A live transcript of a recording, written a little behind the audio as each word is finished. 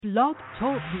Blog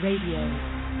Talk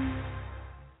Radio.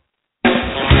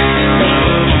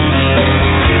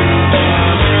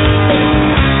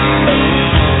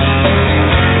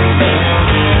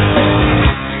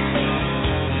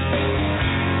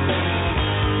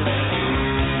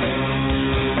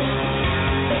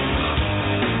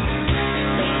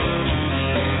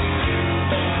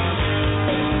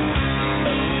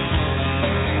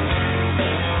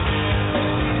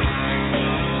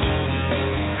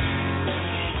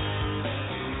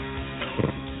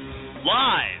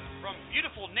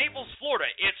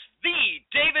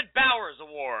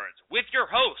 With your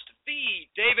host, the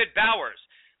David Bowers,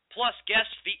 plus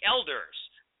guests the Elders,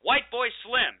 Whiteboy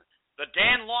Slim, the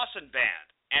Dan Lawson Band,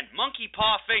 and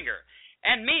MonkeyPawFinger.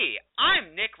 And me,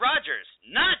 I'm Nick Rogers,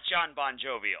 not John Bon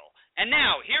Jovial. And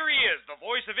now, here he is, the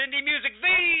voice of indie music,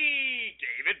 the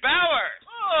David Bowers.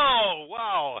 Oh,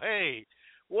 wow. Hey,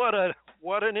 what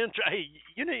an intro. Hey,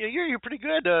 you're pretty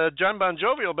good. John Bon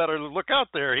Jovial better look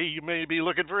out there. He may be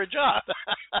looking for a job.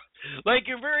 Thank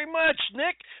you very much,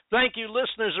 Nick. Thank you,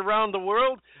 listeners around the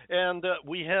world. And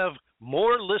we have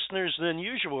more listeners than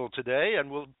usual today,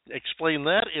 and we'll explain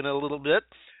that in a little bit.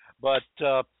 But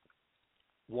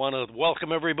want to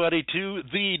welcome everybody to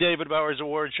the David Bowers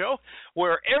Awards Show,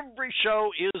 where every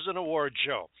show is an award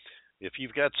show. If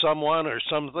you've got someone or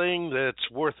something that's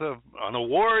worth an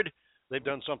award, they've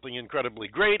done something incredibly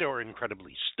great or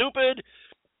incredibly stupid,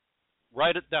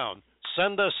 write it down.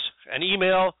 Send us an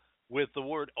email with the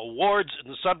word awards in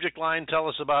the subject line. Tell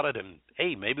us about it, and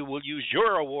hey, maybe we'll use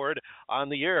your award on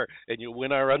the air, and you'll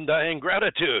win our undying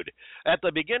gratitude. At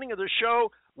the beginning of the show,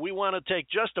 we want to take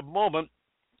just a moment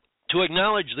to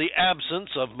acknowledge the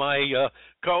absence of my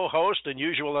co-host and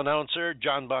usual announcer,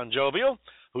 John Bon Jovial,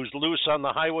 who's loose on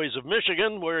the highways of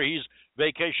Michigan, where he's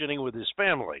vacationing with his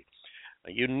family.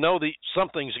 You know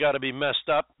something's got to be messed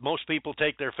up. Most people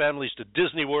take their families to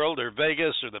Disney World or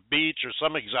Vegas or the beach or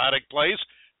some exotic place.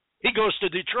 He goes to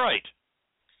Detroit.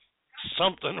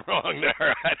 Something wrong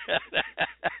there.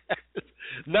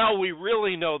 Now we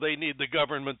really know they need the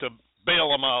government to bail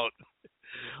them out.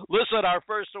 Listen, our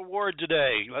first award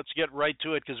today, let's get right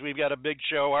to it because we've got a big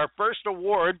show. Our first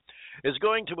award is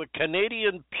going to a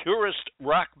Canadian purist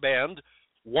rock band,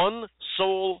 One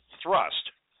Soul Thrust.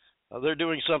 They're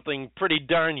doing something pretty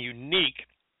darn unique.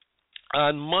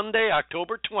 On Monday,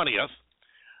 October 20th,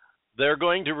 they're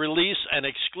going to release an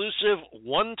exclusive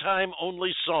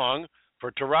one-time-only song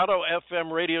for Toronto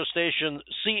FM radio station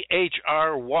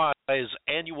CHRY's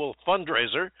annual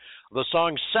fundraiser. The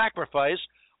song Sacrifice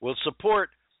will support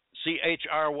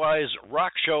CHRY's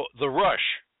rock show, The Rush,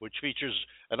 which features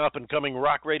an up-and-coming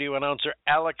rock radio announcer,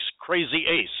 Alex Crazy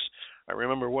Ace. I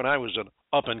remember when I was an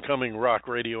up-and-coming rock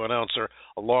radio announcer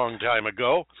a long time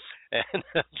ago. And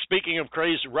speaking of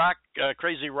crazy rock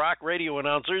radio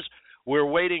announcers, we're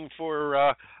waiting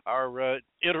for our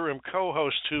interim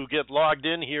co-host to get logged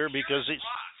in here because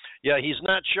he's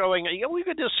not showing. We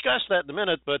could discuss that in a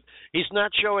minute, but he's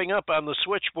not showing up on the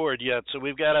switchboard yet. So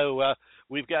we've got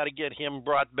to get him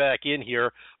brought back in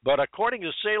here. But according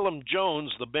to Salem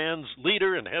Jones, the band's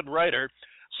leader and head writer,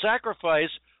 Sacrifice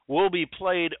will be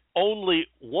played only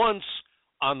once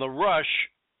on The Rush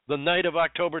the night of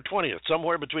October 20th,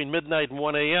 somewhere between midnight and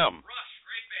 1 a.m. Rush,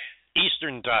 great band.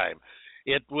 Eastern Time.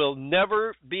 It will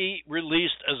never be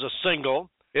released as a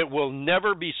single. It will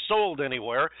never be sold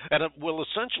anywhere, and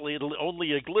it'll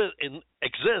only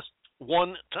exist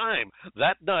one time,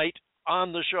 that night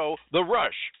on the show, The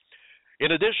Rush.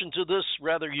 In addition to this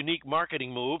rather unique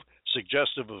marketing move,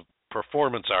 suggestive of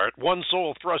performance art, One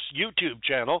Soul Thrust YouTube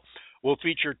channel will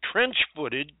feature trench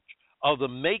footage of the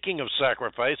making of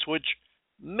Sacrifice, which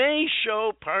may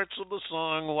show parts of the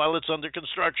song while it's under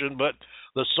construction, but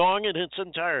the song in its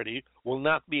entirety will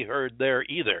not be heard there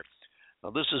either.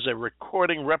 Now, this is a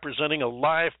recording representing a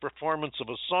live performance of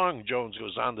a song, Jones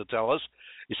goes on to tell us.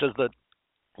 He says that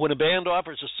when a band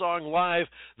offers a song live,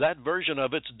 that version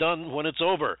of it's done when it's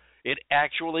over. It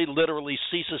actually literally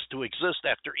ceases to exist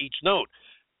after each note.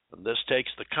 And this takes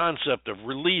the concept of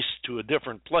release to a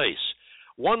different place.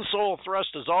 One Soul Thrust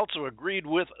has also agreed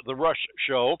with The Rush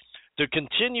show to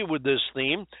continue with this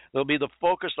theme. They'll be the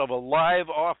focus of a live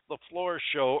off-the-floor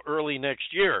show early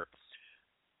next year.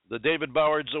 The David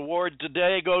Bowers Award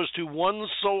today goes to One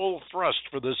Soul Thrust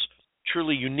for this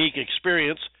truly unique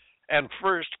experience, and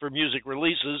first for music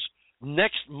releases.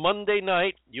 Next Monday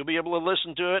night, you'll be able to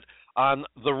listen to it on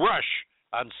The Rush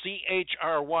on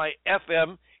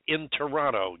CHRY-FM in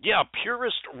Toronto. Yeah,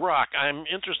 purist rock. I'm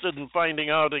interested in finding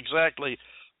out exactly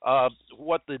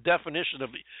what the definition of.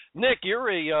 Nick, you're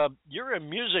a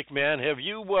music man. Have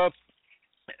you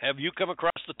come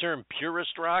across the term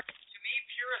purist rock? To me,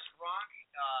 purist rock,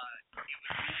 it would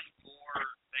be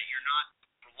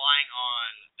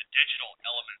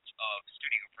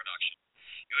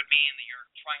would mean that you're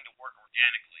trying to work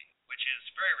organically, which is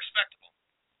very respectable.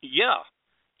 Yeah.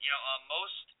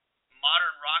 Most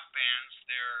modern rock bands,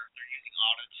 they're using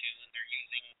auto-tune, they're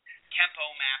using tempo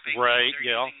mapping, right? They're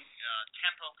using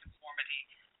tempo conformity,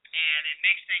 and it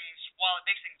makes things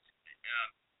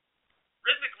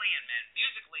rhythmically and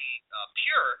musically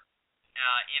pure.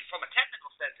 And from a technical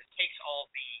sense, it takes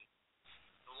all the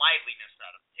liveliness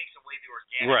out of it. It takes away the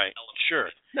organic element.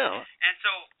 Sure. No. And so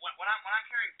when I'm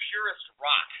hearing purist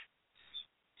rock,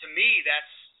 to me that's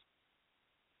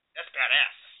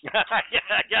badass. Yeah,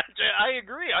 I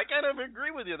agree. I kind of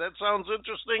agree with you. That sounds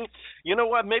interesting. You know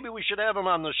what? Maybe we should have him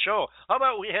on the show. How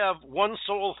about we have One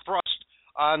Soul Thrust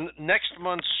on next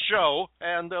month's show,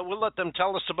 and we'll let them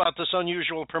tell us about this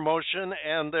unusual promotion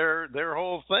and their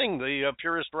whole thing, the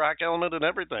purist rock element and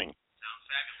everything. Sounds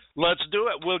fabulous. Let's do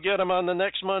it. We'll get them on the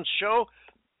next month's show.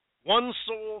 One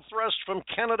Soul Thrust from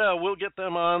Canada. We'll get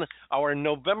them on our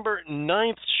November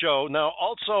 9th show. Now,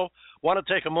 also want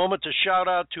to take a moment to shout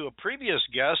out to a previous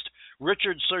guest,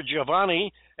 Richard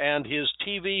Sergiovanni, and his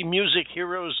TV Music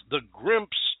Heroes, The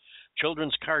Grimps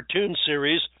children's cartoon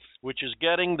series, which is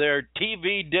getting their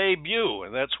TV debut,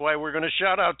 and that's why we're going to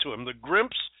shout out to him. The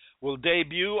Grimps will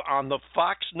debut on the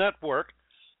Fox Network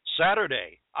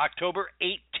Saturday, October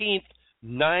 18th,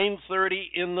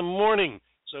 9:30 in the morning.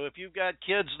 So if you've got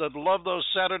kids that love those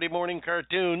Saturday morning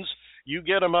cartoons, you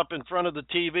get them up in front of the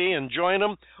TV and join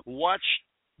them. Watch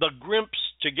the Grimps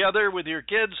together with your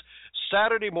kids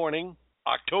Saturday morning,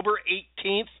 October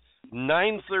 18th,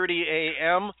 9:30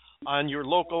 a.m. on your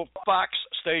local Fox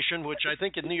station, which I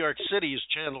think in New York City is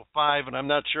Channel 5, and I'm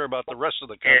not sure about the rest of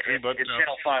the country. But it's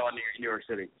Channel 5 in New York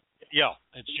City. Yeah,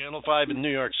 it's Channel 5 in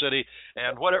New York City.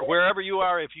 And wherever you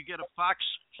are, if you get a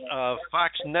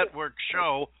Fox Network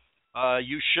show,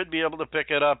 you should be able to pick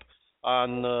it up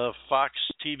on Fox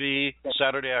TV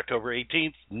Saturday, October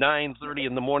 18th, 9:30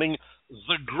 in the morning.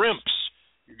 The Grimps.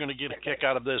 You're going to get a kick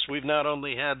out of this. We've not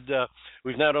only had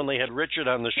Richard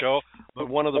on the show, but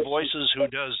one of the voices who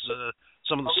does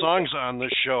some of the songs on the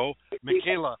show,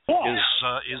 Michaela,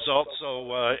 is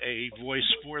also a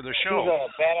voice for the show. She's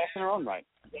a badass in her own right.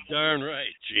 Darn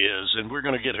right she is, and we're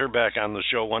going to get her back on the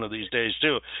show one of these days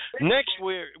too. Next,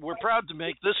 we're proud to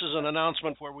make this is an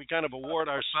announcement where we kind of award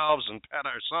ourselves and pat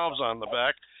ourselves on the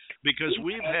back because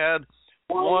we've had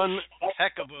one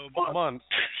heck of a month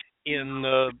in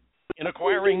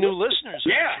acquiring new listeners.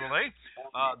 Actually,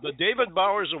 the David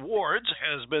Bowers Awards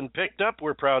has been picked up.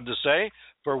 We're proud to say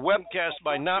for webcast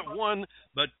by not one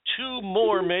but two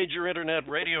more major internet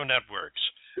radio networks.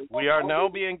 We are now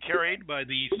being carried by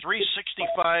the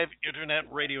 365 Internet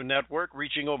Radio Network,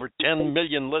 reaching over 10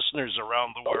 million listeners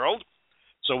around the world.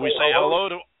 So we say hello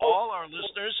to all our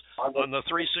listeners on the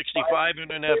 365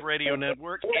 Internet Radio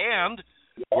Network, and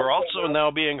we're also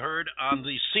now being heard on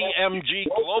the CMG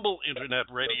Global Internet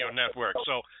Radio Network.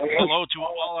 So hello to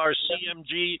all our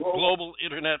CMG Global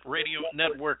Internet Radio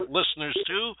Network listeners,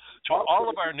 too, to all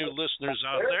of our new listeners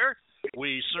out there.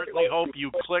 We certainly hope you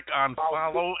click on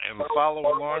follow and follow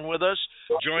along with us.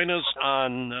 Join us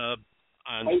on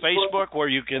Facebook, where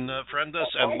you can friend us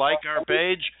and like our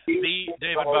page, The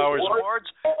David Bowers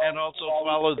Awards, and also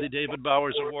follow The David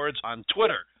Bowers Awards on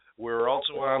Twitter. We're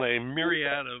also on a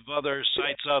myriad of other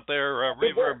sites out there,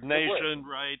 Reverb Nation,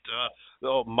 right?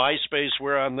 MySpace,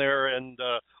 we're on there, and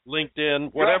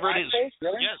LinkedIn, whatever it is.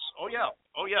 Yes. Oh,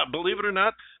 yeah. Believe it or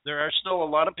not, there are still a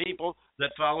lot of people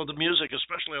that follow the music,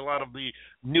 especially a lot of the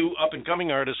new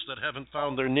up-and-coming artists that haven't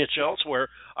found their niche elsewhere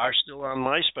are still on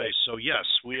MySpace. So, yes,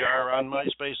 we are on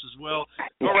MySpace as well.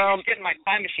 Go around. I'm just getting my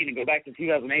time machine to go back to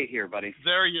 2008 here, buddy.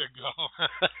 There you go.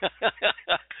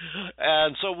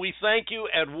 And so we thank you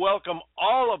and welcome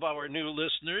all of our new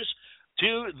listeners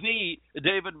to the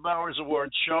David Bowers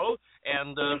Awards show.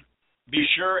 And be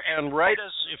sure and write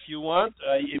us if you want.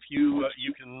 If you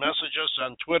can message us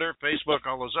on Twitter, Facebook,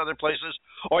 all those other places,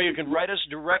 or you can write us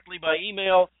directly by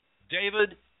email,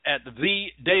 David at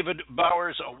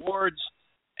TheDavidBowersAwards,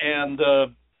 and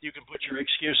you can put your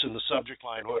excuse in the subject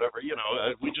line, whatever.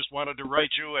 We just wanted to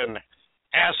write you and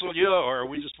hassle you, or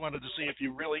we just wanted to see if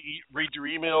you really read your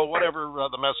email, whatever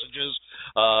the message is.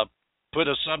 Put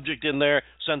a subject in there,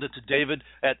 send it to David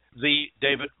at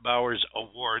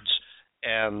TheDavidBowersAwards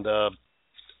and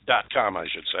 .com, I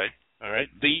should say. All right,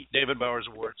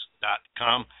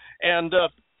 TheDavidBowersAwards.com, and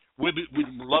we'd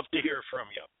love to hear from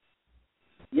you.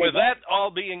 With that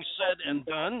all being said and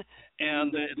done,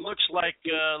 and it looks like,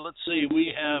 let's see,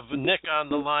 we have Nick on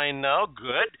the line now.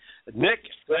 Good. Nick,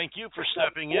 thank you for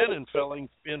stepping in and filling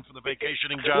in for the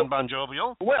vacationing John Bon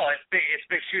Jovial. Well, it's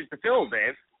big shoes to fill,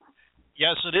 Dave.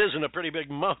 Yes, it is, in a pretty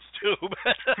big month, too.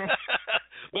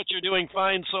 But you're doing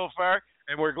fine so far.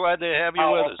 and we're glad to have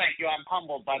you with us. Thank you. I'm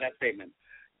humbled by that statement.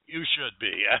 You should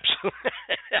be, absolutely.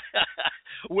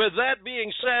 With that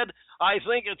being said, I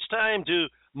think it's time to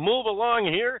move along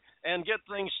here and get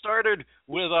things started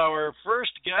with our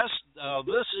first guest.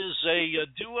 This is a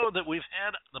duo that we've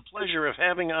had the pleasure of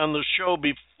having on the show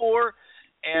before,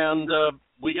 and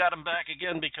we got them back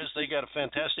again because they got a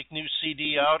fantastic new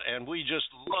CD out, and we just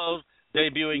love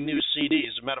debuting new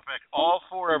CDs. As a matter of fact, all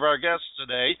four of our guests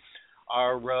today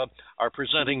are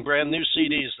presenting brand new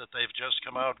CDs that they've just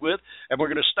come out with. And we're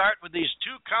going to start with these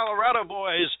two Colorado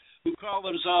boys who call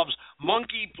themselves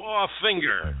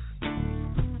MonkeyPawFinger.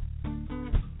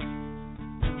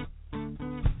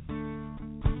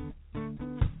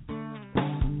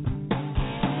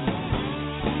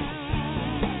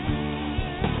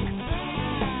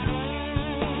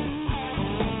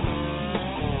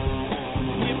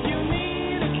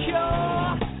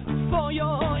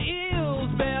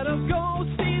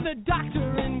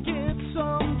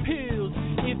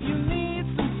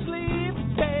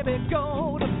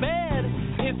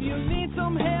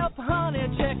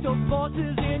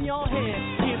 Voices in your head.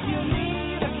 If you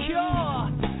need a cure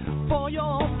for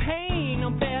your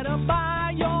pain, better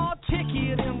buy your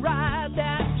ticket and ride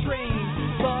that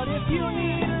train. But if you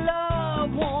need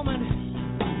love, woman,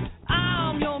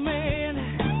 I'm your man.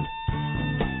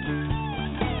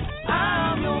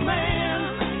 I'm your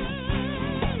man.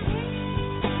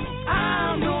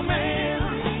 I'm your man.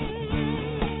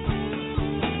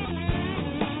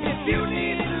 If you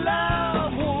need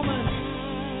love, woman,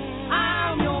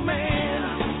 I'm your man.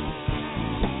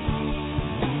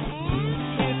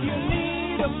 If you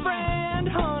need a friend,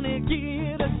 honey,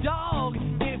 get a dog.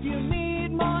 If you need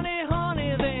money,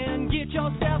 honey, then get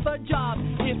yourself a job.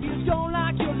 If you don't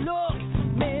like your look,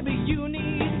 maybe you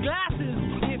need glasses.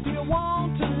 If you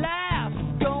want to laugh,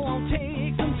 go on,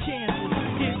 take some chances.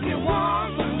 If you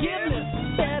want forgiveness,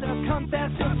 better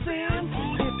confess your sins.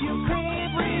 If you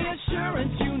crave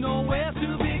reassurance, you know where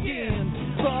to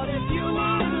begin. But if you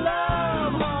need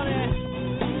love, honey,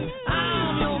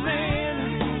 I'm your man.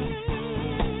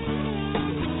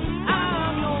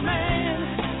 I'm your man.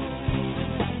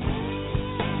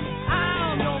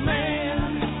 I'm your man.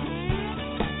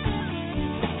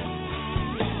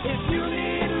 If you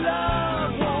need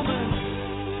love, woman,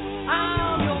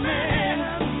 I'm your man.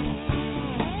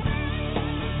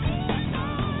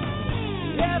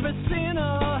 Every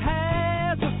sinner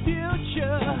has a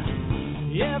future.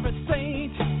 Every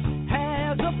saint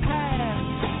has a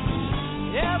past.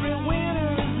 Every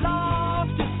winner is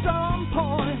lost at some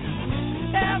point.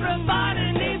 Everybody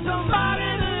needs somebody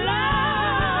to love.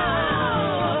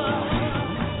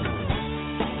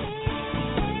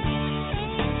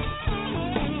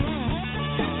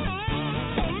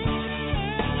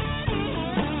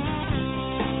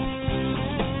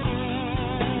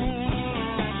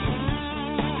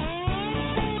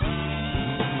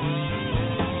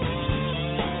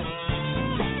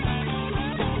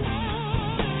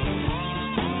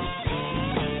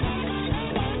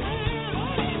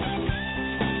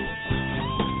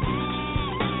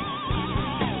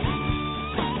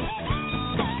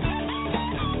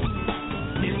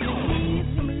 If you need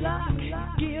some luck,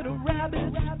 get a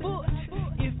rabbit's foot.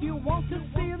 If you want to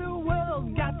see the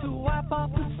world, got to wipe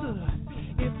off the soot.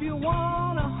 If you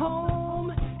want a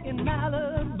home in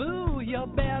Malibu, you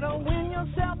better win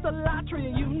yourself the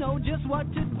lottery. You know just what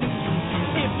to do.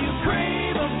 If you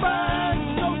crave a buzz,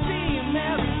 go see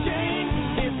Mary Jane.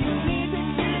 If you need to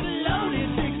get loaded,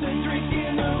 fix a drink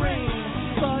in the rain.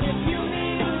 But if you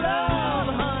need love,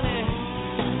 honey,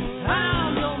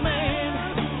 I'm your man.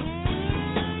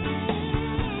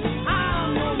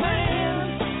 I'm your man.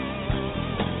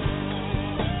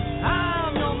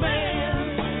 I'm your man.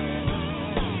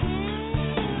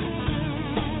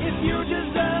 If you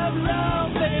deserve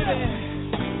love, baby,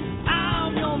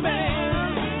 I'm your man.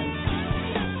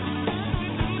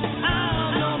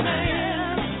 I'm your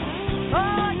man.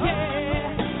 Oh yeah,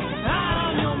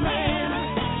 I'm your man.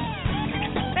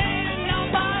 Ain't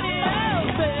nobody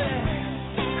else, baby.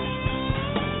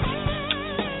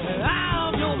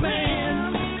 I'm your man.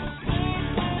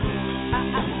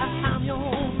 I'm your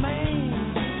man.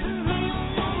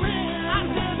 I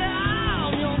said that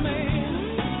I'm your man.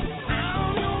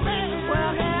 I'm your man.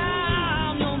 Well,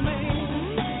 I'm your man.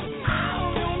 I'm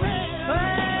your man.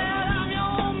 Well, I'm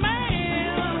your man.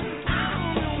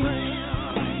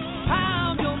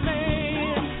 I'm your man. I'm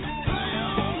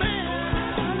your man.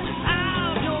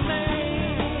 I'm your man.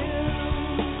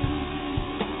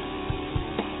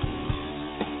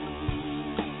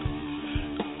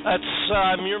 That's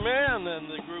I'm Your Man, and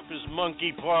the group is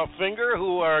MonkeyPawFinger,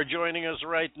 who are joining us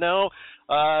right now.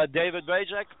 David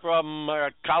Bajak from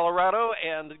Colorado,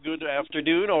 and good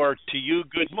afternoon, or to you,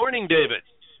 good morning, David.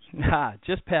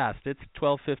 Just passed. It's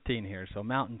 12:15 here, so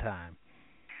Mountain Time.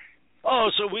 Oh,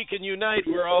 so we can unite.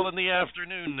 We're all in the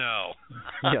afternoon now.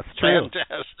 Yes, true.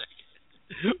 Fantastic.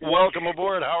 Welcome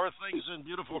aboard. How are things in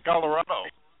beautiful Colorado?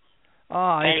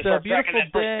 It's a beautiful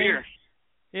day.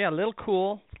 Yeah, a little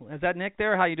cool. Is that Nick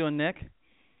there? How you doing, Nick?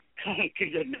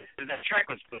 That track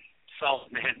was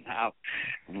solid, man. Wow.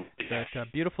 It's a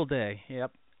beautiful day.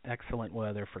 Yep. Excellent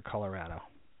weather for Colorado.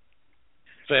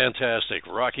 Fantastic.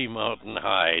 Rocky Mountain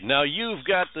High. Now, you've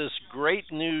got this great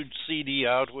new CD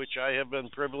out, which I have been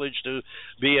privileged to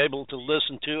be able to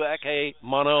listen to. Eke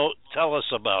Mono, tell us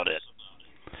about it.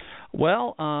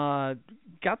 Well,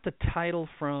 got the title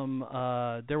from,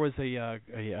 there was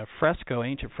a fresco,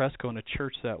 ancient fresco in a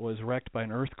church that was wrecked by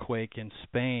an earthquake in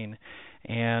Spain.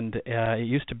 And it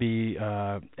used to be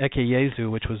Eke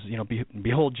Jesu, which was,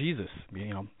 behold Jesus,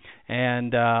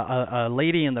 And a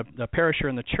lady in the parisher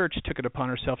in the church took it upon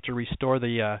herself to restore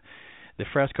the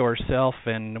fresco herself.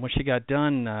 And when she got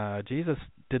done, Jesus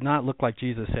did not look like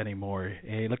Jesus anymore.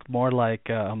 He looked more like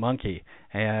a monkey.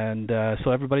 And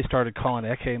so everybody started calling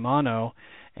it Eke Mono,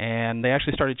 and they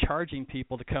actually started charging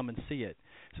people to come and see it.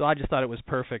 So I just thought it was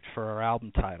perfect for our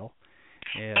album title.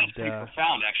 And, that's pretty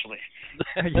profound, actually.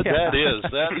 That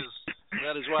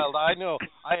is wild. I know.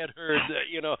 I had heard,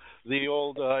 the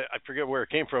old, I forget where it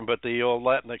came from, but the old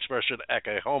Latin expression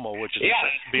 "ecce homo," which is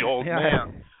behold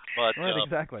man. But right,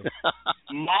 exactly.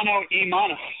 Mono e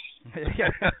mono.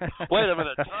 Wait a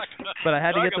minute. But I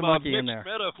had to get the monkey in there.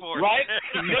 Metaphors. Right?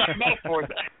 Mixed metaphors.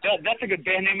 That's a good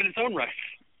band name in its own right.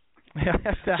 Yeah,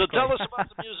 exactly. So tell us about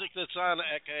the music that's on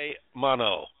Eke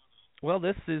Mono. Well,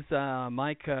 this is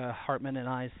Mike Hartman and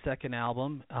I's second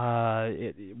album.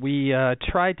 We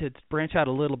tried to branch out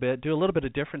a little bit, do a little bit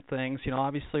of different things.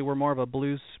 Obviously we're more of a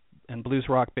blues and blues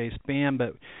rock-based band,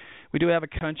 but we do have a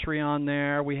country on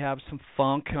there. We have some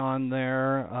funk on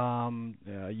there.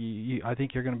 I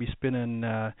think you're going to be spinning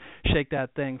 "Shake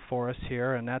That Thing" for us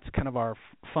here, and that's kind of our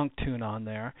funk tune on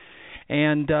there.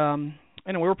 And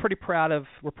we're pretty proud of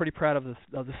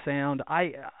the sound.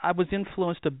 I was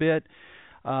influenced a bit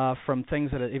from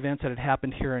events that had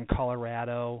happened here in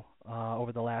Colorado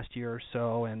over the last year or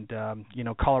so, and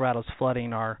Colorado's flooding.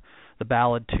 The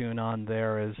ballad tune on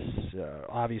there is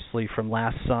obviously from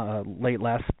late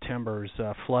last September's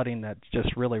flooding that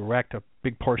just really wrecked a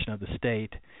big portion of the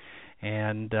state,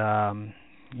 and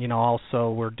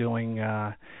also we're doing.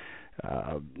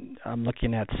 I'm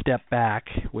looking at "Step Back,"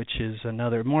 which is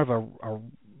another more of a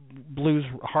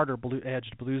harder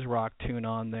edged blues rock tune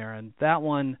on there, and that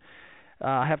one.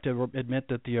 I have to admit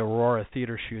that the Aurora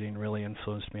theater shooting really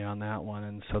influenced me on that one,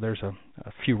 and so there's a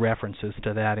few references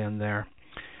to that in there.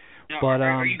 Now, but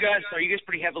are you guys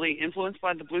pretty heavily influenced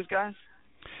by the blues guys?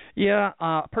 Yeah,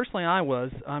 personally I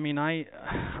was. I mean, I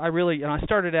really, I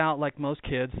started out like most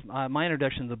kids. My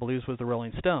introduction to the blues was the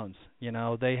Rolling Stones.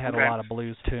 They had a lot of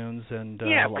blues tunes, and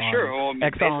for sure. Well,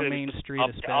 Exile on Main Street,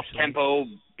 especially. Up-tempo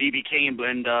BB King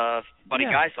and Buddy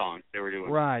Guy songs they were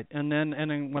doing. Right, and then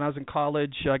when I was in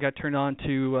college, I got turned on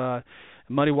to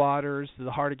Muddy Waters,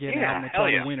 the Hard Again album with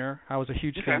Johnny Winter. I was a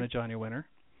huge fan of Johnny Winter.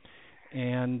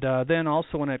 And then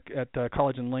also when at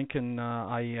college in Lincoln,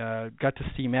 I got to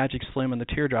see Magic Slim and the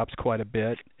Teardrops quite a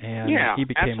bit, and he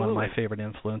became one of my favorite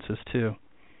influences too.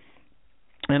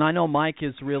 And I know Mike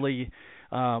is really,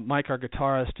 Mike our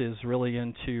guitarist is really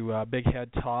into Big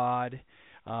Head Todd,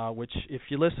 which if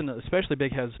you listen to, especially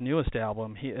Big Head's newest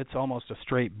album, it's almost a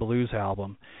straight blues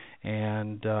album.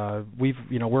 And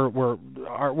we're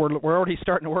already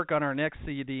starting to work on our next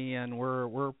CD, and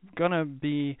we're gonna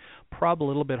be probably a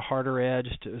little bit harder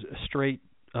edged, straight,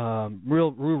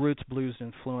 real roots blues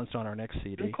influenced on our next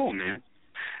CD. Oh, cool, man.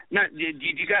 Now, do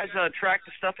you guys track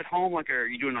the stuff at home? Like, are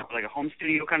you doing like a home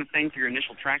studio kind of thing for your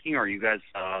initial tracking, or are you guys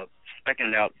speccing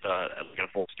it out like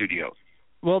a full studio?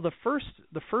 Well, the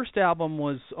first album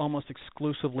was almost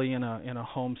exclusively in a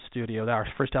home studio. Our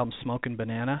first album, Smokin'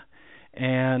 Banana.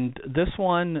 And this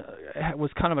one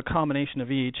was kind of a combination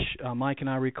of each. Mike and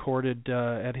I recorded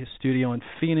at his studio in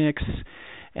Phoenix,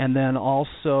 and then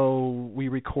also we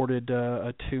recorded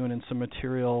a tune and some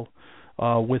material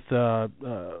with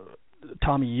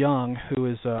Tommy Young, who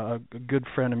is a good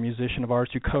friend and musician of ours,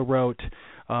 who co-wrote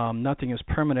Nothing Is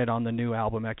Permanent on the new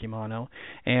album, Eke Mono.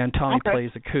 And Tommy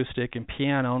plays acoustic and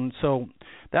piano. And so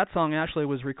that song actually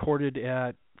was recorded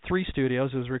at 3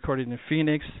 studios. It was recorded in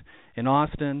Phoenix, in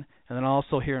Austin, and then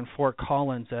also here in Fort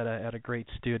Collins at a great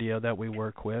studio that we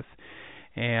work with.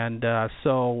 And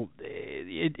so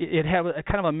it had a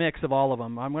kind of a mix of all of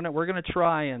them. We're gonna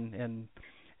try and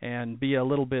and be a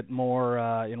little bit more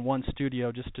in one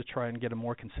studio just to try and get a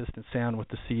more consistent sound with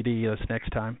the CD this next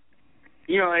time.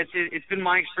 It's been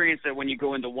my experience that when you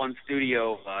go into one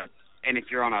studio, and if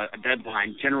you're on a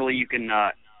deadline, generally you can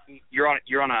you're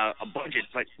on a budget,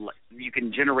 but you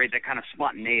can generate that kind of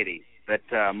spontaneity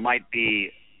that might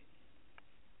be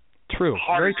true,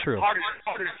 very true. Harder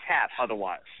to tap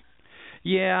otherwise.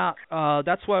 Yeah,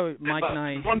 that's why Mike and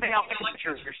I. One thing I'll say about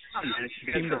your son is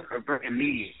you guys are very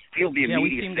immediate. Feel the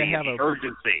immediacy, we seem to have the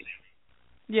urgency.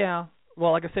 Yeah,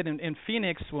 well, like I said, in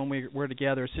Phoenix when we're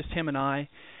together, it's just him and I,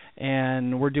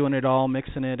 and we're doing it all,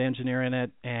 mixing it, engineering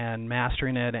it, and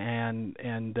mastering it,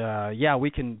 and yeah, we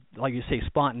can, like you say,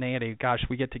 spontaneity. Gosh,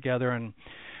 we get together and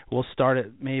we'll start at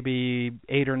maybe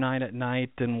 8 or 9 at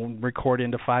night, and we'll record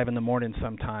into 5 in the morning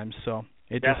sometimes. So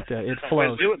it just it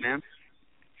flows. Do it, man.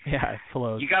 Yeah, it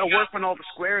flows. You got to work when all the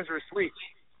squares are asleep.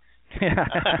 Yeah,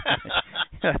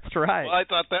 that's right. Well, I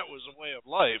thought that was a way of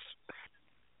life.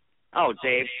 Oh,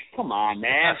 Dave, come on,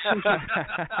 man.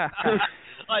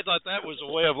 I thought that was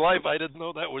a way of life. I didn't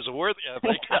know that was a work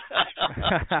ethic.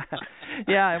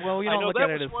 Yeah, well, we don't look at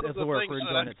it as the work. We're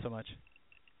enjoying it so much.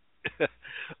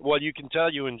 Well, you can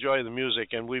tell you enjoy the music,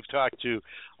 and we've talked to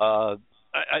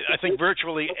I think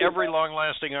virtually every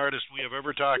long-lasting artist we have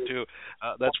ever talked to,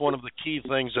 that's one of the key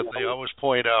things that they always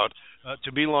point out.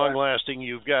 To be long-lasting,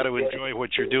 you've got to enjoy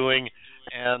what you're doing,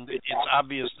 and it's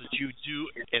obvious that you do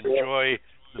enjoy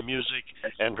the music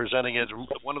and presenting it.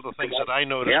 One of the things that I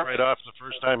noticed right off the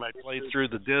first time I played through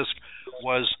the disc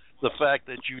was the fact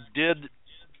that you did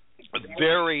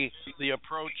vary the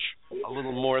approach a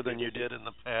little more than you did in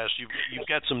the past. You've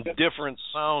got some different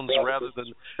sounds rather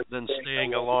than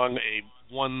staying along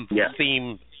a one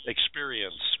theme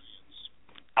experience.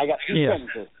 I got two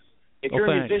sentences. If you're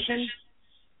a musician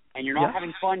and you're not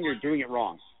having fun, you're doing it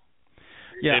wrong.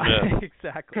 Yeah,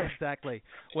 exactly.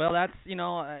 Well, that's,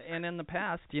 and in the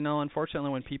past, unfortunately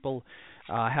when people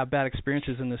have bad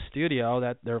experiences in the studio,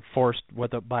 that they're forced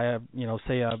by a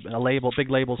label, big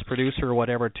label's producer or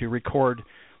whatever, to record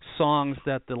songs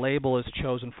that the label has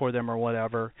chosen for them or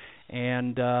whatever.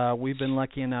 And we've been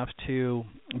lucky enough to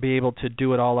be able to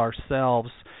do it all ourselves.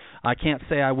 I can't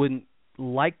say I wouldn't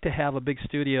like to have a big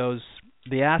studio's,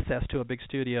 the access to a big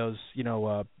studio's,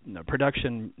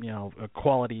 production,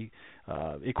 quality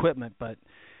equipment, but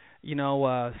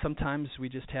sometimes we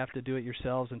just have to do it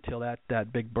yourselves until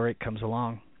that big break comes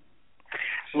along.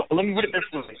 Let me put it this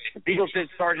way: the Beatles did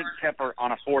Sgt. Pepper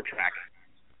on a 4-track.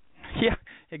 Yeah,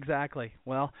 exactly.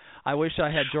 Well, I wish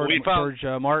I had George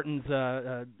Martin's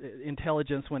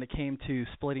intelligence when it came to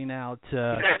splitting out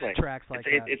tracks like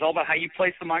that. It's all about how you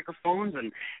place the microphones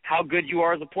and how good you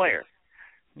are as a player.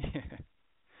 Yeah.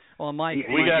 Well, Mike,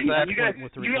 we got that. You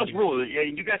guys rule.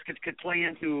 You guys could play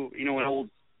into an old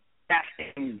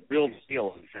casting real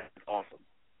deal. It's awesome.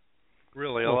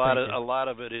 Really, a lot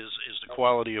of it is the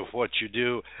quality of what you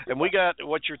do, and we got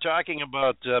what you're talking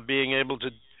about, being able to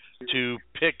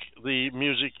pick the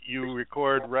music you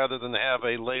record rather than have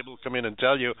a label come in and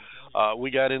tell you. We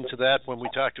got into that when we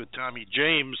talked with Tommy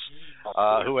James,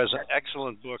 who has an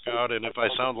excellent book out, and if I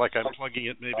sound like I'm plugging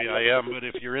it, maybe I am, but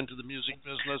if you're into the music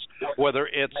business, whether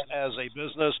it's as a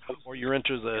business or you're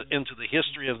into the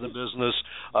history of the business,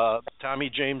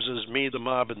 Tommy James's Me, the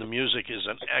Mob, and the Music is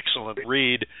an excellent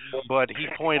read. But he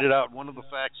pointed out, one of the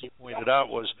facts he pointed out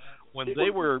was when they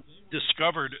were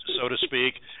discovered, so to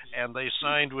speak, and they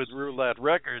signed with Roulette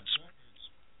Records,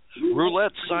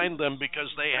 Roulette signed them because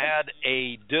they had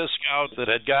a disc out that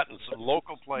had gotten some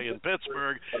local play in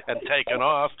Pittsburgh and taken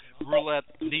off. Roulette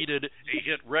needed a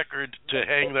hit record to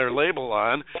hang their label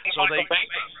on,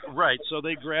 so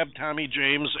they grabbed Tommy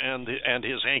James and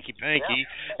his Hanky Panky,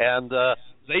 and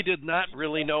they did not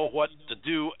really know what to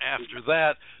do after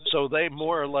that, so they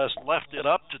more or less left it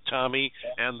up to Tommy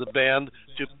and the band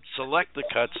to select the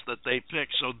cuts that they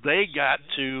picked. So they got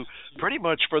to, pretty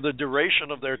much for the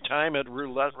duration of their time at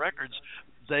Roulette Records,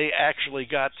 they actually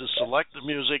got to select the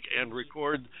music and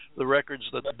record the records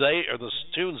the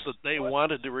tunes that they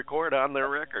wanted to record on their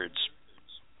records.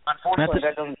 Unfortunately,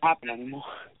 that doesn't happen anymore.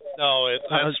 No,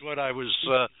 that's what I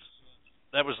was...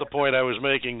 that was the point I was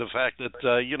making, the fact that,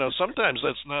 sometimes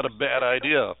that's not a bad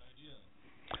idea.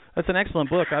 That's an excellent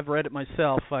book. I've read it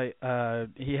myself.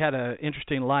 He had an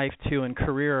interesting life, too, and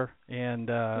career, and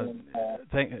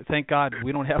thank God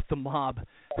we don't have the mob,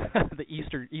 the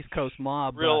East Coast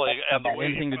mob. Really, and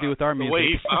anything to do with our music. The way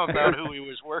he found out who he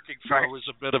was working for was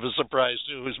a bit of a surprise,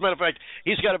 too. As a matter of fact,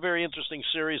 he's got a very interesting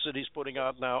series that he's putting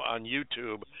out now on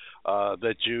YouTube.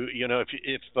 That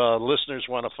if listeners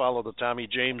want to follow the Tommy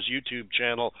James YouTube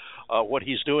channel, what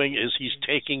he's doing is he's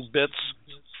taking bits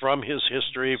from his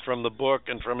history, from the book,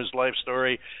 and from his life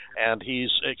story, and he's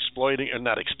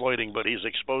not exploiting, but he's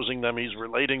exposing them, he's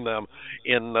relating them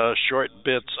in short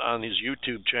bits on his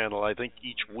YouTube channel. I think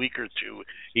each week or two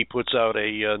he puts out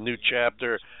a new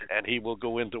chapter, and he will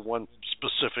go into one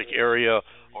specific area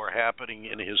or happening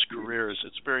in his careers.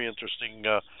 It's very interesting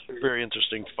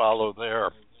follow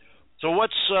there. So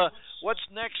what's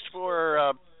next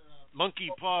for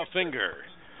MonkeyPawFinger?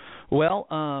 Well,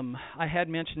 I had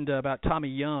mentioned about Tommy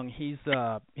Young. He's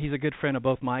a good friend of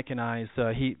both Mike and I's.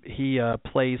 He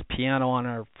plays piano on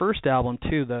our first album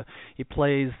too. He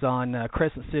plays on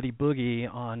Crescent City Boogie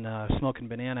on Smokin'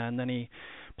 Banana, and then he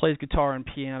plays guitar and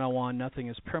piano on Nothing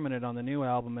Is Permanent on the new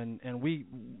album. And we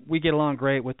get along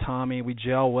great with Tommy. We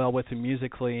gel well with him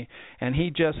musically. And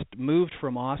he just moved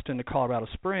from Austin to Colorado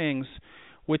Springs,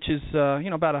 which is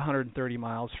about 130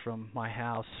 miles from my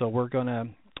house. So we're gonna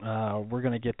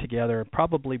get together,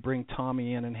 probably bring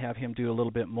Tommy in and have him do a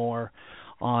little bit more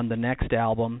on the next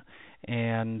album,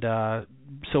 and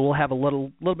so we'll have a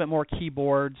little bit more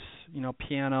keyboards,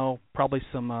 piano, probably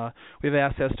some. We have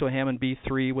access to a Hammond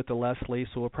B3 with the Leslie,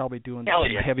 so we'll probably doing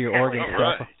some heavier organ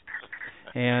stuff. Right.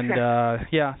 And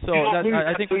so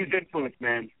I think lose influence,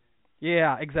 man.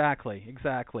 Yeah, exactly.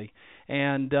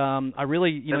 And I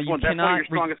really, you that's cannot. That's one of your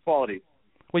strongest qualities.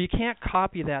 Well, you can't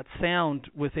copy that sound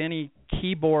with any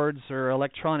keyboards or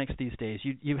electronics these days.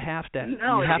 You have to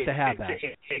have that.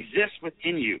 It exists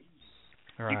within you.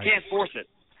 Right. You can't force it.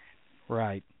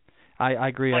 Right. I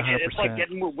agree 100%. It's like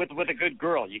getting with a good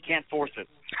girl. You can't force it.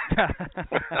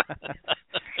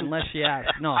 Unless she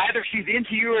asks. No. Either she's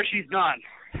into you or she's not.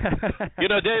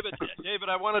 David,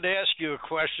 I wanted to ask you a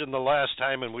question the last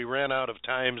time, and we ran out of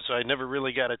time, so I never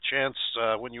really got a chance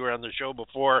when you were on the show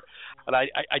before. And I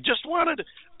just wanted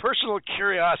personal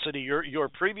curiosity. Your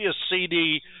previous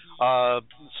CD,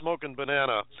 Smokin'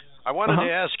 Banana. I wanted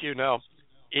to ask you now.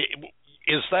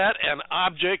 Is that an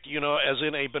object, as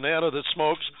in a banana that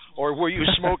smokes, or were you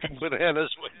smoking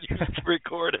bananas when you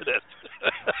recorded it?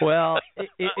 Well, maybe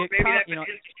that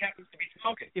just happens to be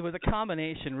smoking. It was a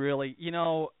combination, really.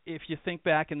 If you think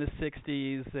back in the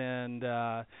 '60s, and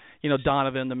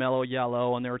Donovan, the Mellow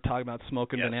Yellow, and they were talking about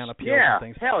smoking banana peels and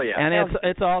things. Hell yeah. And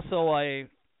it's also a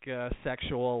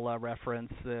sexual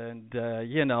reference, and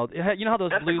how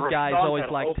those blues guys always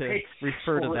like to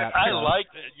refer to that. I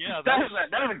liked it. Yeah, that was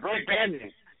a great band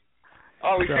name.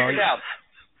 Oh, we figured it out.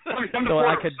 So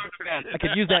I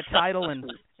could use that title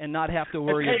and not have to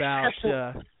worry about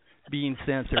being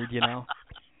censored.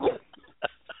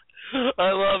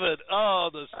 I love it. Oh,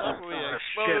 the stuff we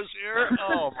expose here.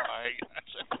 Oh my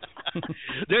gosh.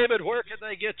 David, where can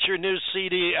they get your new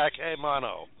CD, Ake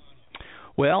Mono?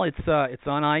 Well, it's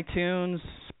on iTunes,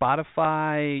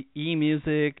 Spotify,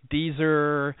 eMusic,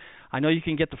 Deezer. I know you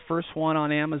can get the first one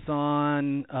on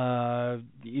Amazon,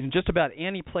 just about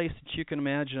any place that you can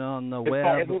imagine on the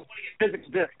web. Physical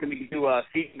disc, can we do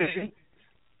CD vision?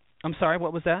 I'm sorry,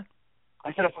 what was that?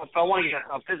 I said if I want to get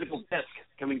a physical disc,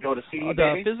 can we go to CD?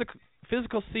 The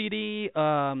physical CD,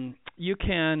 you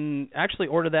can actually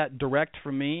order that direct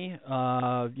from me.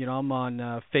 I'm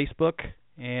on Facebook,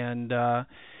 and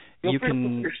you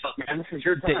can yourself, man. This is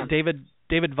your time.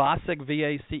 David Vacek,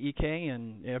 VACEK,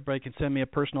 and everybody can send me a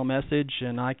personal message,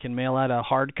 and I can mail out a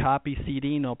hard copy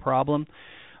CD, no problem.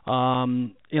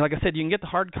 Like I said, you can get the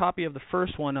hard copy of the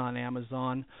first one on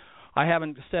Amazon. I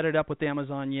haven't set it up with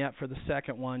Amazon yet for the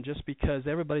second one, just because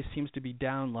everybody seems to be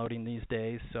downloading these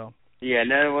days. So. Yeah,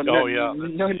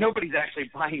 nobody's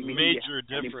actually buying media. Major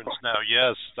difference now,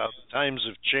 yes. The times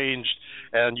have changed,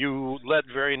 and you led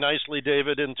very nicely,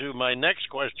 David, into my next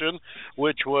question,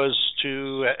 which was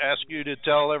to ask you to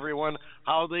tell everyone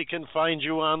how they can find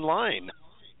you online.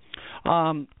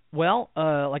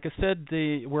 Like I said,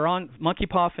 we're on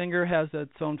MonkeyPawFinger has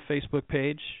its own Facebook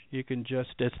page. You can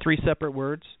it's three separate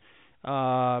words.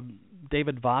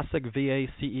 David Vacek,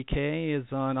 VACEK, is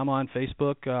on. I'm on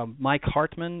Facebook. Mike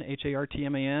Hartman,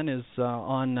 Hartman, is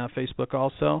on Facebook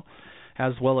also,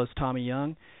 as well as Tommy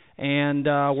Young. And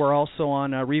we're also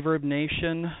on Reverb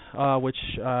Nation, which,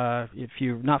 if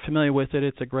you're not familiar with it,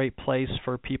 it's a great place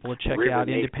for people to check out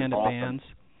independent bands.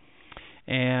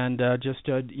 And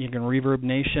you can Reverb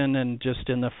Nation, and just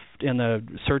in the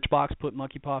search box, put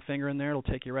MonkeyPawFinger in there. It'll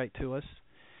take you right to us.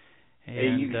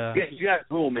 And, you got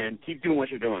cool, man. Keep doing what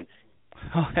you're doing.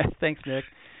 Thanks, Nick.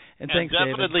 And thanks,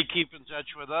 definitely David. Keep in touch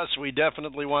with us. We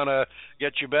definitely want to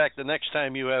get you back the next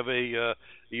time you have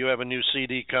a new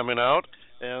CD coming out.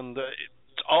 And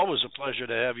it's always a pleasure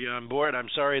to have you on board. I'm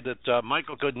sorry that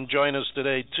Michael couldn't join us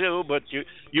today too, but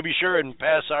you be sure and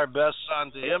pass our best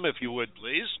on to him if you would,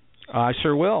 please. I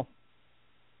sure will.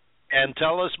 And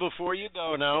tell us before you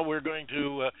go. Now we're going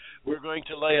to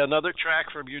lay another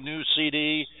track from your new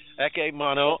CD, Eke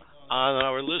Mono, on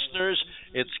our listeners.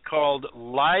 It's called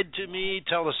 "Lied to Me."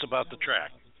 Tell us about the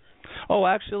track. Oh,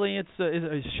 actually, it's is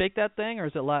it Shake That Thing, or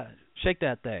is it Shake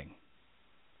That Thing?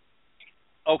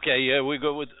 Okay, yeah, we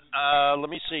go with. Let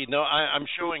me see. No, I'm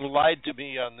showing "Lied to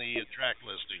Me" on the track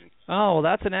listing. Oh, well,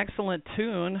 that's an excellent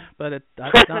tune, but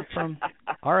that's not from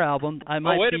our album. I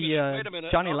might wait be a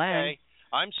minute. Johnny Okay. Lang.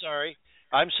 I'm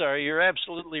sorry. You're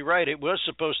absolutely right. It was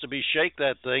supposed to be "Shake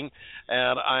That Thing,"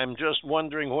 and I'm just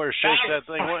wondering where "Shake That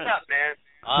Thing" went. Up, man.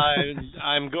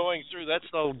 I'm going through. That's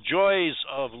the joys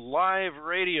of live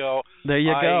radio. There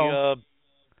you go.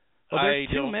 Well, there's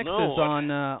I two don't mixes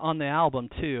know. on the album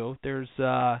too. There's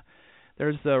the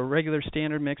regular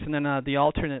standard mix, and then the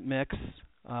alternate mix,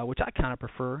 which I kind of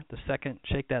prefer. The second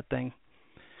 "Shake That Thing,"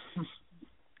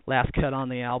 last cut on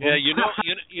the album. Yeah,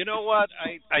 you know what?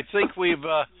 I think we've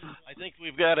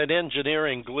got an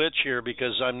engineering glitch here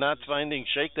because I'm not finding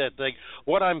 "Shake That Thing."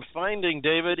 What I'm finding,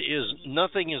 David, is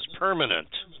 "Nothing Is Permanent."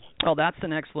 Oh, that's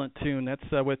an excellent tune.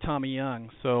 That's with Tommy Young.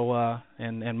 So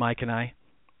and Mike and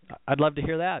I'd love to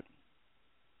hear that.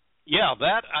 Yeah,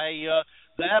 that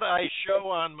I show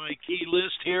on my key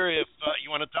list here. If you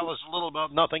want to tell us a little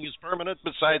about "Nothing Is Permanent"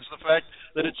 besides the fact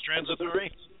that it's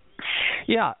transitory.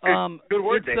 Yeah, good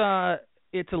word, Dave.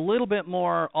 It's a little bit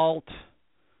more alt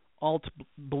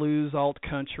blues, alt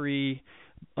country.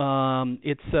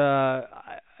 It's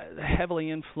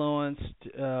heavily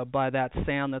influenced by that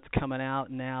sound that's coming out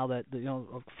now, that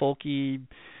folky,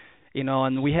 and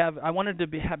I wanted to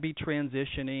be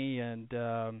transitiony, and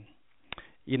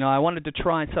I wanted to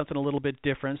try something a little bit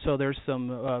different. So there's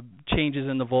some changes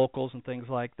in the vocals and things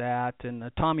like that, and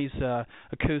Tommy's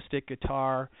acoustic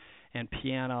guitar and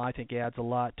piano, I think, adds a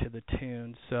lot to the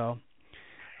tune. So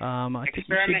I think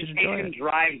you should enjoy it. Experimentation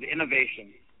drives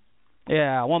innovation.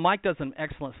 Yeah, well, Mike does an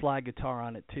excellent slide guitar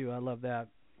on it too. I love that.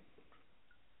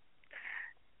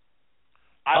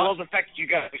 I love the fact that you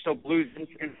guys are so blues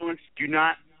influenced. Do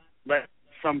not let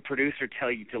some producer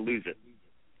tell you to lose it.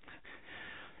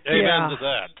 Amen to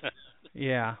that.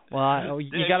 Yeah. Well,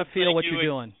 you got to feel what you're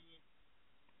doing.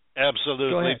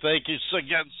 Absolutely. Thank you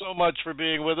again so much for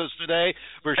being with us today,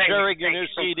 for sharing your new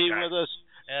CD with us.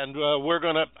 And we're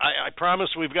going to, I promise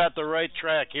we've got the right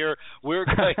track here. We're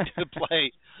going to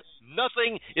play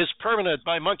 "Nothing Is Permanent"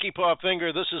 by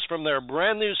MonkeyPawFinger. This is from their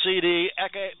brand new CD,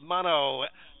 Eke Mono,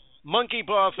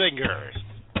 MonkeyPawFinger.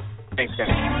 Thanks, guys.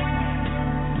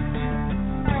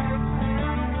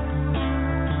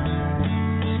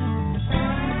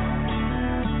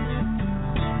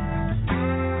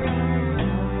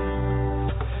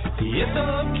 It's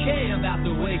okay about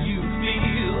the way you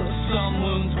feel. Some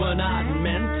wounds were not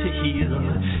meant to heal.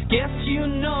 Guess you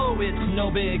know it's no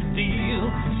big deal.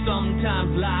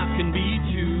 Sometimes life can be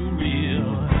too real.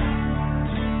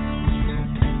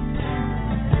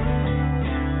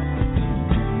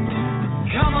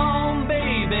 Come on,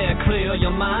 baby, clear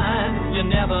your mind. You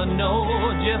never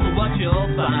know just what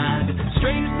you'll find.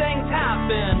 Strange things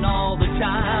happen all the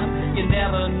time. You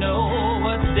never know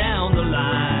what's down the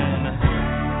line.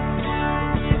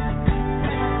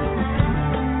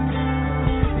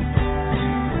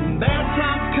 Bad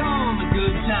times come and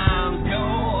good times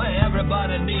go.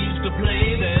 Everybody needs to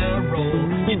play their role.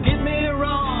 You did me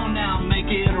wrong, now make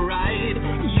it right.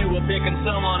 You were picking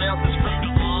someone else's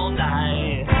fruit all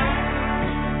night.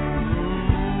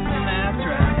 That's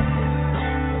right.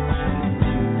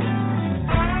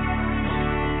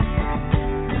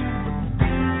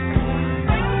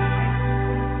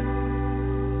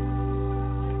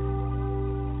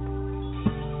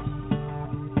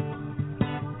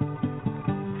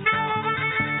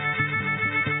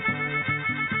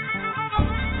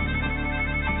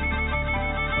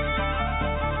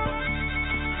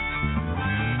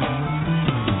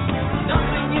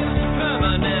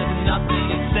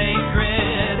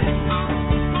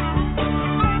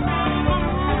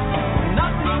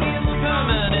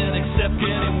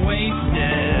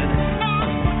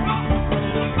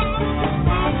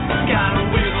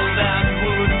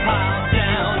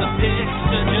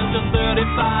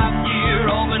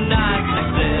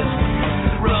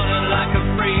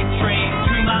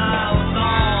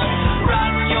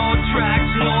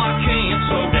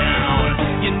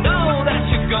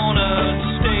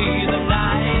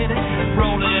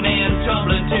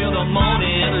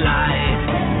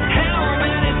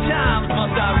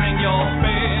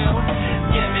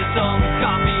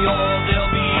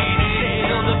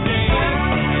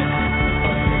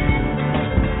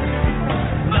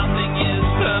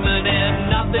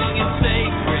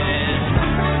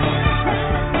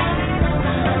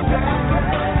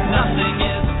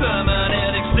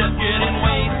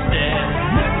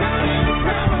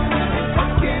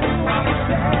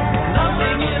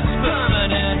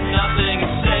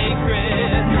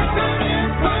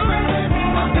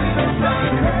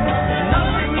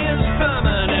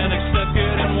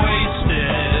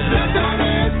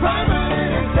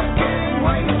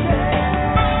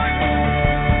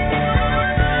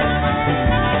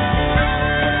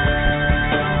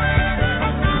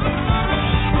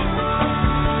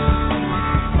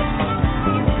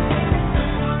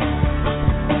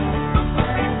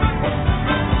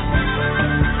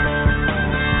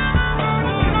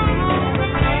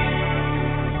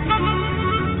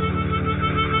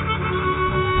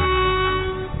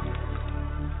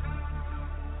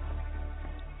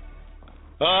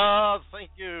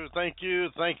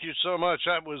 Thank you so much.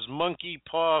 That was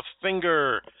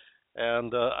MonkeyPawFinger,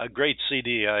 and a great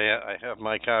CD. I have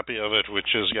my copy of it, which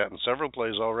has gotten several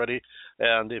plays already.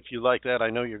 And if you like that,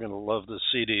 I know you're going to love this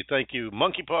CD. Thank you,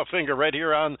 MonkeyPawFinger, right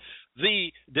here on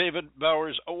the David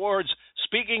Bowers Awards.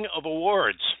 Speaking of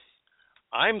awards,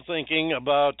 I'm thinking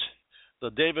about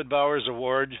the David Bowers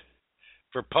Award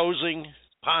for posing,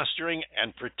 posturing,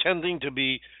 and pretending to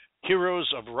be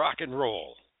heroes of rock and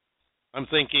roll. I'm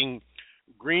thinking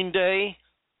Green Day,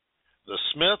 the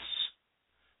Smiths,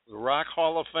 the Rock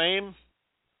Hall of Fame.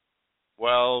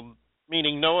 Well,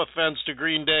 meaning no offense to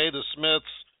Green Day, the Smiths,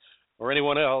 or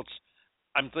anyone else,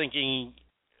 I'm thinking,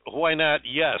 why not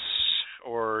Yes,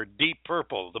 or Deep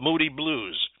Purple, the Moody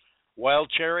Blues,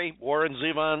 Wild Cherry, Warren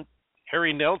Zevon,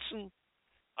 Harry Nelson,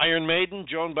 Iron Maiden,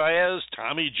 Joan Baez,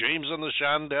 Tommy James and the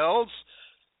Shondells,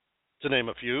 to name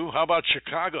a few. How about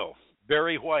Chicago,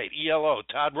 Barry White, ELO,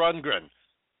 Todd Rundgren,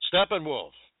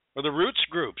 Steppenwolf, or the Roots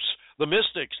groups, the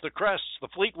Mystics, the Crests, the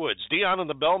Fleetwoods, Dion and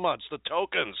the Belmonts, the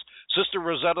Tokens, Sister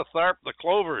Rosetta Tharpe, the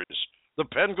Clovers, the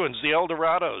Penguins, the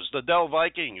Eldorados, the Dell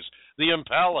Vikings, the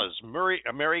Impalas,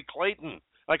 Mary Clayton.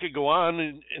 I could go on,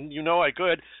 and you know I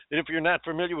could. And if you're not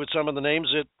familiar with some of the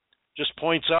names, it just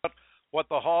points out what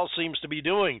the Hall seems to be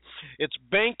doing. It's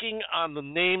banking on the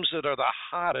names that are the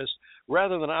hottest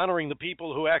rather than honoring the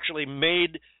people who actually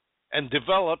made and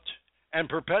developed and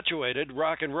perpetuated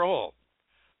rock and roll.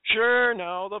 Sure,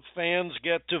 now the fans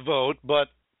get to vote, but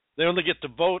they only get to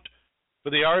vote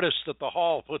for the artists that the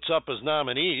Hall puts up as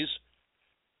nominees.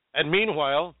 And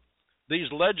meanwhile,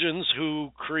 these legends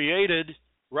who created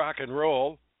rock and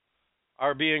roll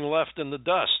are being left in the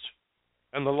dust.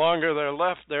 And the longer they're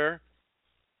left there,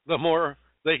 the more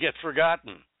they get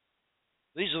forgotten.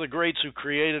 These are the greats who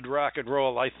created rock and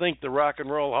roll. I think the Rock and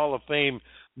Roll Hall of Fame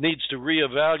needs to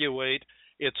reevaluate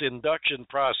its induction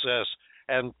process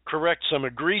and correct some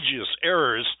egregious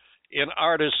errors in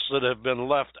artists that have been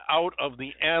left out of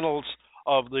the annals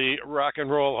of the Rock and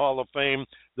Roll Hall of Fame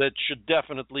that should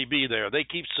definitely be there. They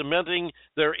keep cementing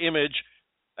their image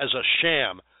as a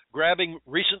sham, grabbing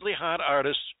recently hot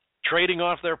artists, trading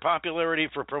off their popularity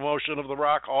for promotion of the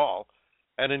Rock Hall,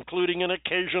 and including an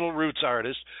occasional roots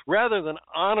artist, rather than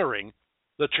honoring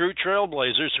the true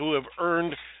trailblazers who have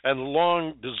earned and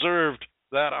long deserved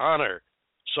that honor.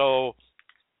 So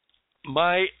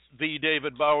my The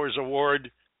David Bowers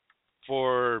Award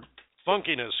for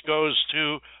funkiness goes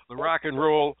to the Rock and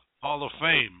Roll Hall of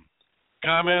Fame.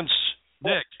 Comments,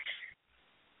 Nick?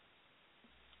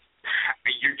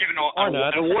 You're giving an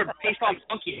award based on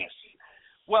funkiness.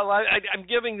 Well, I'm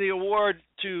giving the award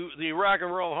to the Rock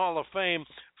and Roll Hall of Fame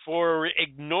for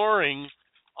ignoring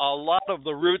a lot of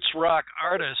the roots rock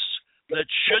artists that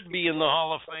should be in the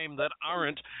Hall of Fame that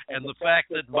aren't, and the fact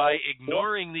that by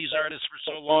ignoring these artists for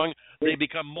so long, they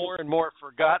become more and more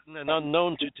forgotten and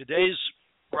unknown to today's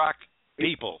rock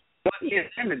people. But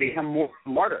yes, they become more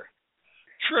martyr.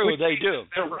 True, they do.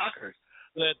 They're rockers.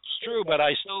 That's true, but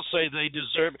I still say they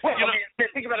deserve. Well,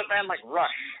 think about a band like Rush.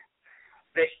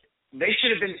 They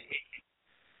should have been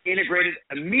integrated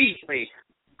immediately.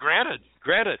 Granted.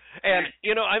 And,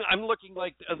 I'm looking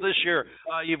like this year,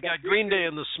 you've got Green Day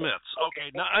and the Smiths. Okay,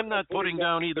 now I'm not putting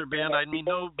down either band. I mean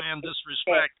no band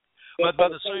disrespect. But by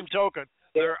the same token,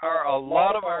 there are a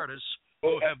lot of artists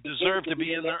who have deserved to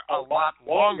be in there a lot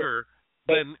longer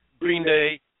than Green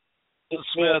Day, the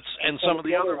Smiths, and some of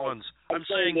the other ones. I'm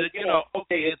saying that,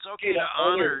 it's okay to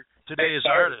honor today's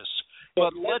artists,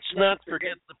 but let's not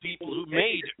forget the people who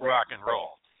made rock and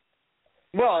roll.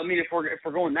 Well, I mean, if we're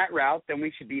going that route, then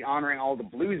we should be honoring all the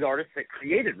blues artists that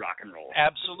created rock and roll.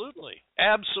 Absolutely.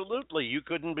 You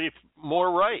couldn't be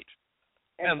more right.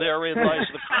 And therein lies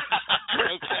the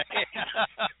okay.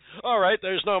 All right,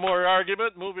 there's no more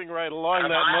argument. Moving right along,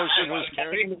 that motion was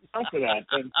carried.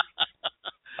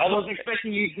 I was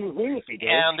expecting you to agree with me, Dave.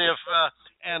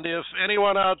 And if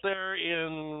anyone out there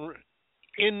in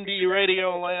indie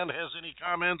radio land has any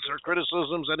comments or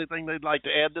criticisms, anything they'd like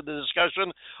to add to the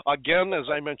discussion, again, as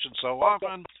I mentioned so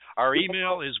often, our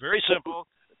email is very simple.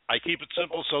 I keep it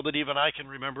simple so that even I can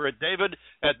remember it. David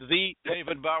at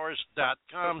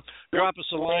TheDavidBowers.com. Drop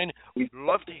us a line. We'd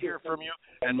love to hear from you,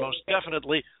 and most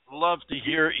definitely love to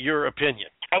hear your opinion.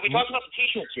 Have we talked about the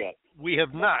T-shirts yet? We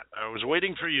have not. I was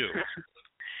waiting for you.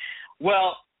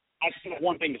 Well, I just have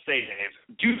one thing to say, Dave.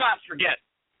 Do not forget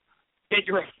that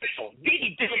your official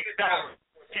The David Bowers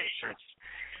T-shirts.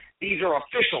 These are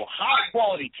official,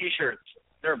 high-quality T-shirts.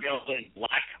 They're available in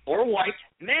black or white,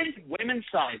 men's, women's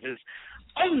sizes,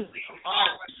 only on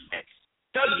our website,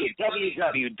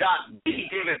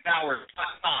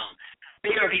 www.TheDavidBowers.com.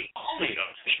 They are the only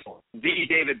official The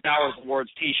David Bowers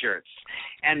Awards T-shirts.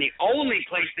 And the only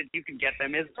place that you can get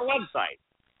them is the website,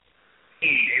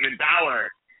 David Bauer.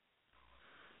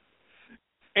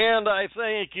 And I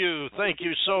thank you. Thank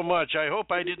you so much. I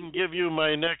hope I didn't give you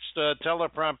my next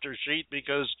teleprompter sheet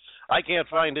because I can't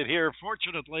find it here.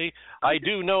 Fortunately, I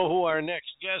do know who our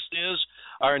next guest is.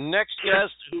 Our next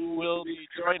guest, who will be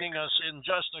joining us in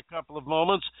just a couple of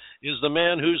moments, is the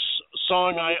man whose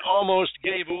song I almost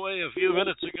gave away a few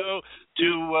minutes ago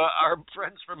to our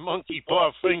friends from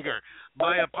MonkeyPawFinger.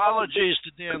 My apologies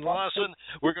to Dan Lawson.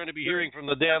 We're going to be hearing from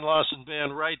the Dan Lawson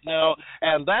Band right now,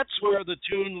 and that's where the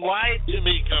tune Lied to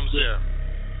Me comes in.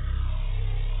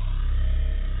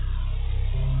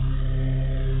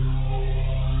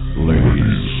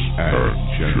 Ladies and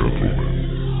gentlemen,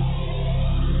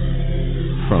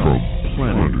 from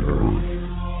planet Earth,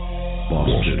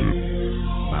 Boston,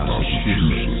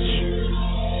 Massachusetts,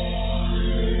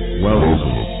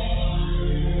 welcome,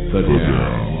 the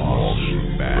Dan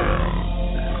Lawson Band.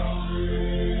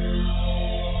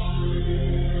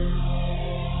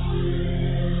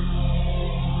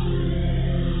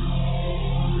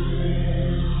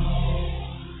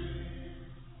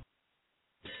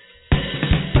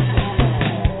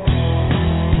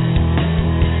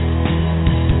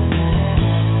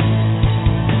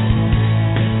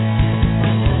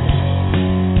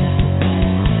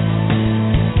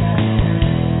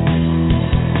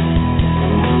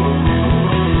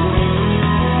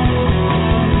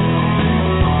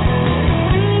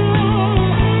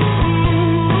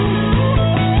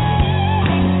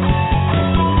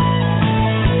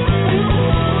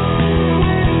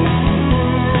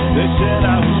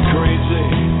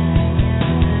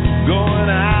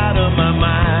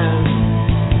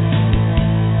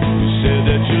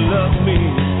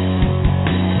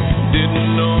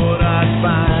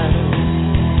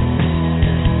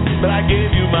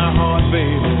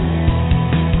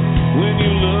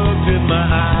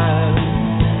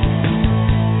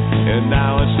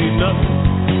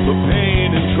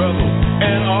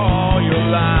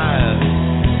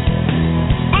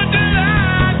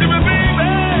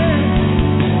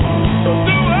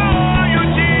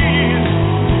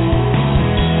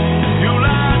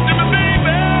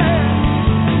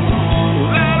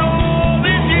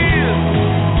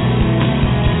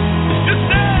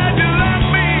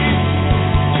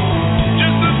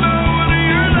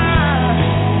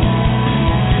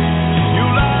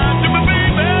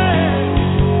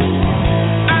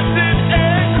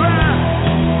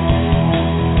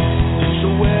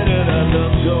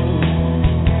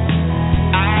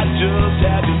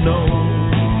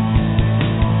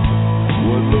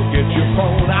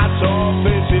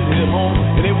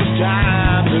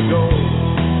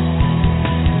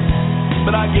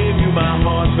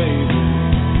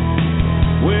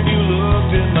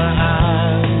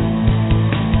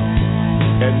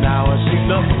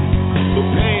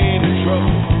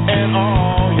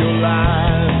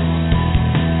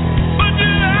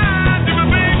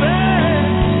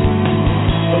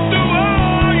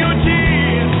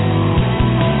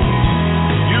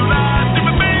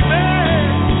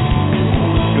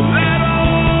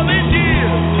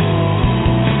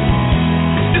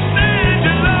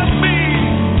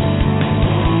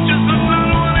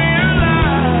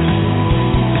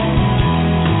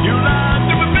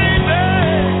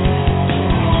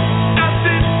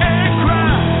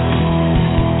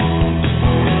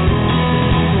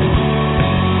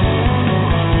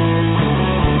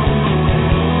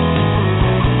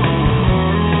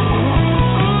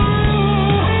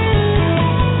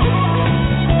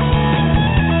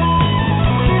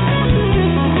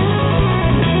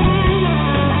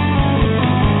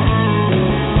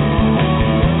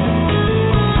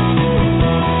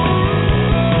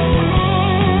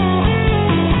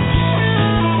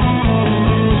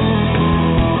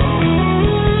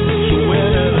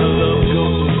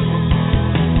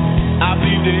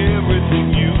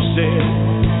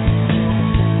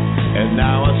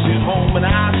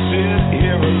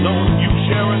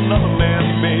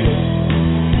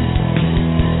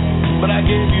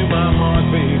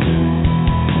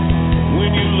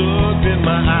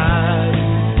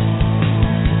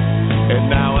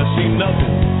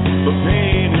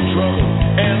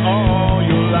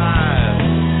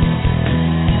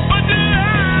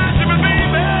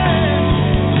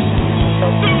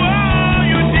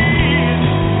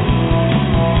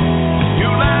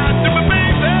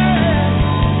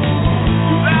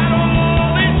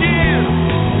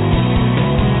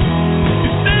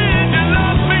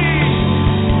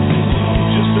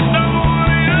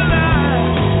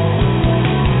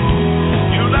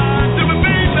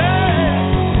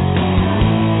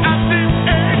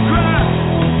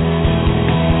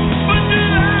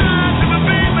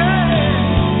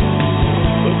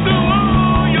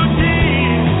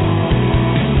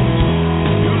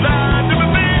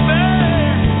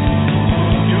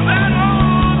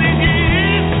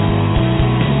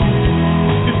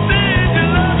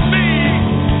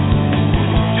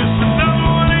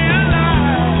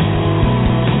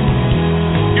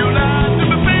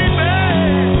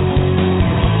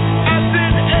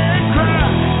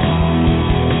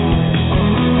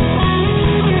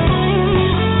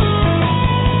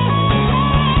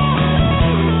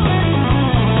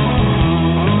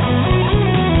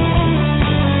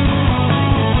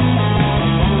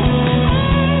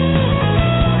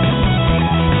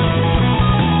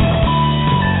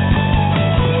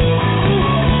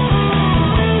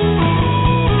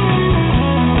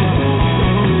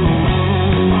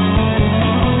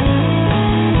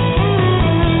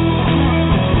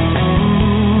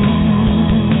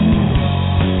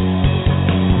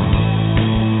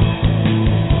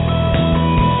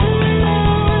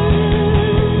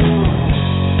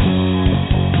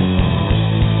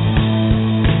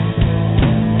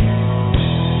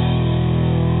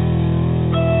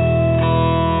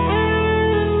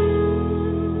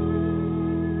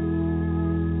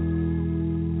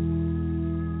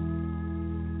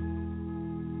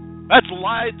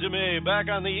 Lied to Me, back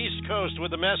on the East Coast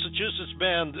with the Massachusetts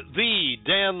band, the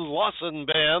Dan Lawson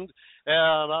Band.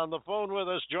 And on the phone with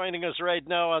us, joining us right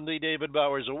now on the David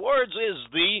Bowers Awards, is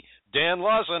the Dan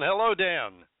Lawson. Hello,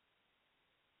 Dan.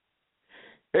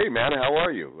 Hey, man, how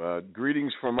are you?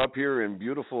 Greetings from up here in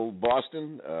beautiful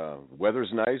Boston.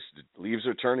 Weather's nice, leaves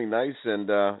are turning nice, and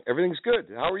everything's good.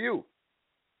 How are you?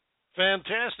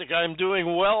 Fantastic. I'm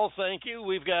doing well, thank you.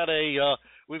 We've got a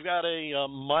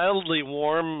mildly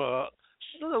warm, a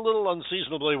little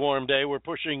unseasonably warm day. We're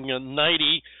pushing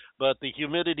 90, but the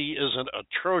humidity isn't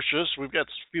atrocious. We've got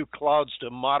a few clouds to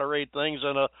moderate things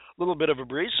and a little bit of a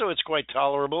breeze, so it's quite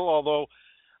tolerable. Although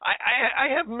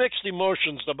I have mixed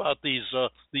emotions about these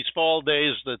fall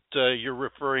days that you're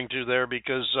referring to there,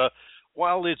 because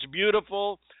while it's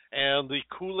beautiful and the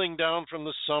cooling down from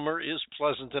the summer is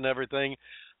pleasant and everything,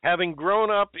 having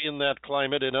grown up in that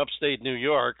climate in upstate New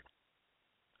York,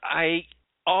 I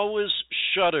always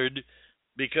shuddered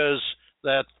because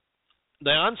that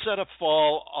the onset of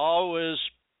fall always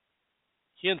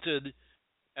hinted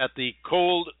at the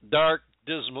cold, dark,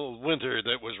 dismal winter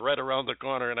that was right around the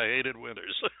corner, and I hated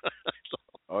winters.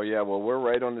 Oh, yeah, well, we're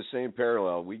right on the same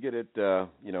parallel. We get it,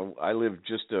 I live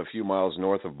just a few miles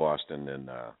north of Boston, and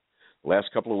last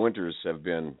couple of winters have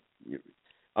been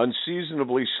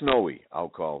unseasonably snowy, I'll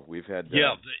call. We've had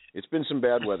it's been some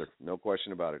bad weather, no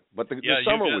question about it. But the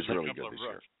summer was really good this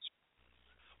year.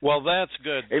 Well, that's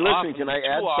good. Hey, listen, can I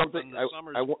add something?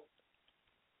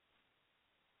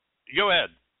 Go ahead.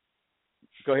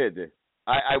 Go ahead, Dave.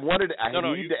 I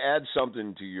need to add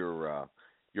something to your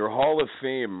Hall of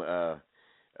Fame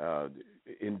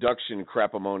induction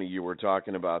crapamony you were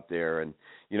talking about there, and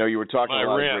you were talking about a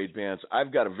lot of great bands.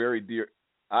 I've got a very dear.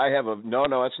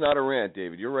 No, it's not a rant,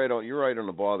 David. You're right on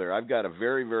the ball there. I've got a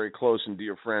very, very close and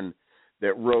dear friend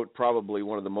that wrote probably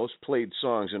one of the most played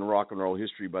songs in rock and roll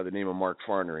history by the name of Mark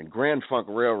Farner. And Grand Funk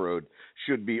Railroad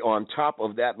should be on top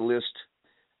of that list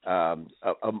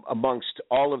amongst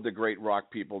all of the great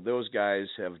rock people. Those guys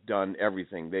have done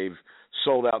everything. They've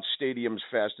sold out stadiums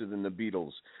faster than the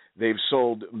Beatles. They've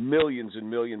sold millions and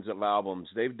millions of albums.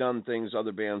 They've done things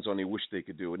other bands only wish they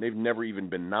could do, and they've never even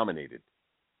been nominated.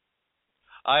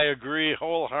 I agree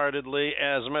wholeheartedly.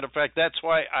 As a matter of fact, that's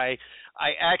why I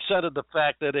accented the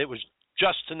fact that it was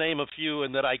just to name a few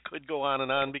and that I could go on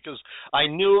and on, because I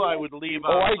knew I would leave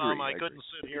out some. I couldn't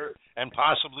sit here and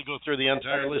possibly go through the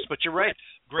entire list. But you're right,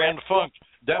 Grand Funk,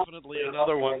 definitely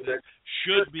another one that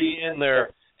should be in there.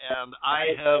 And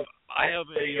I have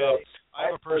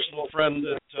a personal friend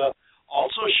that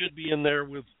also should be in there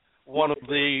with one of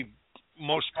the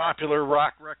most popular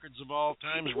rock records of all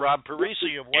times, Rob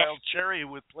Parisi of Wild Cherry,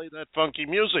 would play that funky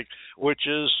music, which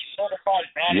is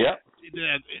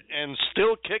and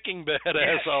still kicking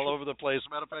badass all over the place.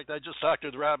 Matter of fact, I just talked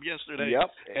with Rob yesterday,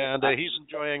 and he's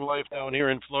enjoying life down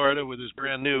here in Florida with his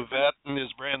brand new vet and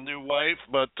his brand new wife.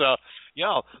 But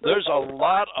there's a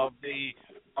lot of the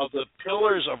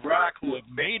pillars of rock who have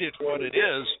made it what it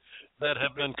is that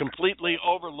have been completely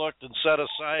overlooked and set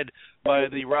aside by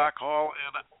the Rock Hall.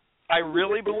 And I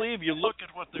really believe you look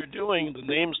at what they're doing, the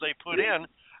names they put in,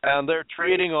 and they're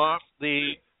trading off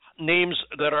the names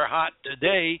that are hot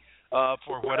today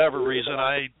for whatever reason.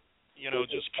 I,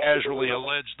 just casually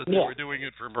alleged that they were doing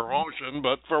it for promotion,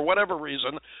 but for whatever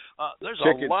reason, there's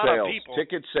a lot of people.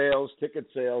 Ticket sales,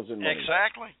 and money.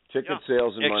 Exactly. Ticket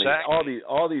sales and money.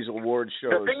 All these award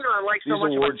shows. The thing I like so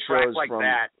much about track like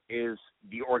that is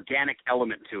the organic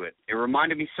element to it. It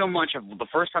reminded me so much of the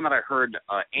first time that I heard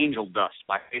Angel Dust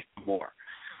by Faith No More.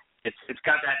 It's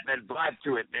got that vibe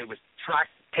to it. It was track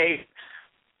tape.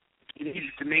 You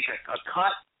needed to make a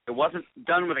cut. It wasn't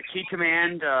done with a key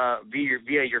command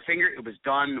via your finger. It was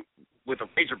done with a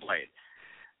razor blade.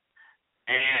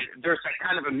 And there's that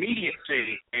kind of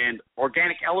immediacy and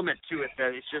organic element to it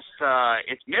that it's just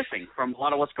it's missing from a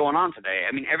lot of what's going on today.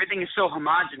 I mean, everything is so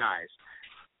homogenized.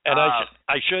 And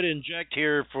I should inject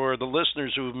here for the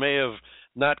listeners who may have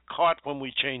not caught when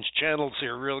we changed channels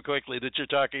here real quickly that you're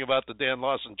talking about the Dan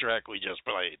Lawson track we just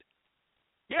played.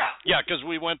 Yeah, because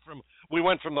we went from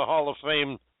the Hall of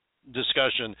Fame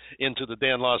discussion into the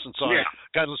Dan Lawson song,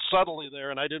 kind of subtly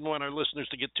there, and I didn't want our listeners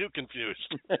to get too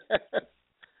confused.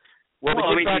 Well,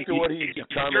 to get back to what he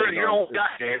commented on. You're an old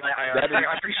guy, Dave.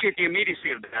 I appreciate the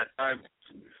immediacy of that.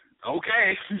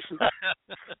 Okay.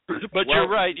 But you're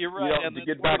right. And to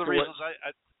get one back of the to reasons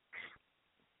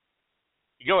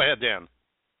Go ahead, Dan.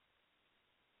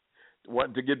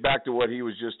 To get back to what he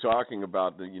was just talking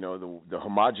about, the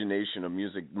homogenation of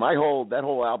music. My whole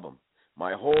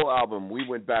album, we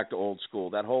went back to old school.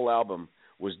 That whole album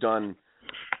was done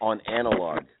on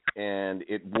analog, and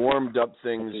it warmed up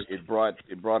things. It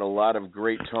brought a lot of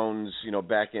great tones,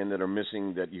 back in that are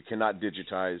missing that you cannot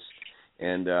digitize.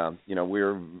 And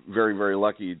we're very, very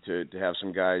lucky to have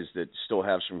some guys that still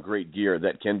have some great gear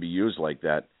that can be used like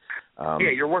that.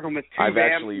 You're working with two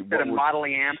amps instead of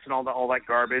modeling amps and all that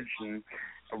garbage, and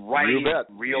writing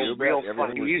real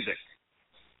fucking music.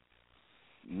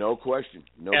 No question.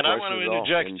 No and question I want to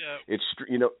interject. It's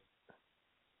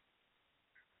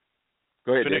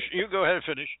Go ahead. Finish. You go ahead and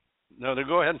finish. No,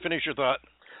 go ahead and finish your thought.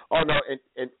 Oh no,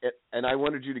 and I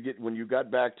wanted you to get, when you got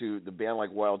back to the band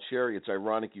like Wild Cherry. It's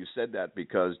ironic you said that,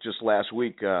 because just last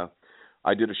week I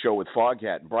did a show with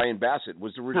Foghat. Brian Bassett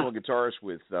was the original guitarist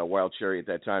with Wild Cherry at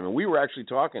that time, and we were actually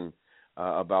talking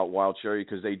about Wild Cherry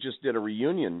because they just did a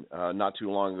reunion not too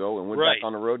long ago and went back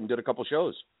on the road and did a couple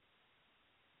shows.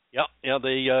 Yeah,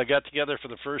 they got together for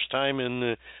the first time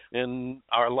in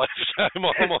our lifetime,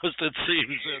 almost, it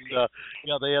seems, and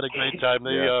they had a great time.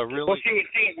 They really. Well, see,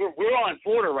 we're all in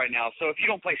Florida right now, so if you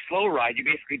don't play Slow Ride, you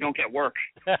basically don't get work.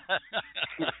 Before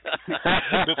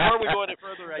we go any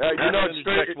further, I do want to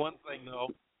interject one thing, though.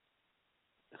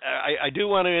 I do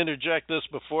want to interject this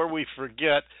before we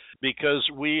forget, because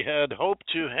we had hoped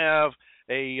to have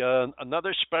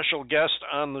another special guest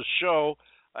on the show,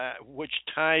 which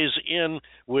ties in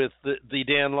with the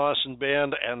Dan Lawson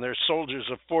Band and their Soldiers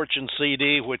of Fortune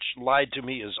CD, which Lied to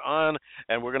Me is on,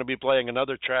 and we're going to be playing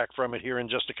another track from it here in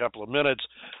just a couple of minutes.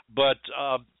 But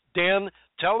Dan,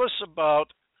 tell us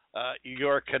about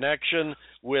your connection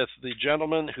with the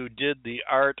gentleman who did the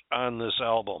art on this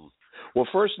album. Well,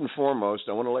 first and foremost,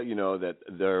 I want to let you know that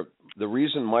the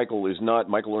reason Michael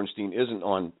Ornstein isn't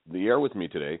on the air with me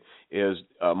today is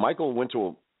Michael went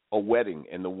to a wedding,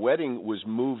 and the wedding was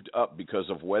moved up because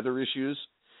of weather issues,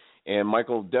 and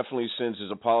Michael definitely sends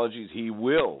his apologies. He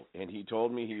will, and he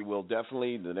told me he will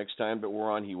definitely, the next time that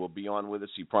we're on, he will be on with us.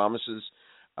 He promises.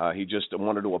 He just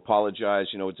wanted to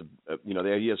apologize. He has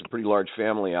a pretty large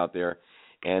family out there,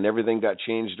 and everything got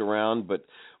changed around, but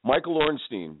Michael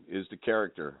Ornstein is the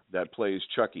character that plays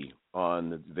Chucky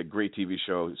on the great TV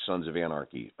show Sons of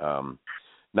Anarchy.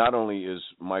 Not only is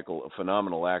Michael a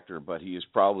phenomenal actor, but he is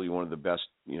probably one of the best,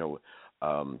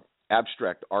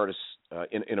 abstract artists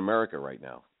in America right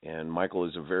now. And Michael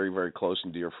is a very, very close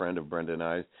and dear friend of Brenda and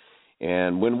I.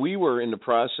 And when we were in the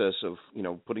process of,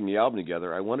 putting the album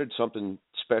together, I wanted something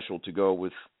special to go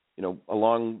with,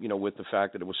 along, with the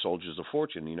fact that it was Soldiers of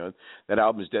Fortune. That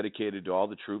album is dedicated to all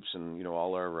the troops and,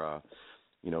 all our,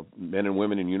 men and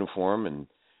women in uniform. And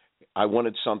I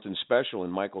wanted something special,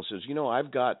 and Michael says,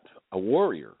 I've got a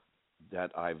warrior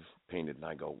that I've painted. And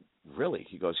I go, really?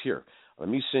 He goes, here, let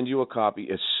me send you a copy.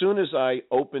 As soon as I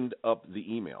opened up the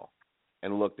email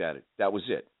and looked at it, that was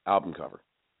it, album cover.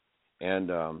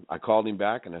 And I called him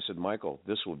back, and I said, Michael,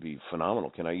 this will be phenomenal.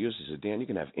 Can I use this? He said, Dan, you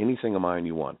can have anything of mine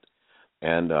you want.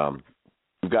 And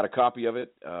we've got a copy of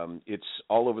it. It's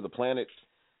all over the planet.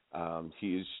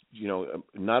 He's,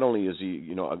 not only is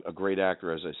he, a great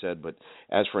actor, as I said, but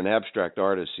as for an abstract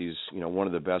artist, he's, one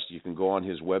of the best. You can go on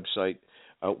his website.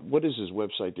 What is his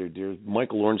website there, dear?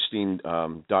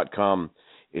 MichaelOrnstein.com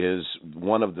is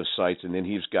one of the sites, and then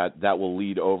that will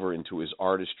lead over into his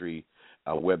artistry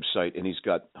website, and he's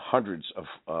got hundreds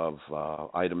of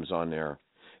items on there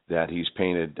that he's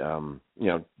painted.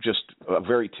 Just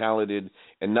very talented,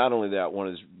 and not only that, one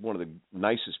of the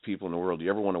nicest people in the world you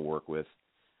ever want to work with.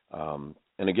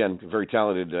 And again, very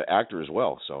talented actor as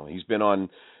well. So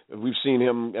we've seen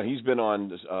him, he's been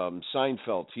on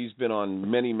Seinfeld. He's been on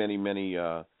many, many, many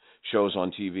shows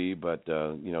on TV, but,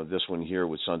 this one here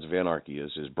with Sons of Anarchy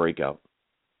is his breakout.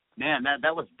 Man,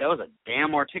 that was a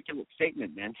damn articulate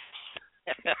statement, man.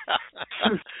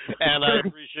 And I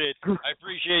appreciate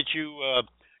you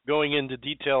going into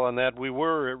detail on that. We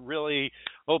were really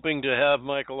hoping to have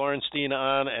Michael Ornstein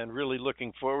on and really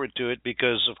looking forward to it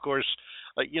because, of course,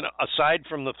 aside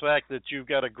from the fact that you've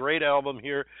got a great album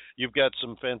here, you've got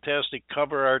some fantastic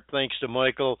cover art thanks to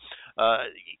Michael.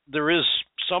 There is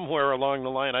somewhere along the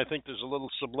line, I think there's a little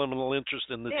subliminal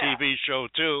interest in the TV show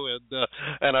too,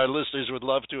 and our listeners would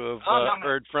love to have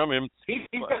heard from him. He's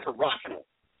got to rock it.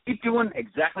 Keep doing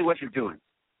exactly what you're doing.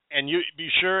 And you be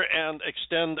sure and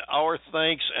extend our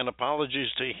thanks and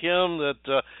apologies to him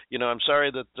that, I'm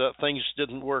sorry that things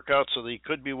didn't work out so that he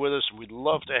could be with us. We'd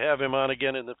love to have him on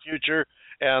again in the future.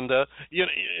 And,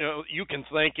 you can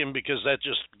thank him because that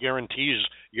just guarantees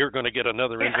you're going to get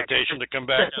another invitation to come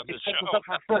back on the show.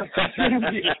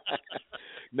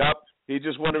 Nope. He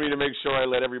just wanted me to make sure I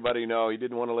let everybody know. He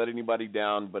didn't want to let anybody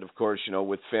down. But, of course,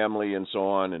 with family and so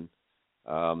on and,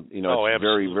 it's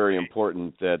very, very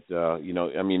important that,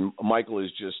 Michael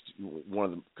is just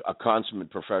a consummate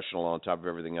professional on top of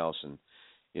everything else. And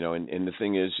And the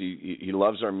thing is, he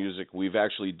loves our music. We've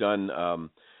actually done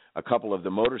a couple of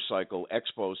the motorcycle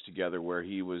expos together where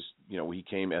he was, he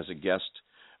came as a guest,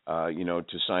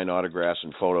 to sign autographs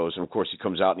and photos. And of course, he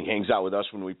comes out and he hangs out with us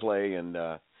when we play, and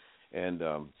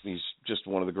he's just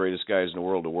one of the greatest guys in the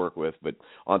world to work with. But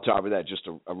on top of that, just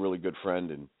a really good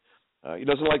friend, and he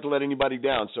doesn't like to let anybody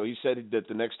down. So he said that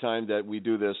the next time that we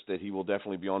do this, that he will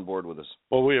definitely be on board with us.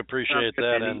 Well, we appreciate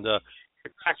that, and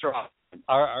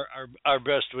our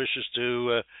best wishes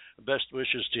to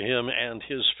him and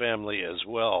his family as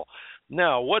well.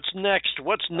 Now, what's next?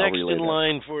 What's next in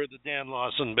line for the Dan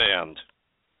Lawson Band?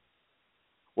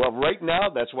 Well, right now,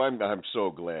 that's why I'm so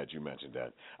glad you mentioned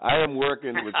that. I am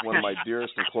working with one of my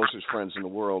dearest and closest friends in the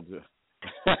world,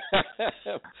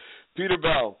 Peter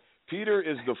Bell. Peter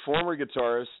is the former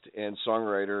guitarist and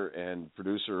songwriter and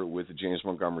producer with the James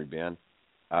Montgomery Band.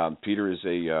 Peter is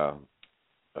a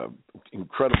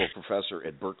incredible professor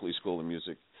at Berklee School of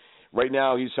Music. Right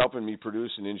now, he's helping me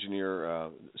produce and engineer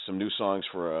some new songs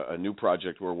for a new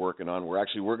project we're working on. We're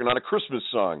actually working on a Christmas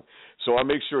song, so I'll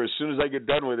make sure as soon as I get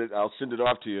done with it, I'll send it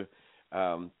off to you.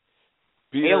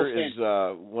 Peter is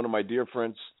one of my dear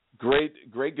friends, great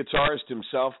guitarist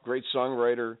himself, great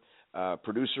songwriter,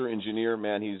 producer, engineer.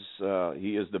 Man, he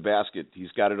is the basket.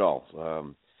 He's got it all.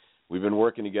 We've been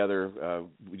working together.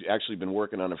 We've actually been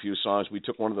working on a few songs. We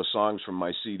took one of the songs from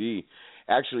my CD.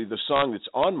 Actually, the song that's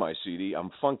on my CD, I'm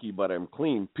Funky But I'm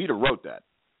Clean, Peter wrote that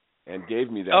and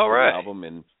gave me that album.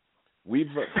 And we've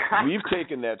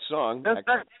taken that song.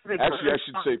 Actually, I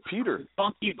should say Peter.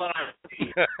 Funky But I'm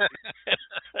Clean.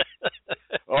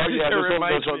 Oh yeah,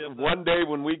 there's one day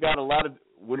when we have a lot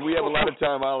of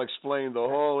time, I'll explain the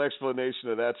whole explanation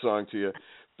of that song to you.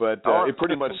 But it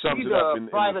pretty much sums it up in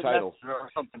the title. Or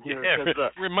something here,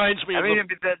 reminds me.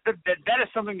 That is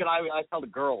something that I tell the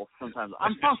girls sometimes.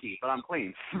 I'm funky, but I'm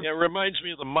clean. Yeah, it reminds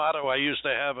me of the motto I used to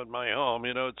have in my home.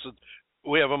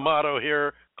 We have a motto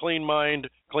here: clean mind,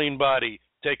 clean body.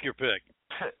 Take your pick.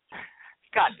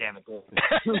 God damn it, dude.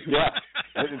 Yeah,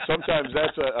 and sometimes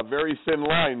that's a very thin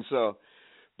line. So.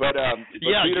 But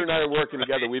Peter and I are working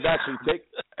together. We've actually taken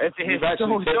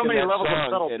so many levels of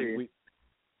subtlety. And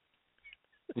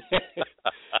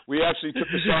we actually took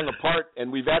the song apart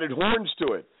and we've added horns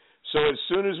to it. So as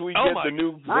soon as we get the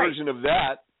new version of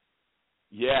that,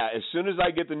 as soon as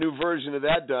I get the new version of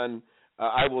that done,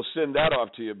 I will send that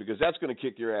off to you because that's going to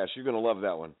kick your ass. You're going to love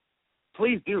that one.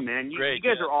 Please do, man. You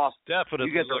guys are awesome.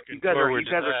 Definitely. You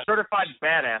guys are certified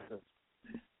badasses.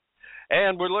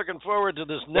 And we're looking forward to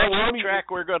this next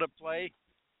track we're going to play.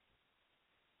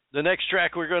 The next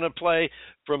track we're going to play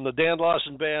from the Dan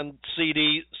Lawson Band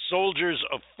CD, Soldiers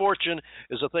of Fortune,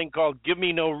 is a thing called Give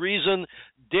Me No Reason.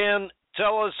 Dan,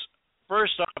 tell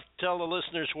the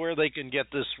listeners where they can get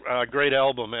this great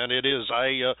album. And it is,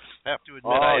 I have to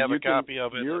admit, I have a copy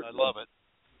of it, and I love it.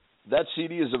 That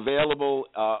CD is available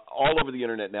all over the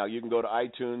Internet now. You can go to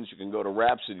iTunes, you can go to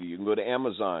Rhapsody, you can go to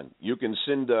Amazon. You can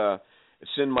send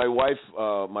my wife,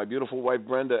 my beautiful wife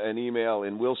Brenda, an email,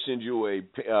 and we'll send you a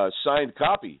signed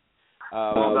copy. You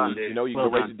can go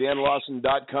right to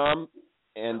DanLawson.com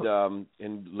and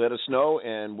let us know.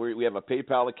 And we have a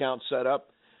PayPal account set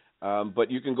up. But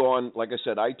you can go on, like I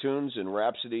said, iTunes and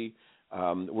Rhapsody.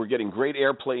 We're getting great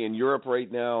airplay in Europe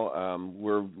right now.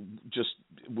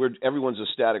 Everyone's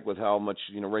ecstatic with how much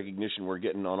recognition we're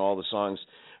getting on all the songs.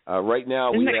 Right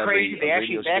now, Isn't we have crazy? They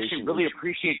actually really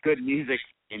appreciate good music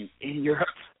in Europe.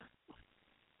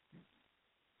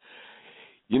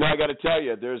 I got to tell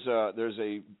you, there's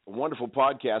a wonderful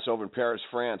podcast over in Paris,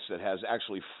 France, that has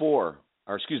actually 5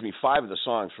 of the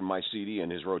songs from my CD in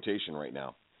his rotation right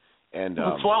now, and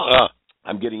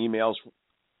I'm getting emails.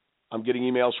 I'm getting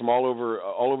emails from all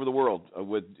over the world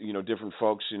with different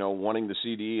folks wanting the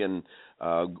CD and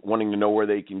wanting to know where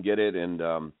they can get it,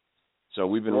 and so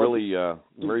we've been really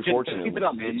very fortunate. Keep it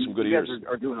up, man. Some good you guys ears.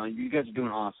 You guys are doing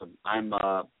awesome. I'm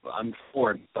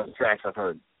floored by the tracks I've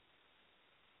heard.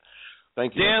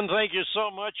 Thank you, Dan. Thank you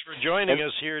so much for joining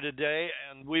us here today,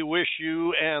 and we wish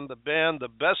you and the band the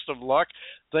best of luck.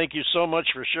 Thank you so much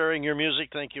for sharing your music.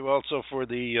 Thank you also for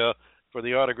the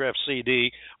autograph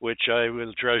CD, which I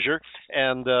will treasure,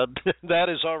 and that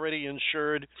is already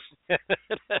insured.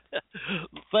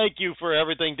 Thank you for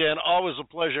everything, Dan. Always a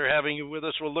pleasure having you with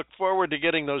us. We'll look forward to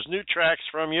getting those new tracks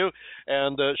from you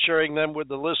and sharing them with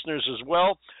the listeners as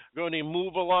well. Going to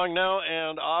move along now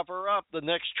and offer up the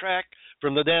next track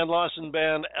from the Dan Lawson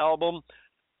Band album,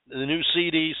 the new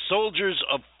CD, Soldiers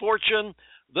of Fortune.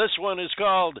 This one is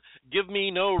called Give Me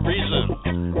No Reason.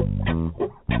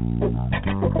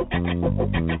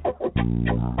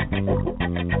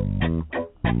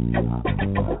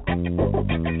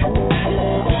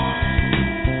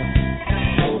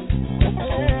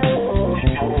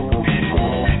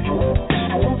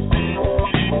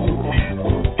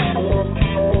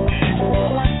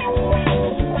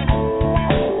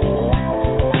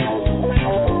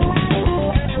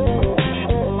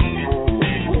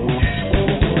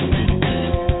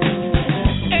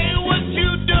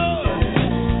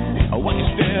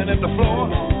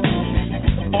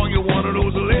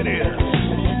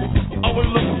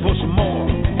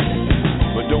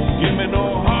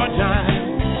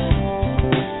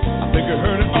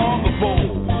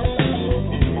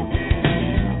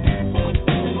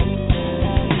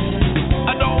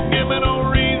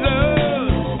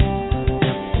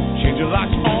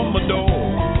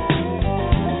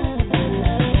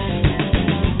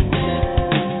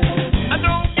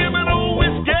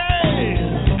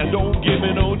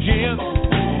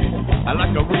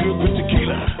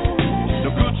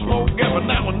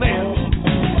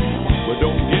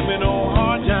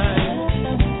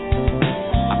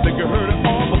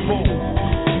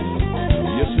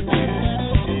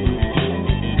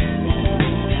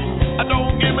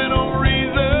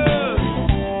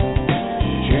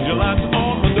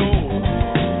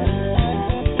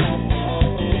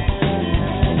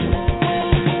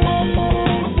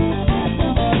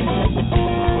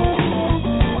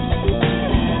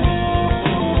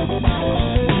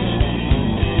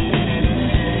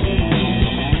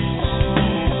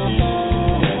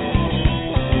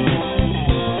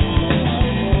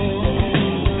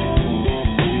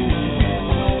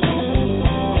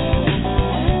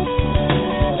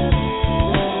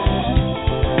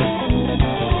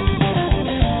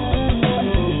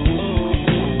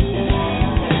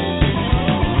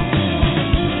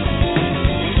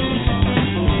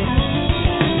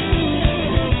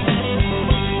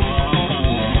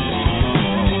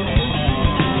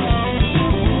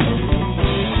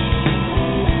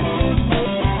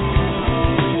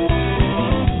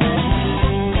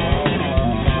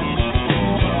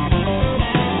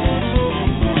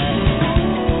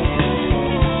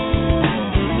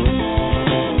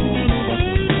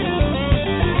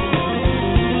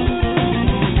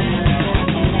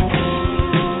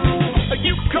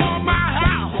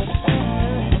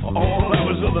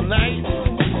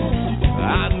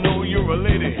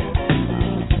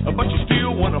 but you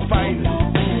still wanna fight.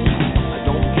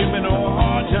 Don't give me no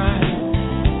hard time.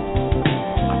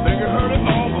 I think I heard it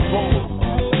all before.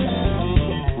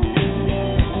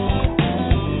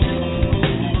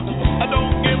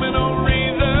 Don't give me no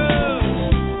reason.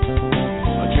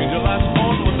 I change the lights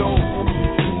on my door.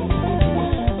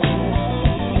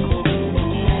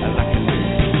 Like I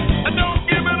said, don't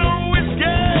give me no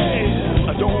whiskey.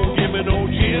 Don't give me no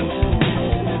gin.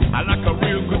 I like a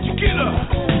real good tequila,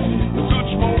 good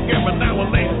smoke every now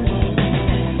and then.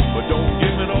 But don't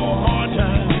give me no hard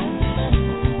time.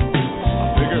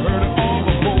 I think I heard it all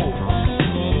before.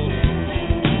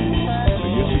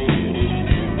 Yes, you did.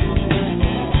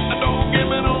 Don't give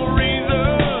me no reason.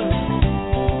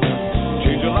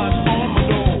 Change the lights on my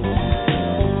door.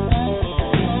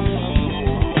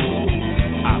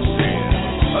 I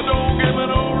said, don't give me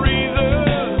no reason.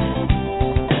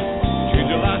 Change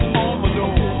the lights on my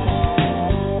door.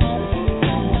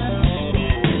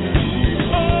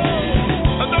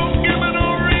 Don't give me no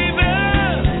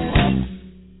reason.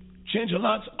 Change the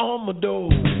lights on my door.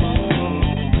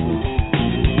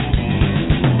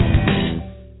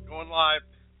 Going live.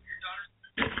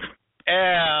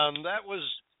 And that was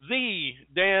the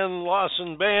Dan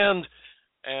Lawson Band,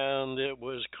 and it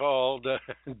was called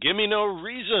Give Me No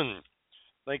Reason.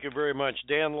 Thank you very much,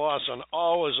 Dan Lawson.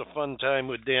 Always a fun time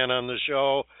with Dan on the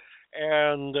show.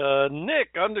 And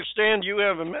Nick, understand you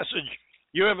have a message.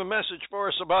 You have a message for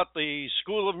us about the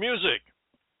School of Music.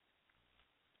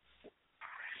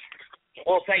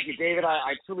 Well, thank you, David.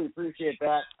 I truly appreciate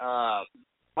that.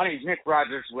 My name is Nick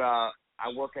Rogers. I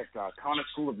work at Connor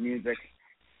School of Music.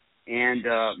 And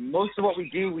most of what we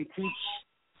do, we teach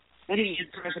any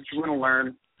instrument that you want to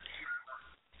learn.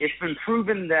 It's been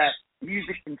proven that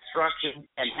music instruction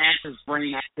enhances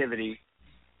brain activity.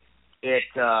 It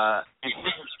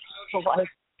enhances social life.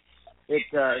 It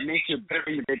makes you a better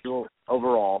individual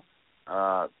overall.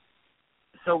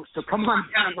 So come on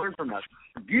down and learn from us.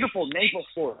 Beautiful Naples,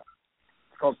 Florida.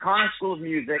 It's called Connor School of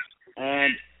Music.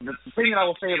 And the thing that I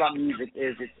will say about music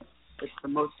is it's the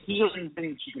most healing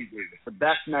thing you can do. It's the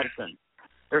best medicine.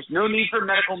 There's no need for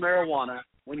medical marijuana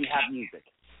when you have music.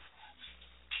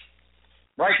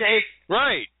 Right, Dave?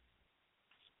 Right.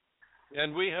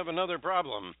 And we have another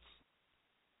problem.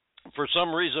 For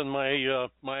some reason, my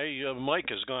mic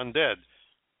has gone dead.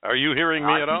 Are you hearing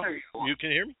me at all? You can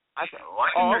hear me? I can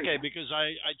hear you. Because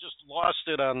I just lost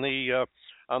it on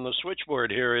the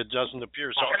switchboard here. It doesn't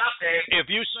appear. So if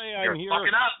you say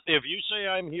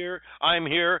I'm here, I'm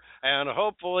here, and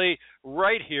hopefully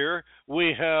right here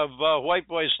we have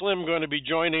Whiteboy Slim going to be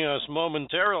joining us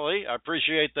momentarily. I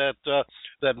appreciate that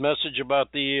message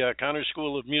about the Connor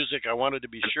School of Music. I wanted to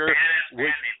be sure. Badass band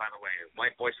name, by the way,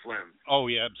 Whiteboy Slim. Oh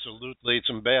yeah, absolutely. It's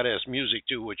some badass music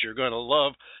too, which you're going to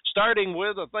love. Starting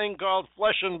with a thing called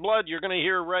Flesh and Blood. You're going to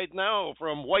hear right now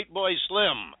from Whiteboy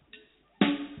Slim.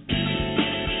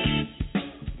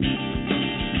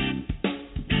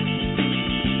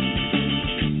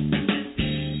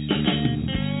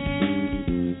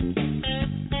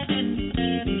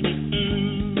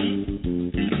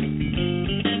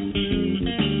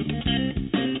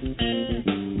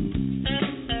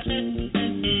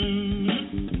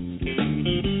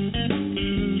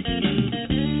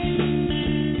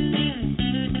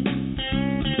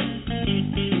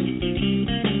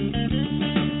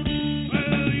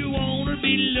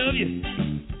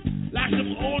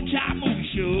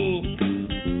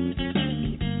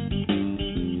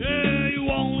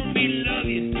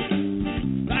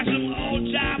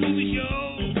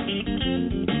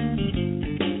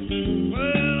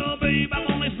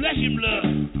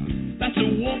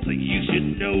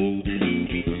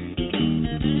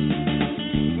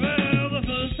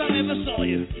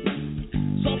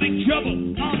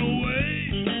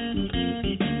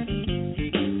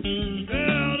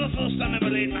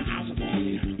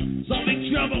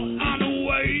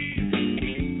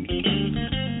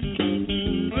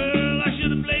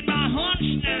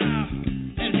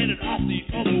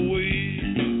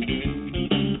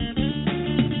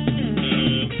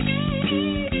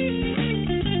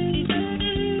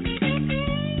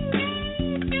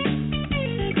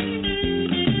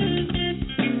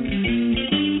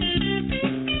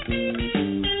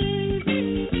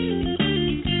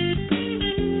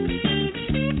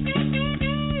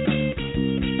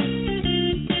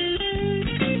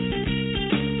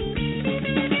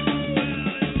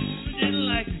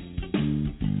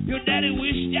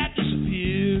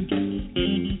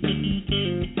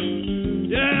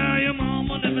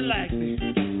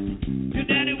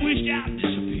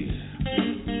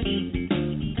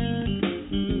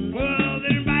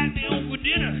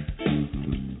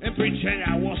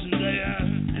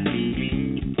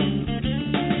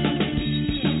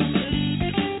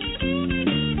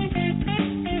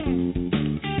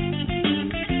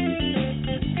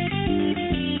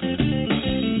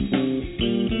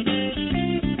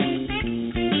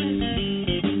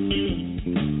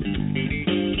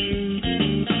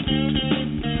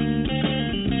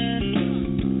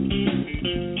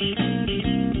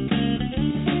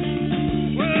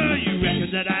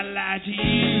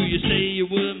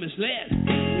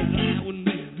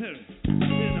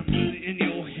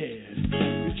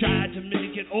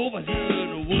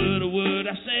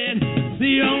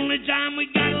 The only time we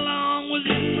got along was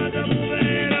in my double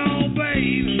bed, oh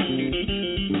baby.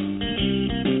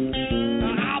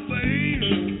 Ah, baby.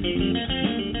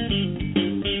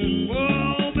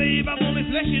 Whoa, babe, I'm only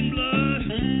flesh and blood.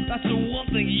 That's the one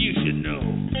thing you should know.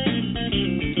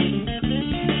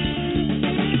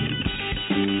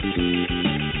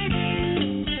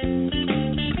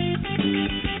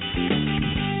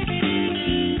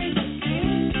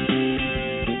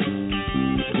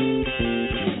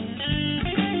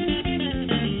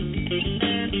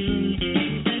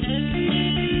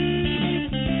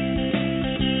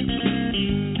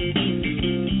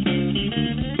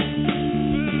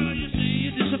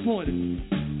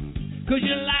 Cause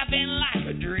your life ain't like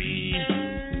a dream.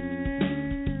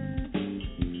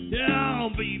 Oh,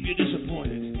 babe, you're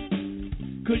disappointed.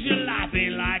 Cause your life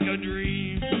ain't like a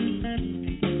dream.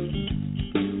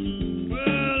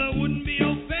 Well, it wouldn't be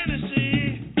your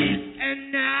fantasy,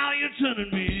 and now you're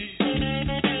turning me.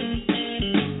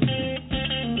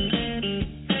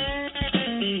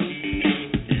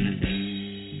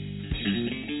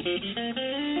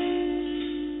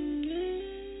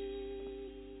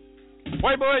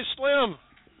 Whiteboy Slim,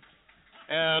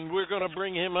 and we're going to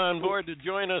bring him on board to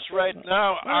join us right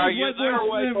now. Are you there,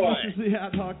 Whiteboy? This is the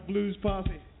Ad Hoc Blues Posse.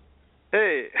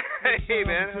 Hey, hey,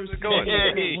 man, how's it going?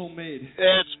 Hey, homemade.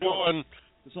 It's going.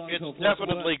 The song It's called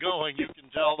definitely going. You can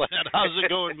tell that. How's it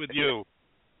going with you?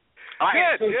 I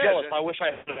am so Good. jealous. I wish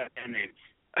I had that band name.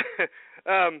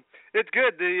 It's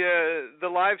good. The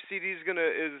live CD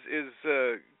is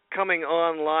coming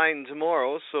online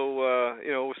tomorrow, so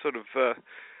we're sort of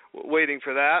waiting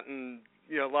for that, and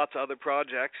lots of other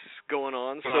projects going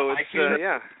on. So it's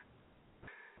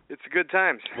it's good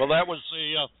times. Well, that was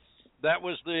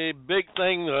the big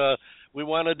thing. We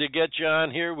wanted to get you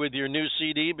on here with your new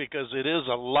CD because it is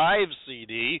a live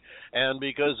CD and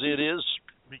because it is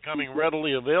becoming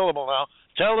readily available now.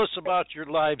 Tell us about your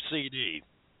live CD.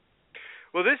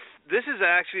 Well, this is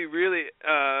actually really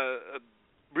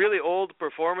really old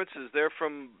performances. They're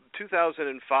from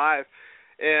 2005,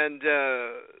 and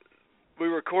we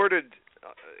recorded.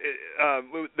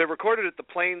 They're recorded at the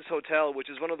Plains Hotel, which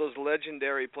is one of those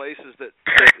legendary places that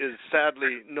is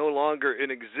sadly no longer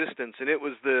in existence. And it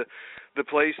was the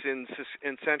place in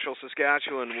central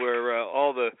Saskatchewan where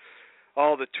all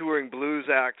the touring blues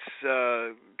acts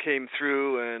came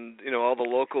through, and all the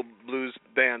local blues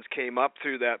bands came up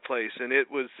through that place. And it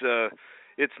was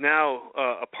it's now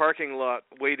a parking lot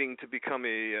waiting to become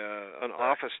an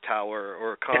office tower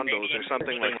or condos or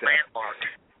something like that.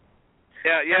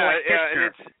 Yeah,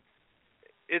 and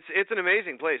it's an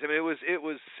amazing place. I mean, it was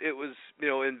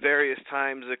in various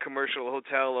times a commercial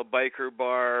hotel, a biker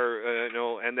bar,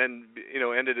 and then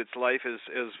ended its life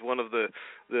as one of the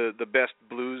best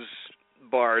blues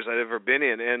bars I'd ever been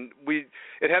in. And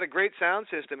it had a great sound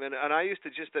system, and I used to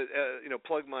just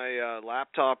plug my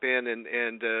laptop in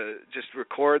and just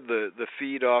record the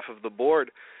feed off of the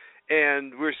board.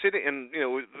 And we're sitting, and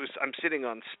I'm sitting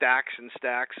on stacks and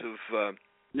stacks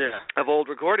of old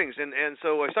recordings, and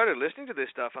so I started listening to this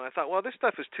stuff, and I thought, well, this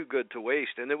stuff is too good to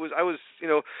waste. And that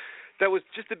was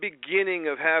just the beginning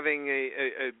of having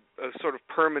a sort of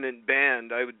permanent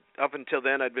band. Up until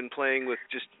then, I'd been playing with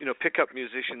just pickup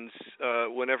musicians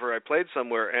whenever I played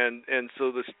somewhere, and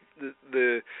so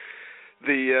the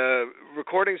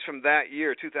recordings from that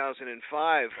year,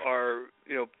 2005, are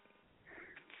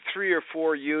 3 or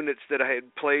 4 units that I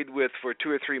had played with for 2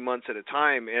 or 3 months at a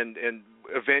time, and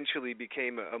eventually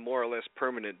became a more or less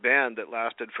permanent band that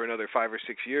lasted for another 5 or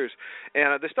 6 years.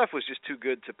 And the stuff was just too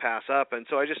good to pass up, and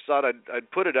so I just thought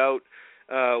I'd put it out,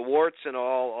 warts and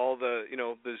all the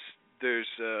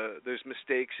there's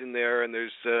mistakes in there, and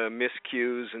there's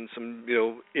miscues and some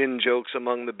in jokes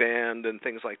among the band and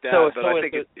things like that. But I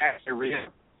think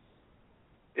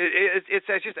it's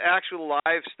just actual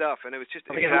live stuff, and it was just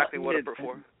exactly what it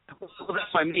performed. Well,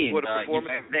 that's what I mean.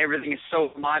 Everything is so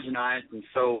homogenized and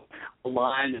so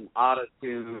aligned and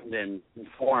auto-tuned and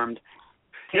informed.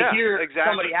 To hear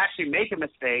somebody actually make a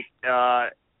mistake,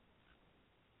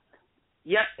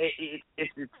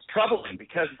 it's troubling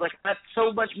because that's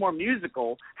so much more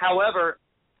musical. However,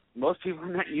 most people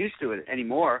are not used to it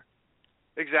anymore.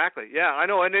 Exactly. Yeah, I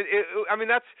know, and I mean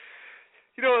that's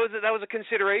that was a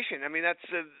consideration. I mean that's.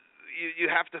 You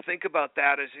have to think about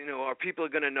that as, are people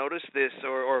going to notice this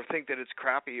or think that it's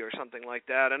crappy or something like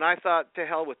that? And I thought, to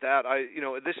hell with that.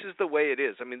 This is the way it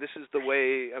is. I mean, this is the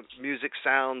way music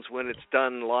sounds when it's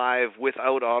done live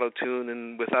without auto-tune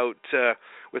and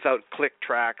without click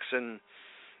tracks and.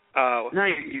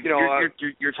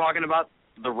 You're talking about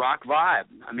the rock vibe.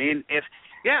 I mean,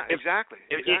 exactly.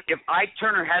 If Ike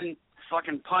Turner hadn't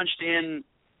fucking punched in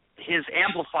his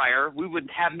amplifier, we would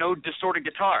have no distorted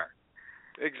guitar.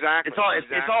 Exactly. It's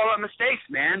all about mistakes,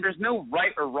 man. There's no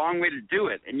right or wrong way to do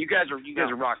it, and you guys are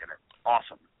rocking it.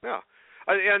 Awesome. Yeah.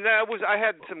 And I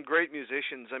had some great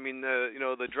musicians. I mean,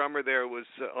 the drummer there was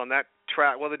on that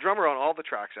track. Well, the drummer on all the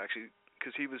tracks actually,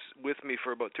 because he was with me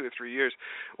for about 2 or 3 years,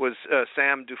 was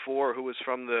Sam Dufour, who was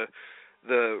from the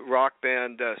rock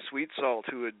band Sweet Salt,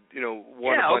 who had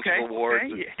won a bunch of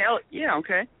awards. Okay.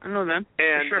 Okay. I know them.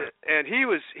 And for sure. And he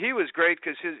was great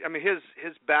because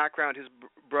his background, his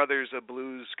brother's a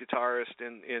blues guitarist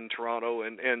in Toronto,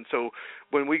 and so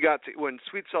when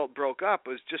Sweet Salt broke up, it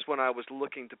was just when I was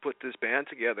looking to put this band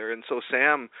together, and so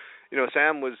Sam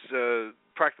was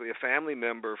practically a family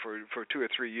member for 2 or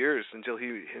 3 years until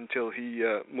he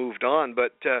moved on,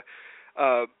 but.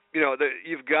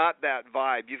 You've got that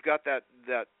vibe. You've got that.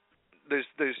 There's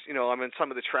some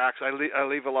of the tracks. I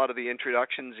leave a lot of the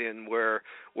introductions in where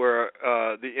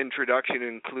the introduction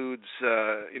includes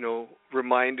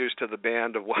reminders to the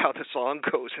band of how the song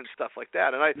goes and stuff like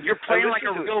that. And you're playing like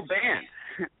a real band.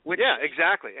 Yeah,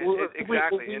 exactly.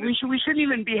 Exactly. We shouldn't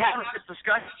even be having this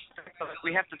discussion.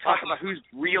 We have to talk about who's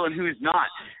real and who's not.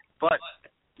 But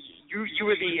you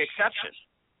were the exception.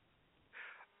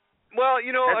 Well,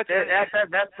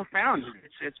 that's profound.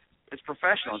 It's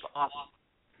professional. It's awesome.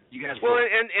 You guys. Well,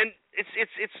 and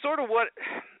it's sort of what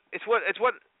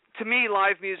to me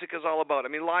live music is all about. I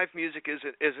mean, live music is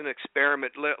an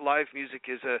experiment. Live music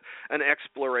is an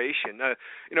exploration.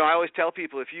 I always tell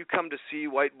people, if you come to see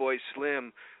Whiteboy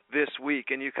Slim this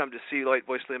week and you come to see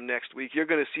Whiteboy Slim next week, you're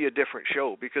going to see a different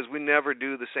show, because we never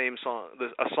do the same song,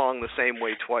 a song the same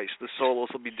way twice. The solos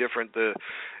will be different. The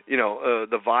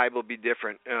vibe will be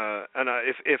different. And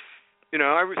I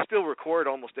still record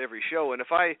almost every show. And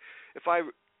if I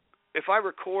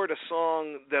record a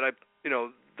song that I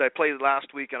played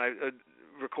last week and I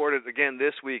record it again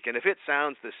this week, and if it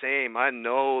sounds the same, I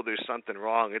know there's something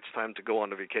wrong. It's time to go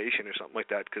on a vacation or something like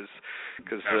that, because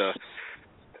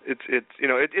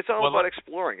it's all about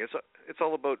exploring. It's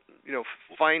all about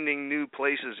finding new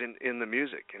places in the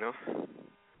music.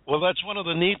 Well, that's one of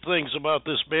the neat things about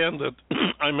this band that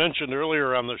I mentioned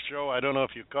earlier on the show. I don't know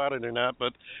if you caught it or not,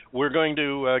 but we're going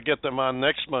to get them on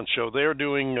next month's show. They're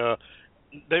doing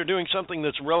something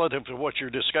that's relative to what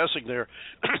you're discussing there.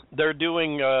 They're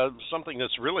doing something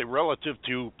that's really relative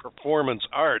to performance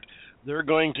art. They're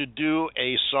going to do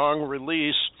a song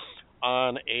release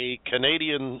on a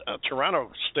Canadian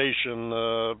Toronto station,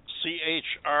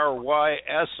 CHRYS,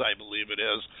 I believe it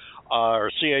is, or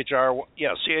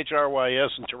CHRYS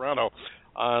in Toronto,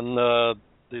 on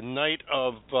the night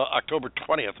of October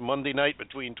 20th, Monday night,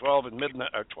 between 12 and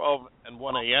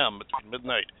 1 a.m., between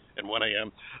midnight and 1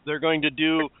 a.m. They're going to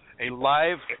do a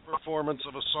live performance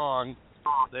of a song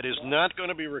that is not going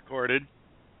to be recorded.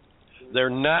 They're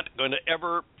not going to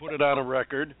ever put it on a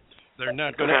record. They're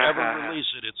not going to ever release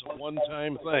it. It's a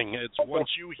one-time thing. It's once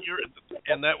you hear it,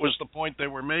 and that was the point they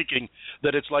were making,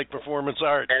 that it's like performance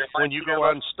art. When you go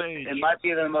on stage, it might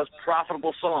be the most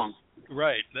profitable song.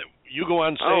 Right. You go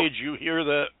on stage, you hear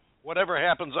whatever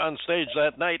happens on stage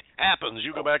that night happens.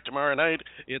 You go back tomorrow night,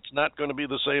 it's not going to be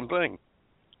the same thing.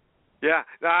 Yeah,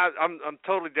 no, I'm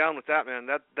totally down with that, man.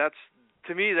 That's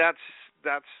to me that's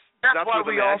why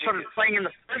we all started playing in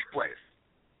the first place.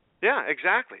 Yeah,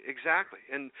 exactly.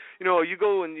 And you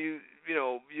go and you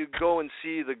go and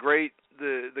see the great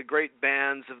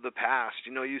bands of the past.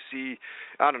 You see,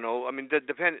 I don't know. I mean, it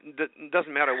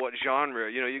doesn't matter what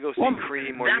genre. You go see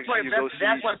Cream, or you go see.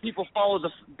 That's why people follow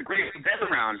the great band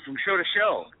around from show to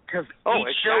show, because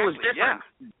each show is different.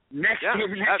 Yeah. Next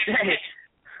day.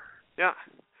 Yeah.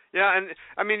 Yeah, and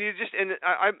I mean,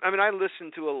 I listen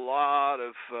to a lot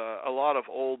of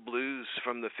old blues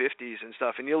from the 50s and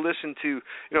stuff, and you'll listen to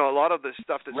a lot of the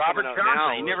stuff that's Robert coming out Johnson,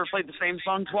 now. He never played the same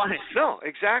song twice. No,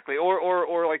 exactly. Or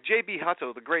like J.B.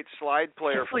 Hutto, the great slide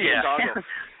player from Chicago,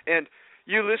 and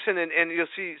you listen and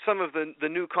you'll see some of the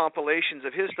new compilations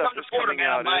of his stuff that's coming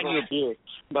out.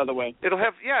 By the way, it'll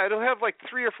have like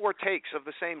 3 or 4 takes of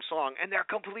the same song, and they're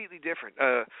completely different.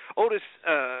 Otis.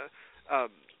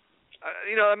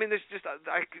 There's just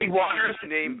I could just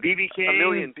name B.B. King, a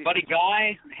million people. Buddy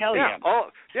Guy, hell yeah,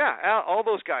 all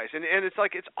those guys, and it's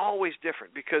like it's always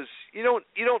different, because you don't.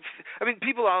 I mean,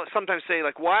 people sometimes say,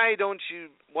 like, why aren't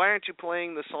you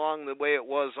playing the song the way it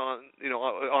was on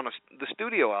the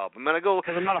studio album? And I go,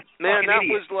 because I'm not a man, that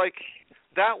idiot.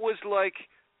 was like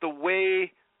the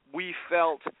way we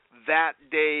felt that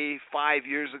day 5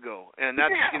 years ago, and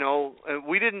that's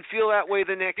we didn't feel that way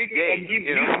the next day.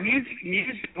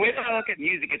 Music. The way that I look at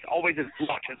music, it's always in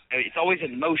flux. It's always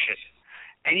in motion,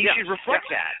 and you should reflect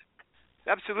that.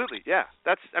 Absolutely, yeah.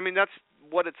 That's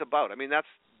what it's about. I mean, that's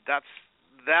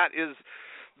that is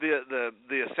the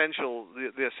essential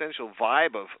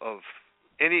vibe of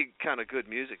any kind of good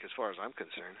music, as far as I'm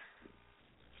concerned.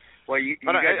 Well, you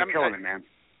guys are killing it, man.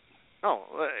 Oh,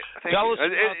 thank tell you. us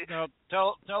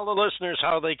tell the listeners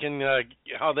how they can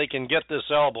get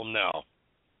this album now.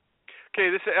 Okay,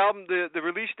 this album, the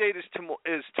release date is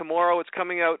tomorrow. It's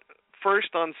coming out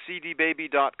first on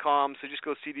cdbaby.com. So just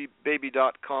go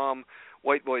cdbaby.com,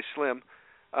 Whiteboy Slim,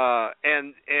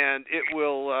 and it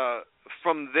will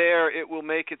from there it will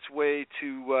make its way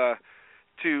to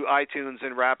iTunes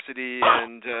and Rhapsody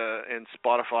and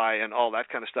Spotify and all that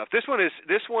kind of stuff. This one is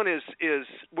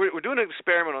we're doing an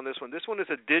experiment on this one. This one is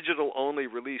a digital only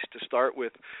release to start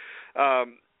with.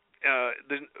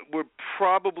 We're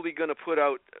probably going to put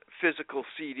out physical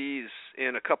CDs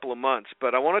in a couple of months,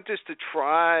 but I wanted just to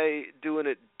try doing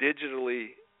it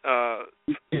digitally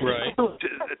right.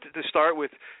 to start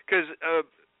with, because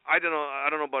I don't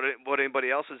know about what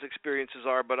anybody else's experiences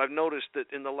are, but I've noticed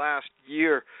that in the last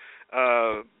year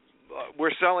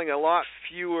we're selling a lot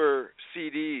fewer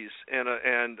CDs and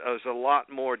there's a lot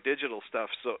more digital stuff,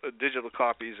 so digital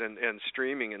copies and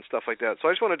streaming and stuff like that. So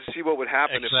I just wanted to see what would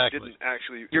happen if we didn't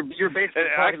actually. You're basically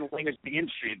talking the language of the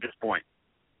industry at this point.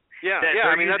 Yeah,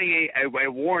 I mean, using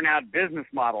a worn out business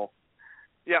model.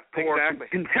 Yeah, for exactly.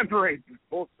 Contemporary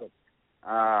bullshit.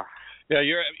 Yeah,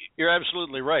 you're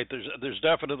absolutely right. There's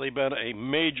definitely been a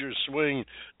major swing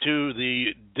to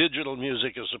the digital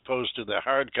music as opposed to the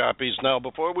hard copies. Now,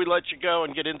 before we let you go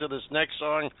and get into this next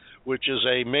song, which is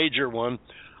a major one,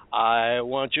 I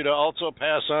want you to also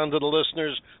pass on to the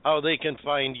listeners how they can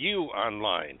find you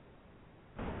online.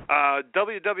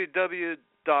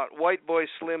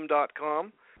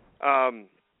 www.whiteboyslim.com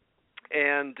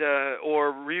and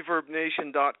or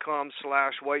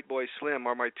reverbnation.com/WhiteboySlim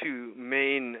are my two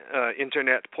main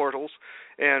internet portals,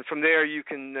 and from there you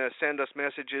can send us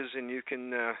messages, and you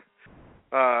can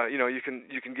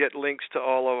you can get links to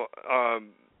all of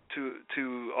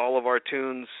to all of our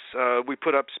tunes. We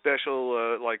put up special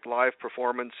like live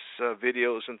performance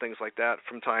videos and things like that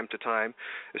from time to time,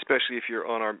 especially if you're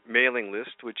on our mailing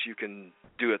list, which you can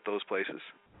do at those places.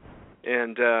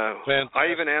 And I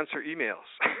even answer emails.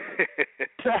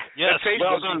 Yes,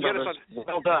 well done, brothers.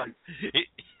 Well done.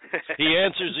 He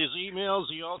answers his emails.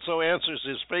 He also answers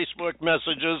his Facebook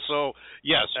messages. So,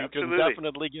 yes, you Absolutely. can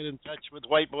definitely get in touch with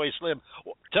Whiteboy Slim.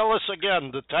 Tell us again,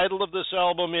 the title of this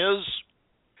album is?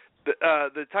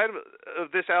 The title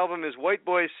of this album is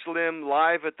Whiteboy Slim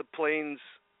Live at the Plains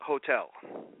Hotel.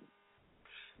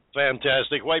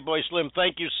 Fantastic. Whiteboy Slim,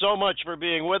 thank you so much for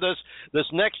being with us.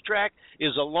 This next track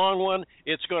is a long one.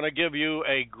 It's going to give you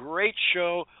a great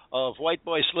show of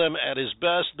Whiteboy Slim at his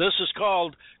best. This is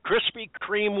called Krispy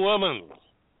Kreme Woman.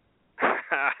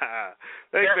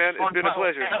 Thanks, man. It's been a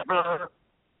pleasure.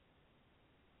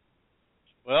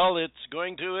 Well, it's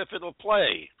going to if it'll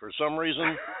play. For some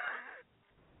reason,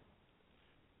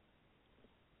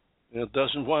 it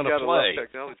doesn't want to play.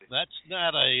 That's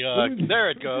not a... there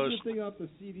it goes. This thing off the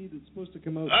CD that's supposed to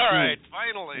come out. All right,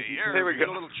 finally. Here we go.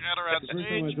 A little chatter on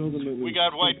stage. We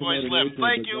got Whiteboy Slim.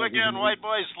 Thank you again,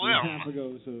 Whiteboy Slim. Half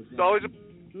ago, so it's always a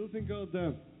little thing called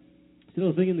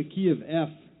little thing in the key of F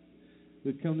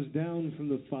that comes down from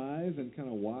the 5 and kind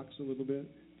of walks a little bit.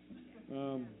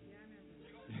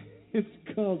 It's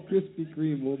called Krispy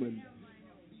Kreme Woman.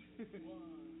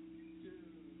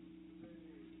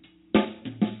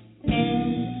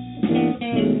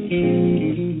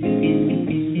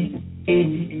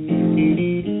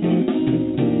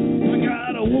 I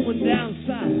got a woman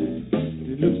downside.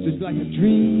 It looks just like a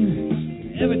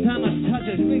dream. Every time I touch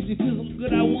it, it makes me feel so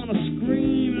good I want to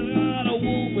scream. I got a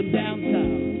woman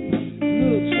downside.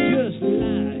 Looks just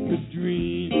like a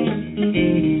dream.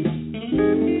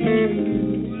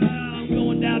 Well, I'm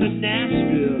going down to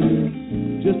Nashville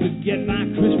just to get my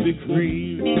Krispy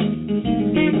Kreme.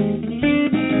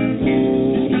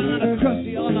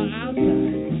 Crusty on the outside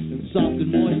and soft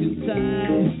and moist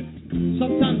inside.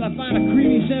 Sometimes I find a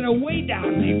creamy center way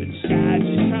down deep inside,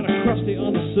 just kind of crusty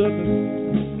on the surface,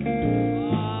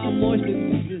 moist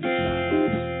and deep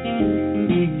inside.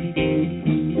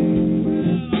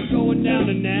 Well, I'm going down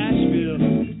to Nashville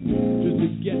just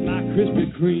to get my Krispy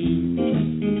Kreme.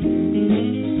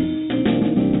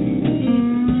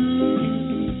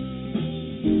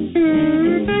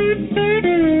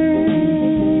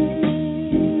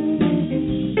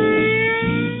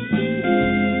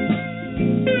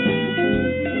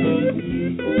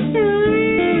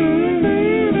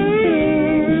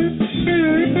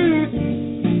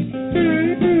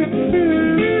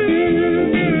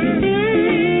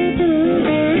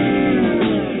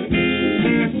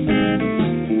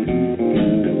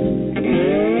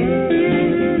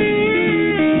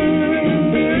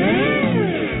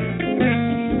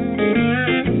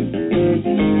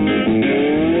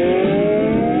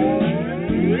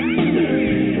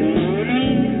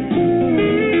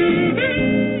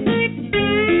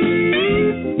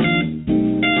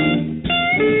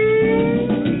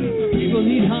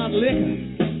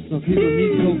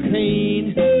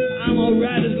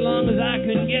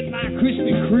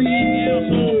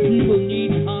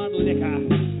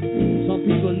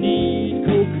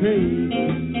 paid.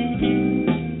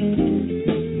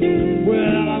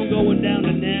 Well, I'm going down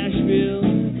to Nashville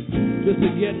just to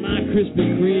get my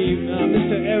Krispy Kreme.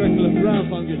 Mr. Eric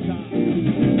LeBlanc on guitar.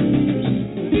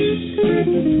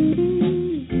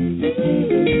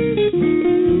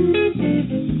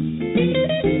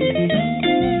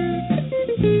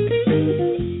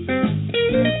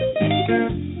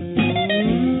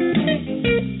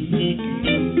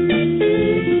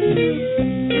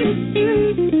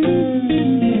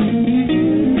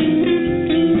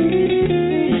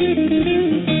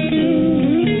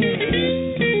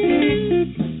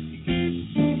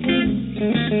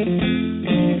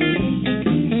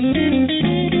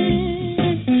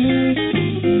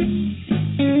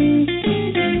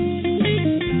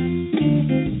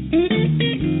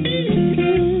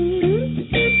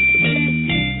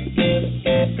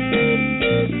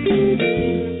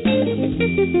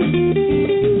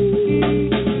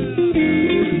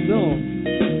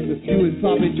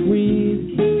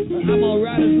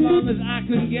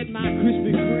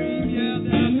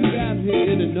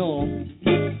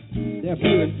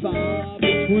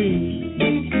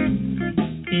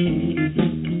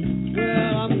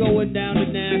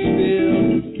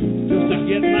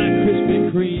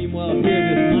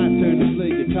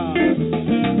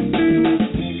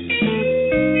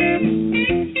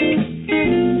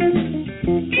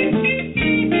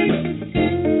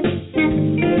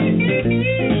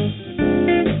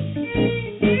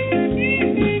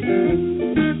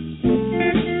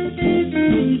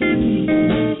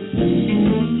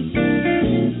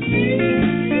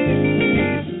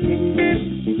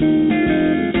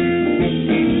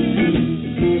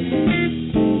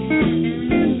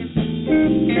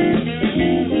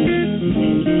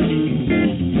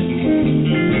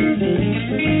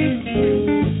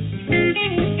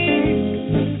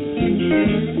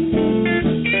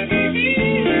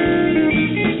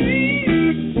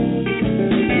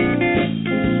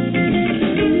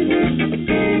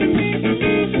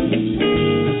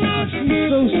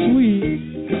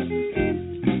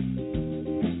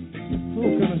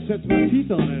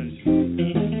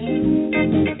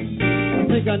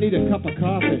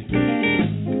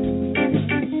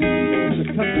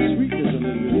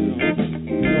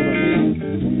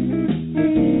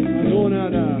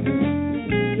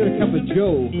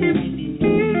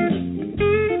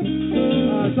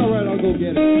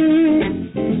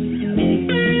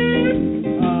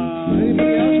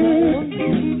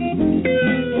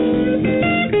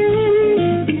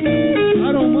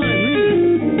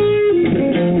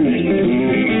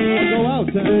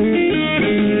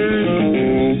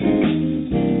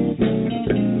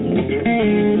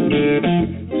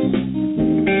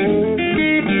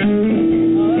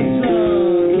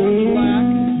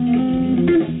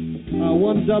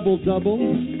 Double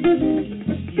and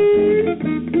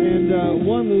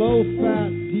one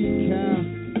low-fat decaf.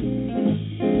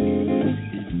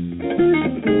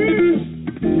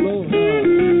 Latte.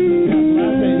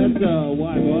 That's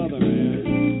why bother, man.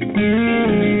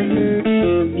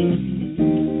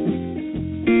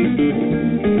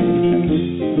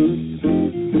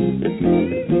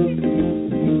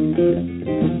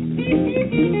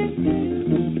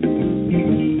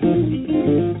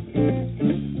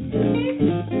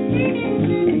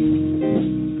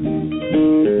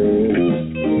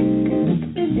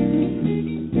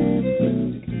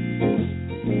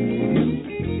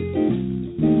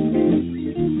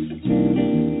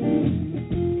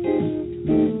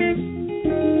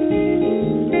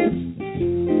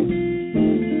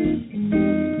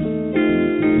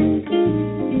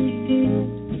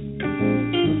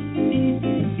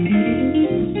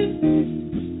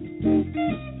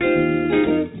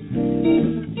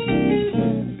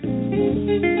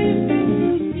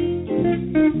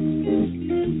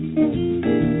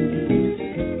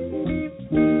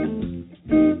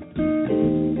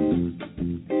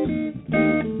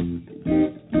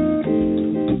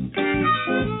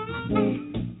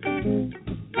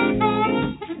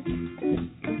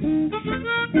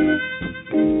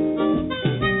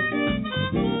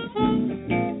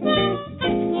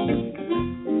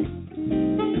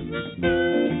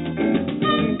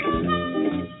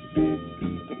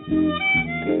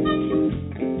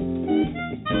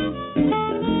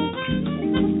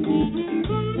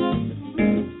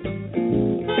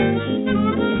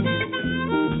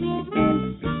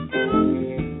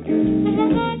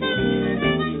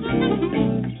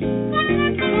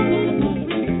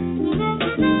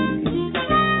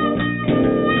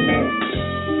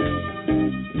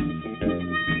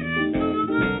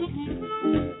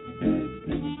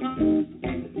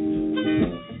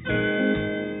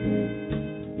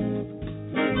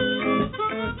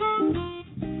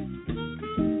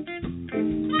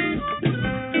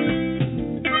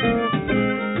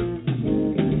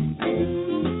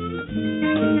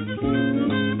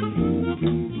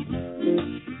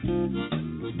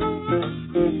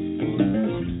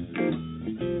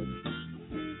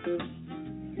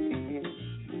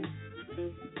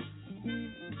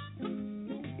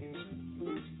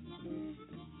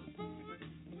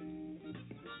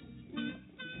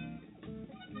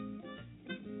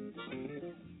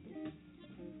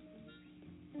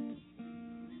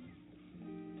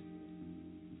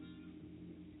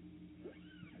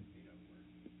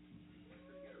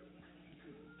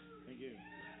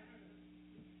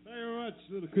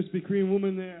 little Krispy Kreme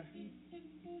woman there.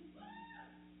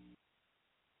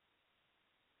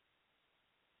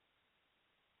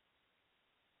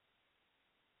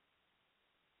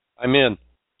 I'm in.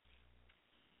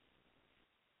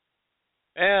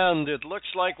 And it looks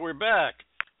like we're back.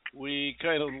 We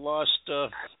kind of lost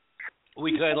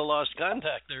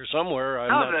contact there somewhere. I'm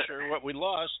not sure what we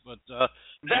lost, but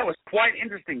that was quite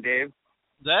interesting, Dave.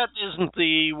 That isn't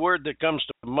the word that comes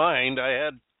to mind. I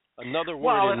had another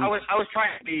word. Well, I was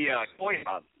trying to be coy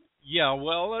about it. Yeah,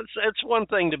 well, it's one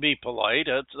thing to be polite.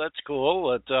 That's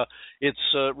cool.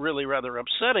 It's really rather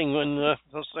upsetting when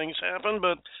those things happen.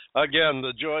 But again,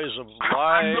 the joys of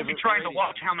live. I'm really trying to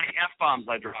watch how many F-bombs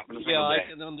I drop in a single day. I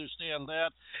can understand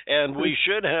that. And we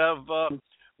should have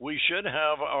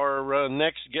our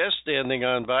next guest standing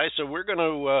on by. So we're going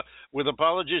to, with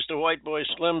apologies to Whiteboy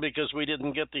Slim because we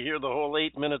didn't get to hear the whole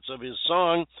 8 minutes of his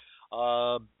song.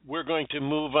 We're going to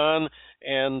move on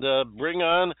and bring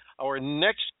on our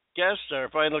next guest, our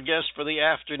final guest for the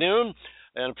afternoon.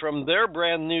 And from their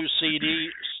brand new CD,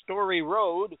 Story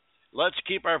Road, let's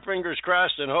keep our fingers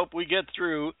crossed and hope we get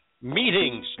through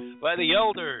Meetings by the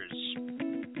Elders.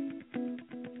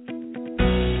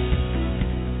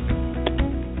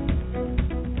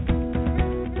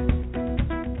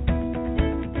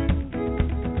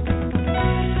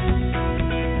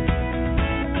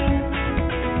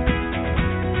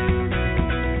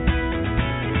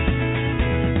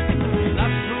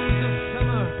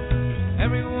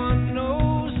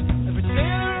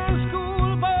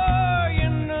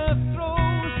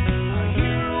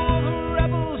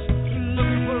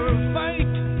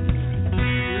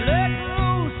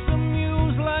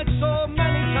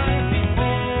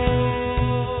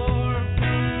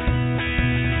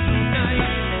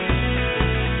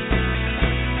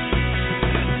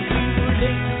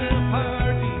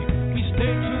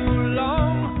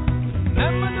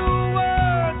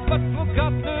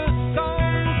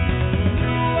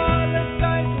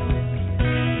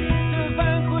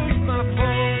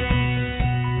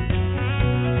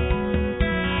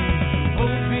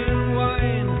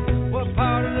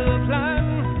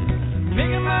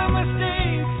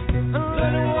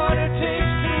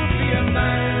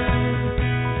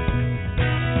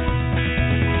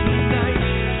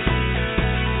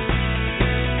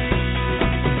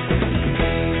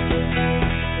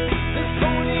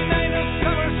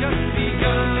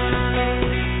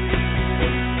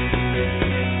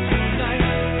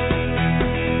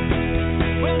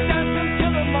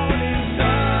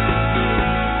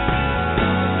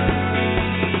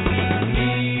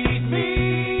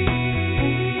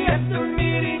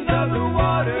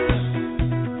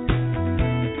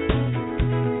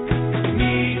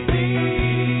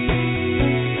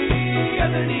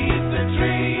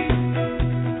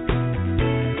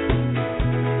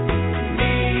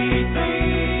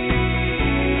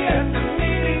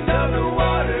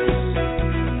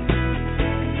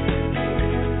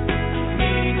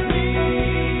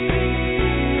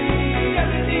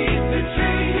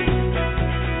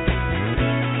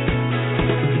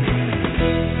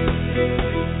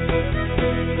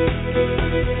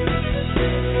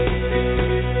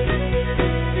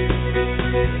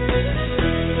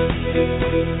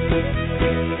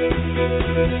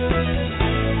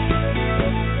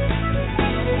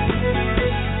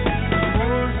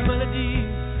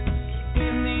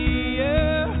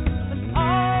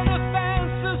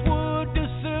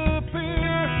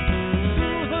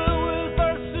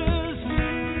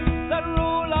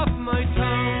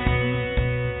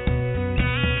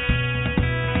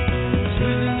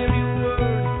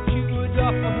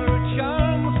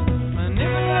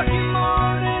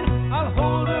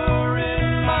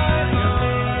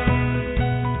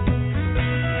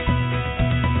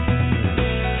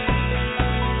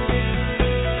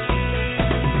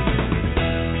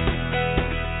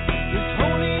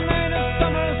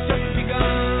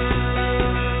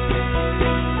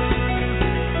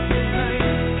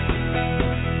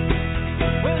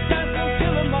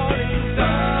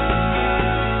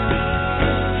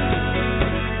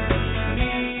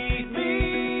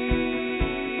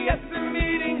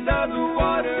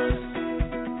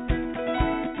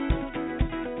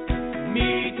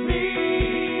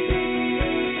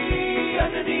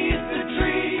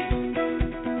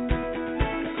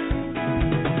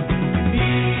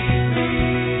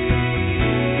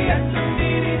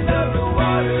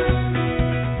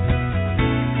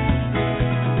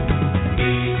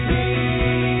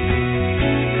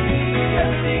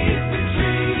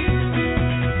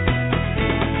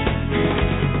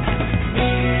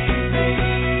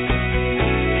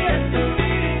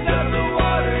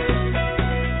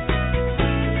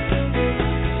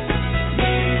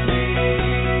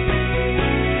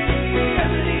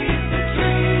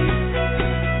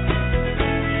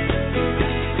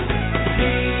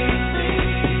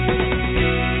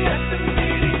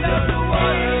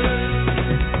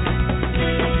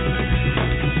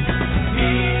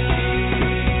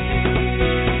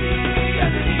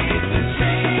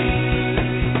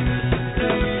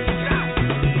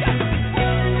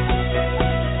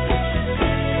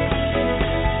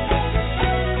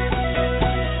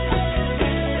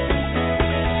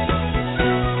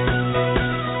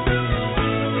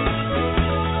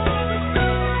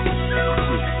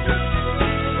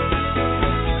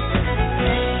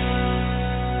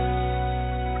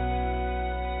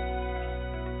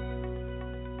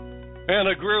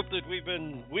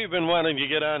 we've been wanting to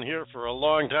get on here for a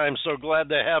long time. So glad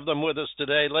to have them with us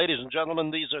today. Ladies and gentlemen,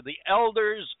 these are the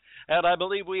Elders, and I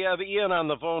believe we have Ian on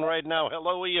the phone right now.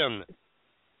 Hello, Ian.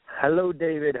 Hello,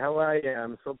 David. How are you?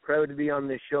 I'm so proud to be on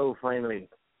this show finally.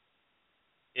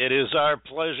 It is our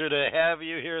pleasure to have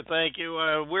you here. Thank you.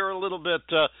 We're a little bit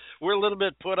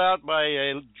put out by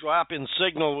a drop in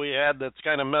signal we had that's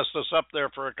kind of messed us up there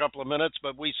for a couple of minutes,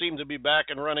 but we seem to be back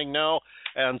and running now,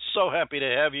 and so happy to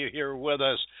have you here with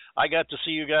us. I got to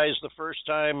see you guys the first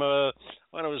time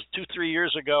when it was 2-3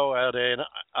 years ago at an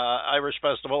Irish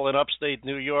festival in upstate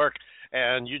New York,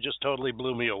 and you just totally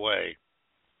blew me away.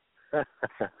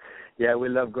 Yeah, we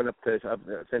love going up to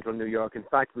central New York. In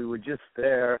fact, we were just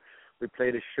there. We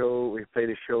played a show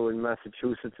in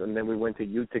Massachusetts, and then we went to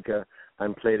Utica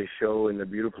and played a show in the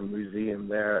beautiful museum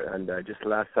there, and just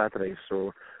last Saturday.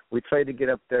 So we try to get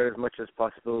up there as much as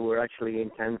possible. We're actually in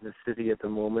Kansas City at the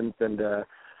moment, and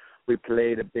we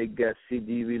played a big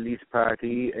CD release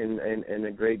party in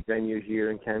a great venue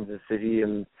here in Kansas City,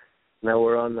 and now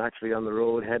we're on the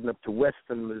road heading up to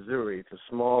Weston, Missouri. It's a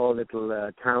small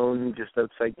little town just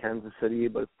outside Kansas City,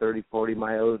 about 30-40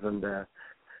 miles, and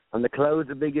the clouds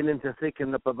are beginning to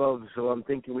thicken up above, so I'm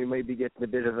thinking we might be getting a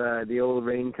bit of the old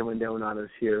rain coming down on us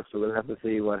here, so we'll have to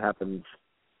see what happens.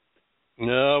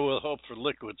 No, we'll hope for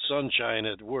liquid sunshine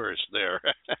at worst there.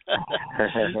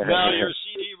 Now, your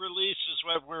CD release is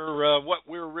what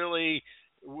we're really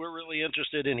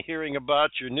interested in hearing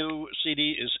about. Your new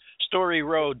CD is Story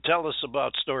Road. Tell us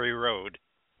about Story Road.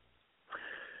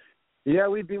 Yeah,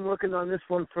 we've been working on this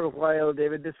one for a while,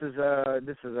 David. This is our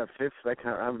fifth.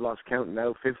 I've lost count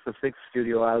now. Fifth or sixth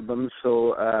studio album.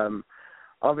 So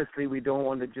obviously we don't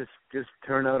want to just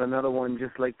turn out another one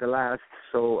just like the last.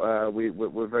 So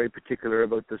we're very particular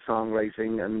about the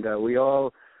songwriting, and we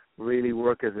all really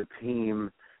work as a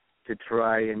team to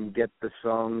try and get the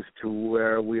songs to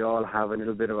where we all have a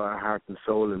little bit of our heart and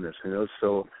soul in this,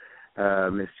 So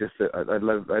it's just I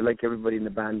like everybody in the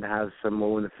band to have some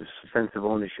sense of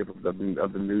ownership of the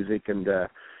music, and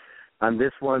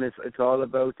this one it's all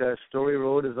about Story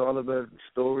Road is all about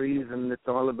stories, and it's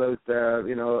all about a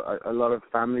lot of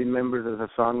family members. There's a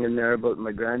song in there about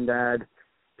my granddad,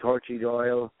 Torchy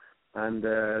Doyle. And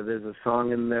there's a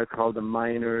song in there called The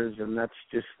Miners, and that's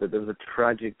just that there was a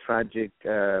tragic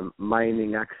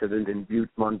mining accident in Butte,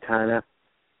 Montana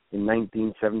in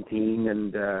 1917,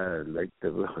 and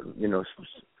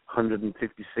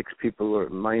 156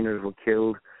 miners were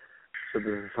killed. So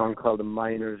there's a song called The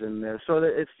Miners in there. So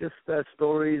it's just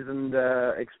stories and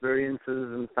experiences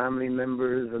and family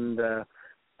members, and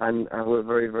we're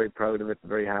very, very proud of it,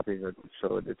 very happy with it.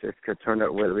 So it turned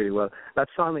out really well. That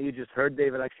song that you just heard,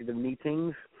 David, actually, The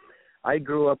Meetings, I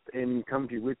grew up in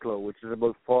County Wicklow, which is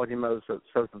about 40 miles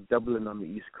south of Dublin on the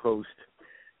east coast.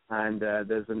 And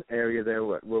there's an area there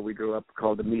where we grew up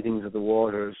called the Meetings of the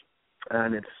Waters.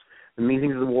 And the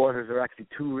Meetings of the Waters are actually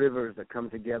two rivers that come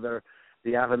together,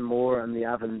 the Avonmore and the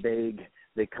Avonbeg.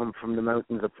 They come from the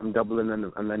mountains up from Dublin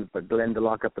and then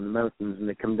Glendalough up in the mountains, and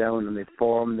they come down and they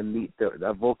form the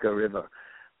Avoca River,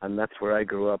 and that's where I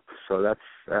grew up. So that's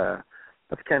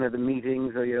kind of the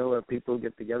meetings, where people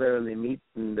get together and they meet,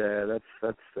 and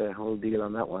that's the whole deal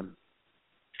on that one.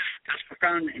 That's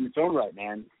profound in its own right,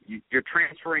 man. You're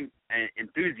transferring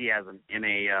enthusiasm in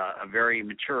a very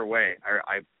mature way.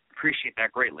 I appreciate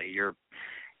that greatly. You're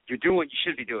doing what you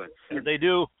should be doing.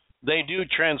 They do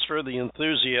transfer the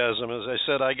enthusiasm. As I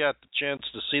said, I got the chance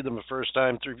to see them the first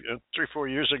time 3-4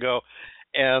 years ago,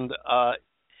 and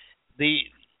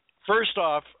first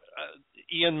off,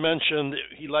 Ian mentioned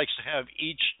he likes to have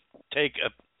each take a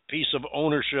piece of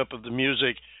ownership of the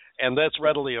music, and that's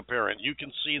readily apparent. You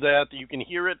can see that, you can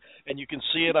hear it, and you can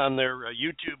see it on their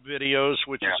YouTube videos,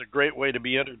 which is a great way to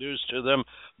be introduced to them.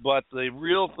 But the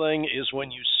real thing is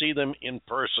when you see them in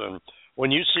person.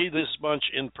 When you see this bunch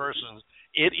in person,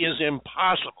 it is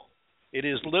impossible. It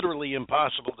is literally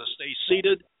impossible to stay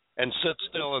seated and sit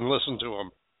still and listen to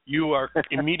them. You are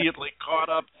immediately caught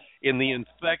up in the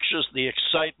infectious, the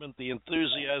excitement, the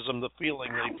enthusiasm, the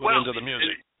feeling they put into the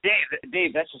music.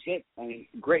 Dave, that's just it. I mean,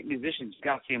 great musicians, you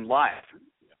got to see them live.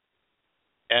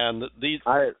 And they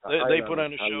put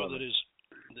on a show that is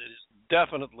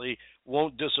definitely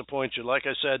won't disappoint you. Like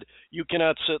I said, you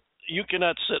cannot sit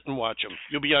and watch them.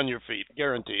 You'll be on your feet,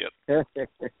 guarantee it.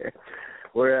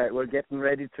 We're getting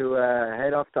ready to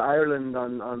head off to Ireland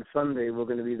on Sunday. We're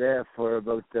going to be there for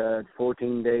about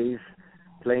 14 days,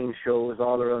 playing shows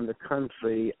all around the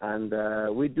country, and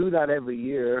we do that every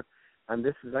year. And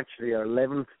this is actually our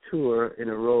 11th tour in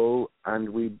a row, and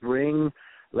we bring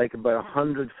like about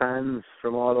 100 fans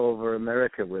from all over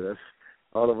America with us,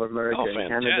 all over America and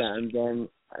Canada,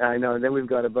 I know. And then we've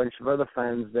got a bunch of other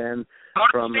fans then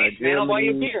from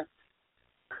Germany.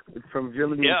 From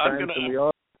Germany and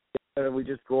France, and we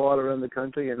just go all around the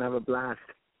country and have a blast.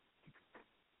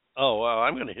 Oh wow!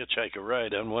 I'm going to hitchhike a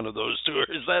ride on one of those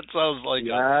tours. That sounds like a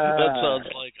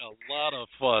lot of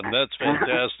fun. That's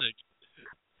fantastic.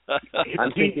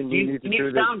 I'm thinking we need to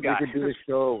do a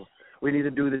show. We need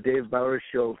to do the Dave Bowers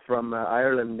show from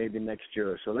Ireland maybe next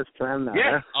year. So let's plan that.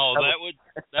 Yeah. Huh? Oh,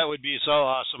 that would be so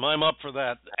awesome. I'm up for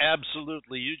that.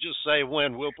 Absolutely. You just say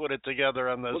when. We'll put it together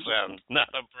on this end. Not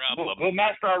a problem. We'll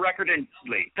master our record in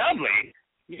Dublin.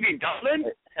 You mean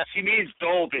Dublin? She means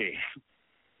Dolby.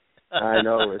 I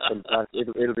know. It's fantastic.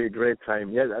 It'll be a great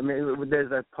time. Yeah, I mean, there's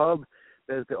that pub.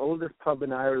 There's the oldest pub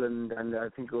in Ireland, and I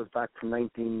think it goes back from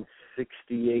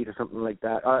 1968 or something like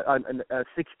that.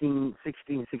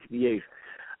 1668,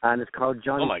 and it's called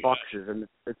Johnny Fox's, and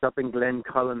it's up in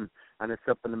Glencullen, and it's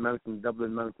up in the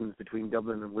Dublin mountains between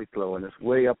Dublin and Wicklow, and it's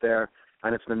way up there,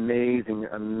 and it's an amazing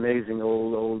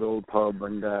old pub,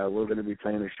 and we're going to be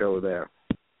playing a show there.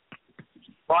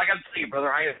 Well, I got to tell you,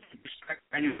 brother, I respect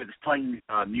anyone that's playing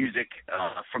music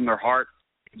from their heart.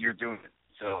 You're doing it,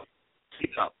 so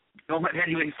keep up. Don't let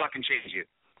anyone fucking change you.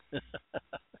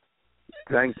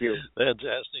 Thank you.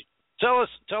 Fantastic. Tell us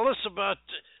about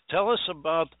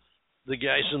the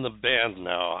guys in the band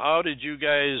now. How did you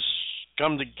guys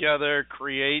come together,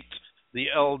 create the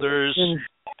Elders?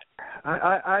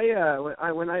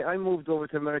 When I moved over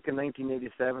to America in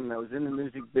 1987, I was in the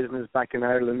music business back in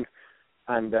Ireland,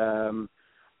 and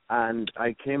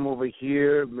I came over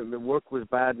here. My work was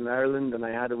bad in Ireland, and I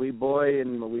had a wee boy,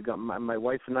 and we got my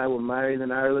wife and I were married in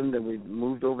Ireland, and we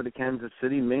moved over to Kansas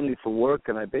City mainly for work,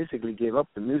 and I basically gave up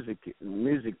the music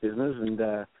business,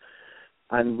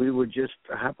 and we would just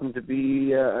happened to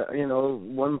be,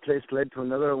 one place led to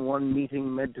another, one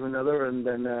meeting led to another, and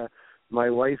then my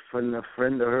wife and a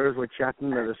friend of hers were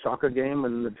chatting at a soccer game,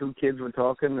 and the two kids were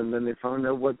talking, and then they found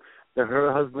out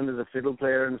her husband is a fiddle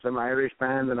player in some Irish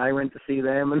band, and I went to see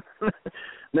them, and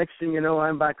next thing you know,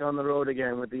 I'm back on the road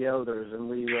again with the Elders, and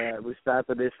we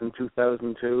started this in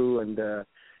 2002, and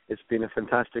it's been a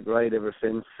fantastic ride ever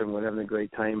since, and we're having a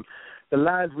great time. The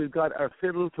lads we've got, our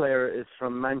fiddle player is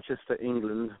from Manchester,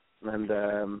 England,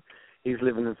 and he's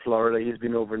living in Florida. He's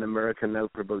been over in America now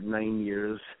for about 9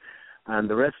 years. And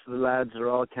the rest of the lads are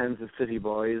all Kansas City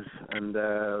boys and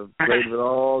played with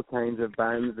all kinds of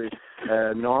bands.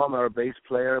 Norm, our bass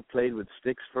player, played with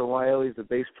Styx for a while. He's the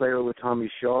bass player with Tommy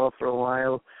Shaw for a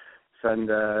while. And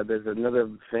there's another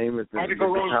famous... How'd you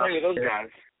go play with those guys?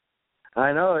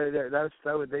 I know.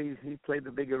 He played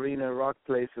the big arena rock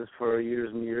places for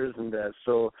years and years. And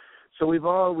so we've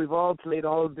all played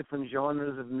all different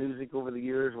genres of music over the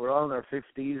years. We're all in our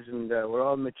 50s, and we're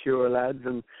all mature lads,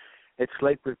 and it's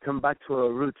like we've come back to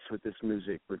our roots with this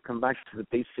music. We've come back to the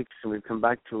basics, and we've come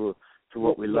back to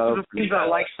what we love. The things I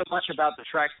like so much about the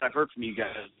tracks I've heard from you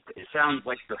guys, it sounds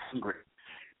like they're hungry.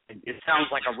 It sounds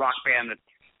like a rock band that's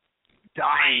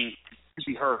dying to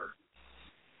be heard.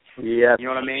 Yeah, you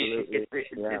know what I mean?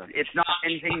 It's not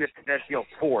anything that feels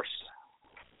forced.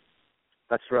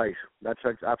 That's right. That's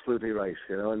absolutely right.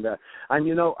 And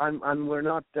we're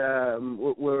not.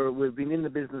 We've been in the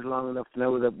business long enough to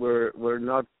know that we're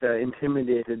not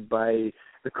intimidated by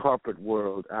the corporate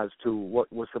world as to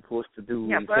what we're supposed to do.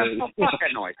 Yeah, but fuck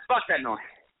that noise. Fuck that noise.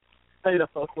 I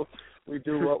know. We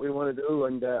do what we want to do,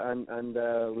 and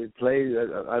we play.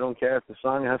 I don't care if the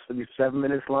song has to be 7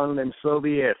 minutes long, then so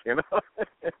be it. Yeah.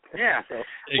 So,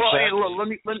 well, hey, let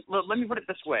me put it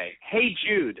this way. Hey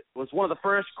Jude was one of the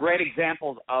first great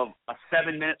examples of a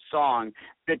 7-minute song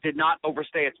that did not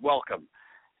overstay its welcome.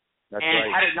 That's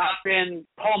and right. Had it not been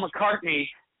Paul McCartney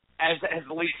as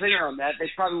the lead singer on that, they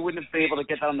probably wouldn't have been able to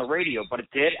get that on the radio, but it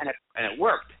did, and it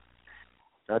worked.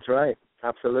 That's right.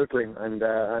 Absolutely, and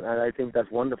I think that's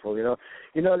wonderful. There's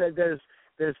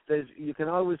you can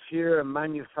always hear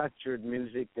manufactured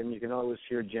music, and you can always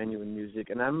hear genuine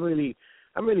music, and I'm really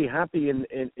happy in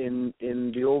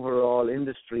the overall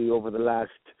industry over the last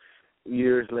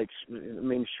years.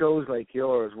 Shows like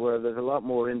yours, where there's a lot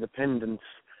more independence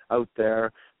out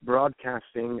there,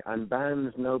 broadcasting, and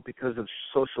bands now, because of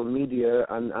social media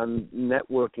and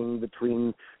networking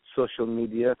between social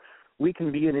media. We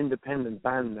can be an independent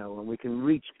band now, and we can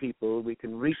reach people. We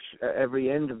can reach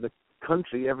every end of the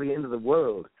country, every end of the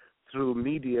world through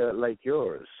media like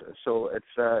yours. So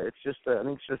it's just I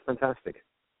think it's just fantastic.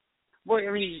 Well,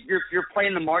 I mean, you're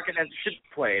playing the market as it should be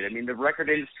played. I mean, the record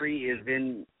industry is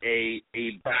in a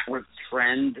backward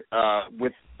trend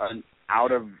with an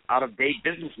out of date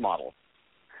business model.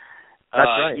 That's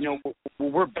right.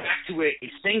 We're back to a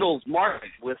singles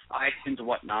market with iTunes and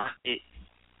whatnot.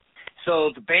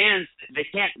 So the bands, they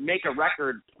can't make a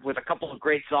record with a couple of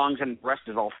great songs and the rest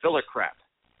is all filler crap.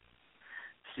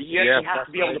 So you actually have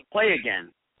to be able to play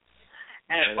again.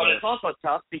 But it's also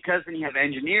tough because then you have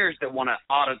engineers that want to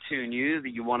auto-tune you,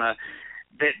 that you want to,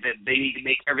 that they need to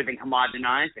make everything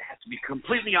homogenized. It has to be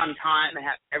completely on time.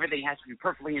 Everything has to be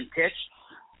perfectly in pitch.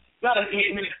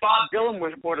 If Bob Dylan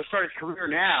were to start his career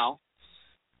now,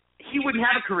 he wouldn't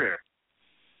have a career.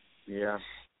 Yeah.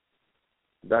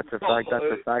 That's a fact.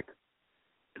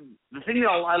 The thing that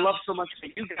I love so much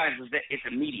about you guys is that it's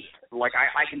immediate. Like,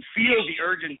 I can feel the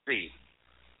urgency.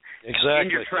 Exactly. In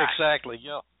your track. Exactly.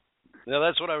 Yeah. Yeah,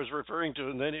 that's what I was referring to.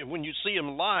 And then when you see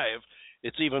him live,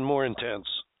 it's even more intense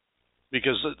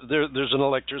because there's an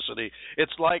electricity.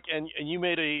 It's like, and you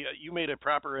made a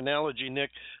proper analogy,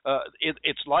 Nick.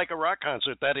 It's like a rock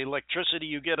concert. That electricity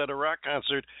you get at a rock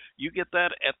concert, you get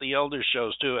that at the Elder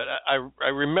shows too. I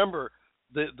remember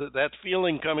that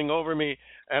feeling coming over me,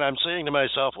 and I'm saying to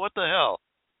myself, what the hell?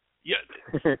 Yeah,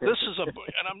 this is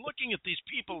and I'm looking at these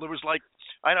people. There was like,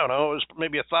 I don't know, it was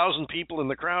maybe 1,000 people in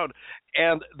the crowd,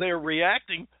 and they're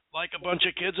reacting like a bunch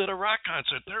of kids at a rock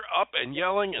concert. They're up and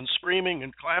yelling and screaming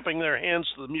and clapping their hands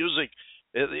to the music.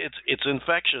 It's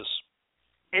infectious.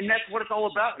 And that's what it's all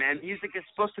about, man. Music is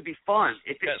supposed to be fun.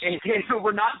 If it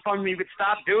were not fun, we would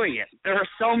stop doing it. There are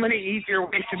so many easier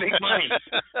ways to make money.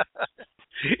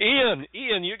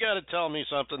 Ian, you got to tell me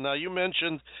something. Now, you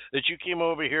mentioned that you came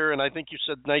over here, and I think you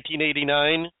said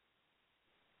 1989?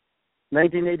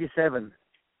 1987.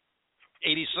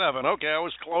 87. Okay, I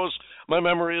was close. My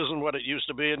memory isn't what it used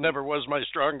to be. It never was my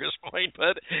strongest point,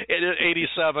 but it is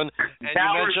 87.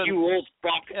 And you old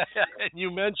fuck. And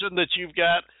you mentioned that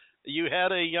you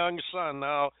had a young son.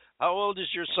 Now, how old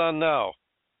is your son now?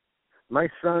 My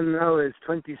son now is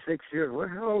 26 years.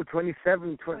 Well,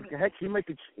 27, 20. Heck,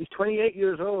 he's 28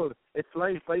 years old. It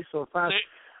flies by so fast.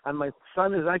 And my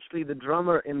son is actually the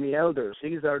drummer in the Elders.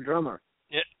 He's our drummer.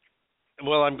 Yeah.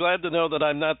 Well, I'm glad to know that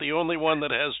I'm not the only one that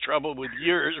has trouble with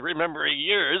years, remembering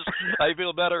years. I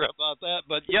feel better about that.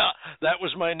 But, yeah, that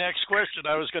was my next question.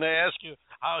 I was going to ask you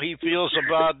how he feels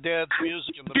about Dad's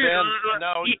music and the band.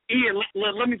 Ian,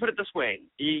 let me put it this way.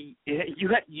 You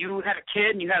had a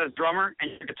kid and you had a drummer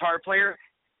and a guitar player.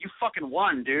 You fucking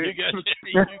won, dude. You got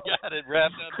it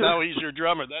wrapped up. Now he's your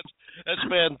drummer. That's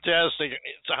fantastic.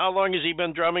 So how long has he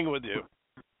been drumming with you?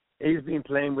 He's been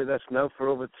playing with us now for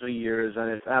over 3 years, and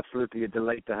it's absolutely a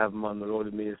delight to have him on the road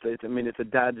with me. It's a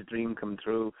dad's dream come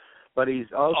true. But he's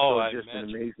also he's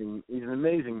an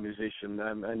amazing musician,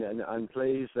 and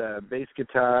plays bass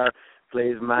guitar,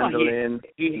 plays mandolin.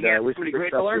 He has pretty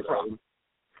great to learn from.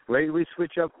 We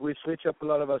switch up a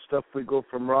lot of our stuff. We go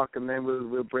from rock, and then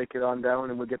we'll break it on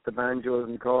down, and we'll get the banjos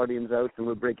and accordions out, and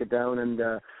we'll break it down and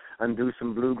do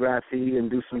some bluegrassy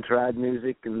and do some trad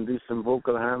music and do some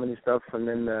vocal harmony stuff, and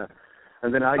then I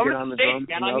get on the drums.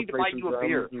 And I need to buy you a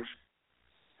beer.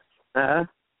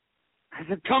 I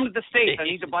said, come to the States. I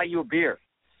need to buy you a beer.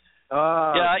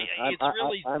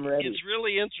 I'm ready. It's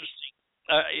really interesting.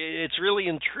 It's really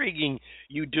intriguing.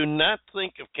 You do not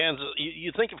think of Kansas.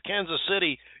 You think of Kansas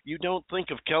City. You don't think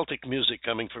of Celtic music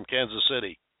coming from Kansas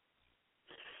City.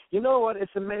 You know what?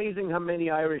 It's amazing how many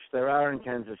Irish there are in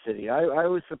Kansas City. I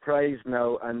was surprised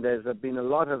now, and there's been a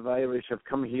lot of Irish have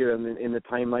come here in the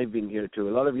time I've been here too.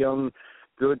 A lot of young,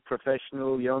 good,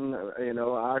 professional, young,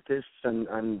 artists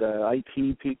and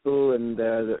IT people and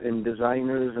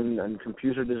designers and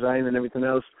computer design and everything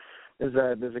else.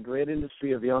 There's a great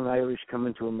industry of young Irish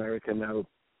coming to America now,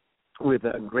 with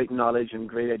great knowledge and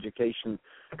great education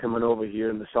coming over here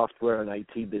in the software and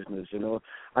IT business,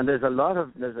 And there's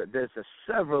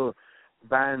several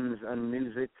bands and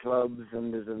music clubs,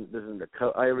 and there's an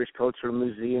Irish Cultural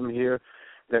Museum here.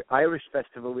 The Irish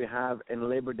Festival we have in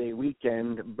Labor Day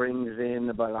weekend brings in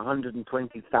about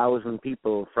 120,000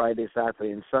 people Friday,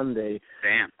 Saturday, and Sunday.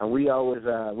 Damn. And we always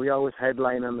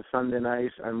headline on the Sunday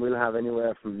night, and we'll have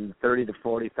anywhere from 30 to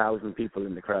 40,000 people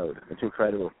in the crowd. It's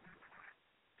incredible.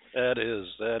 That is.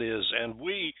 And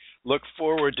we look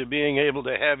forward to being able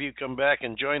to have you come back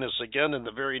and join us again in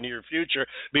the very near future.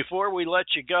 Before we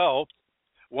let you go,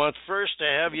 I want first to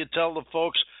have you tell the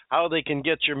folks how they can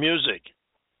get your music.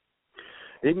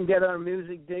 They can get our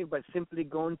music, Dave, by simply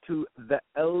going to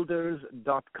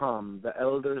theelders.com.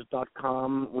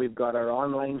 Theelders.com. We've got our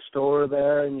online store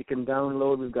there, and you can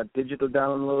download. We've got digital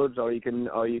downloads, or you can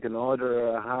order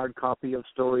a hard copy of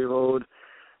Story Road.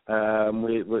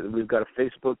 We've got a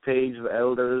Facebook page, The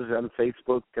Elders, on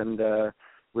Facebook, and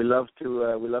we love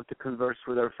to converse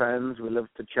with our fans. We love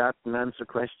to chat and answer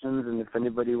questions. And if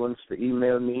anybody wants to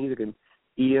email me, they can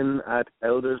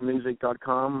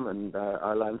Ian@eldersmusic.com, and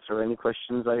I'll answer any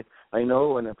questions I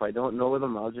know. And if I don't know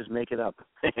them, I'll just make it up.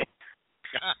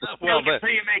 Well, until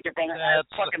you make it, brother. I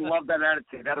fucking love that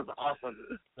attitude. That is awesome.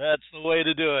 That's the way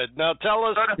to do it. Now tell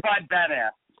us. Certified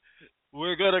badass.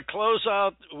 We're going to close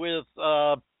out with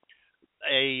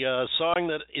a song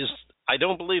that is, I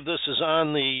don't believe this is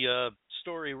on the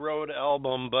Story Road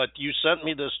album, but you sent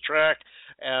me this track,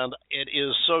 and it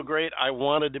is so great. I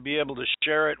wanted to be able to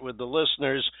share it with the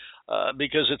listeners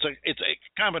because it's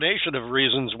a combination of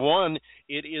reasons. One,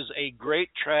 it is a great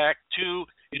track. Two,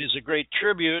 it is a great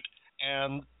tribute.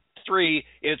 And three,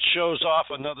 it shows off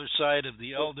another side of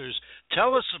the Elders.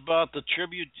 Tell us about the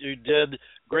tribute you did,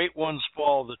 Great Ones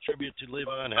Fall, the tribute to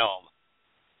Levon Helm.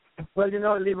 Well,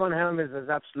 Levon Helm is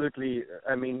absolutely,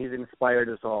 he's inspired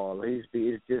us all. He's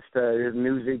just his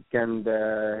music and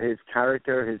his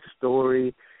character, his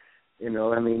story. He's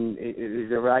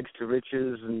a rags to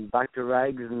riches and back to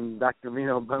rags and back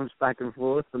to, bounce back and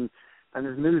forth. And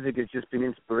his music has just been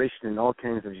inspiration in all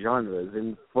kinds of genres,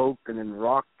 in folk and in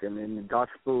rock and in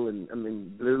gospel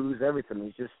and blues, everything.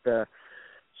 He's just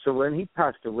so when he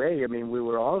passed away, we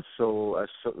were also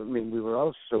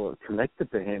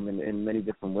connected to him in many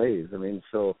different ways.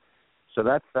 So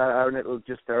that's our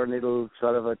little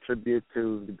sort of a tribute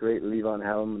to the great Levon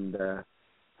Helm,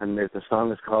 and the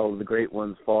song is called "The Great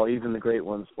Ones Fall." Even the great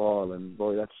ones fall, and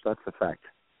boy, that's a fact.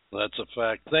 That's a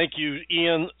fact. Thank you,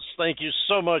 Ian. Thank you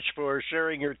so much for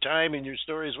sharing your time and your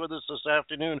stories with us this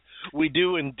afternoon. We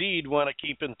do indeed want to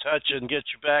keep in touch and get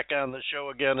you back on the show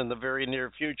again in the very near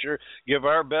future. Give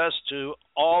our best to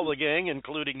all the gang,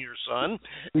 including your son,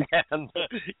 and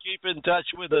keep in touch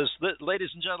with us. Ladies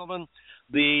and gentlemen,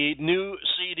 the new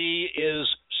CD is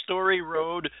Story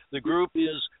Road. The group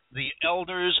is The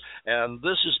Elders, and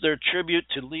this is their tribute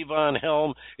to Levon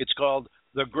Helm. It's called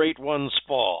The Great Ones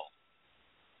Fall.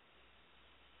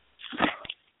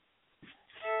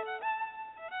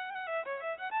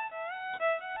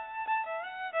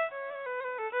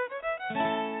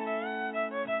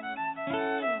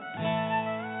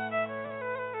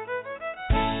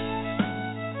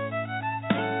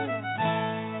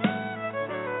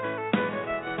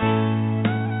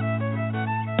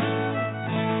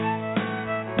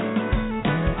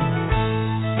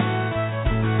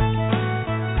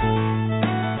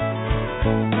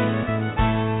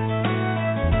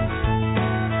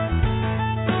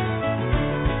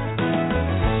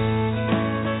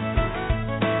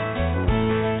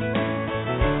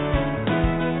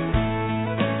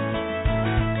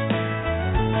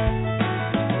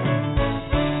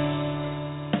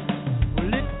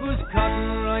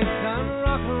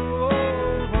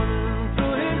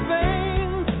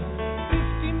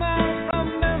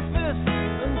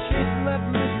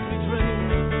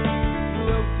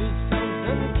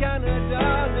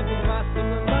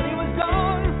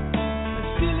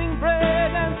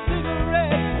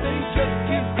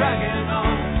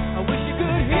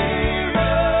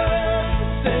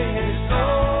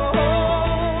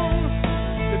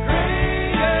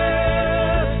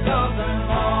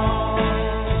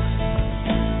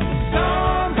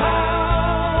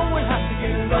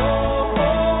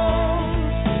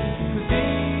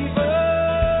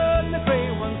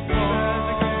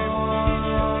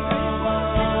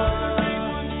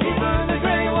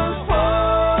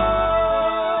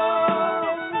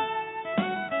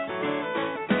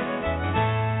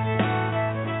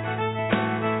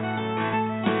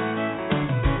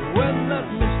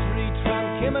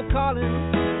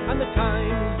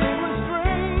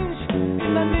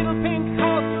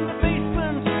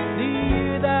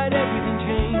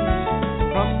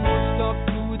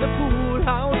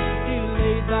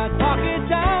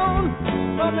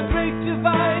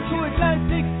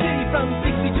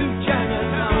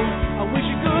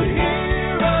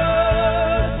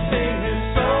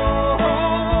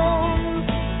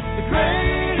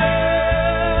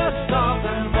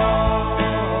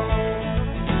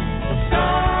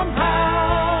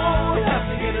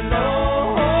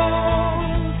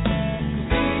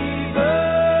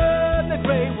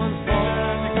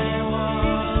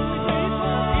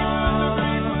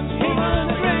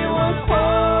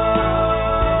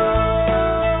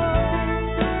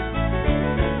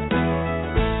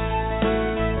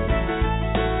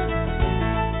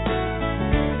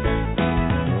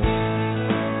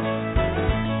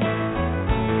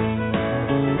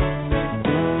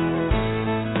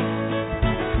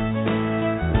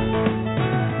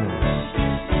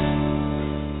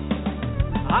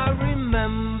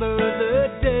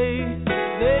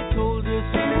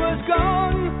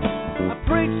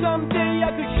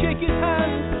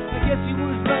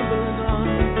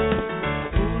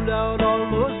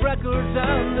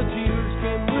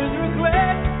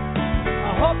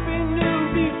 Hope he knew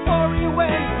before he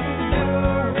went, he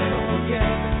never will forget.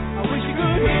 I wish you could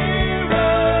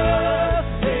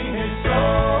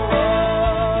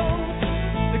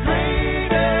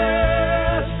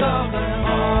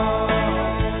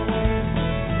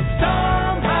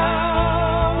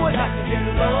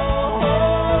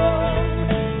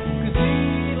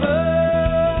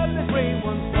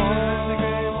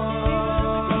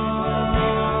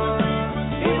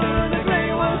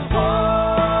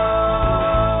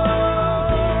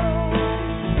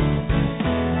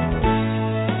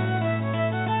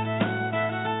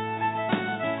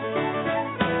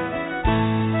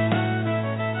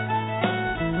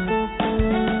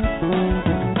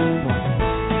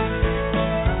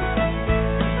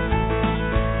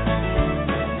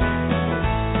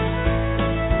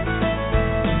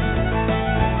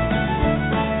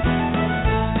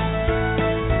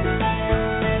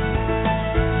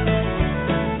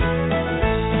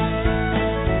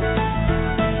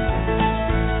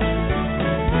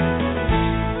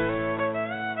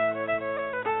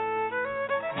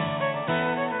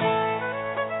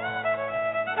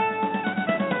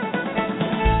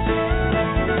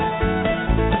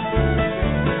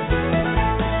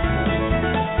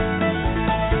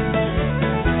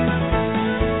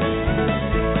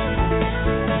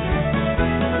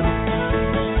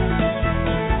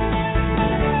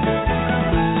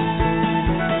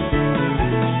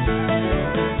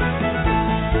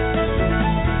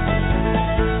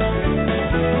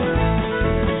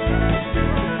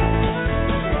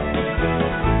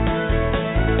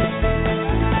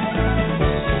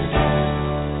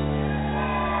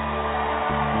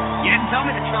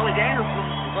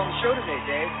show today,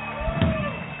 Dave.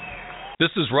 This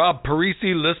is Rob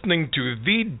Parisi listening to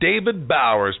The David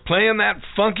Bowers, playing that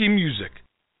funky music.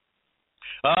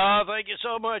 Thank you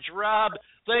so much, Rob.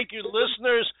 Thank you,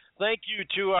 listeners. Thank you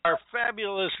to our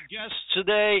fabulous guests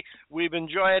today. We've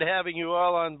enjoyed having you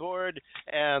all on board.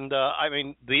 And,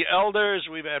 the elders,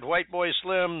 we've had Whiteboy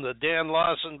Slim, the Dan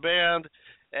Lawson Band,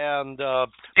 and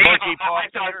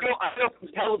MonkeyPawFinger. I feel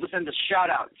compelled to send a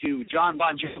shout-out to John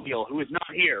Bon Jovial, who is not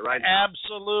here right now.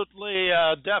 Absolutely.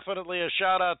 Definitely a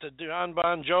shout-out to John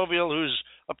Bon Jovial, who's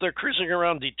up there cruising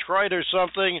around Detroit or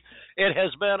something. It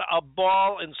has been a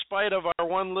ball in spite of our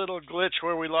one little glitch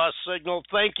where we lost signal.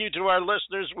 Thank you to our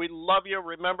listeners. We love you.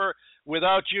 Remember,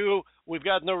 without you, we've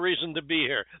got no reason to be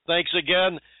here. Thanks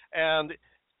again. And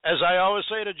as I always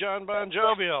say to John Bon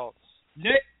Jovial,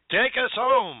 Nick, take us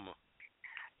home.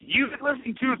 You've been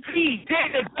listening to The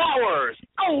David Bowers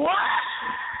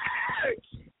Awards.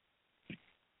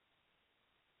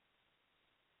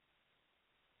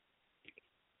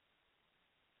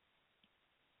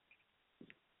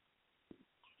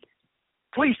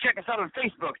 Please check us out on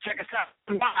Facebook. Check us out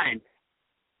online.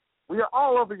 We are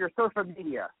all over your social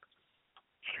media.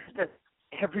 Just as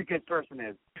every good person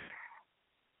is.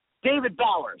 David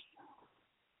Bowers.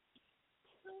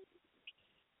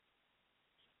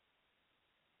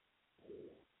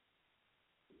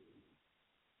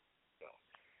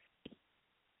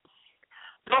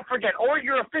 Don't forget, order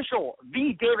your official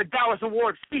The David Bowers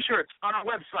Awards t-shirts on our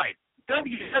website,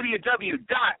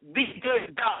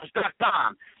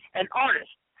 www.TheDavidBowers.com. And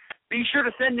artists, be sure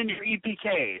to send in your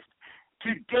EPKs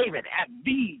to David at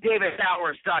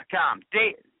TheDavidBowers.com.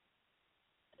 Take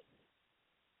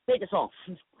us home.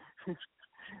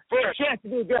 For a chance to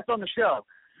be a guest on the show.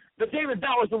 The David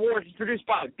Bowers Awards is produced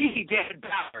by The David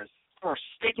Bowers for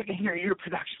Steak and Your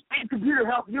Production and Computer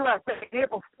Help USA,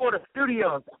 Naples, Florida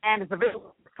Studios, and it's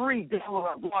available for free download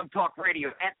on Blog Talk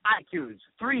Radio and iTunes,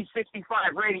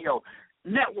 365 Radio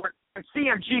Network, and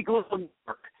CMG Global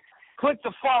Network. Click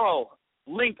the follow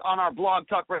link on our Blog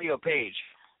Talk Radio page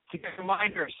to get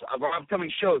reminders of our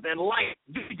upcoming shows, and like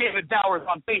The David Bowers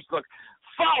on Facebook,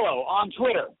 follow on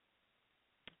Twitter.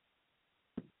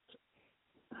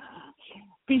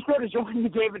 Be sure to join the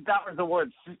David Bowers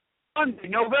Awards Sunday,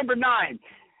 November 9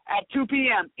 at 2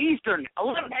 p.m. Eastern,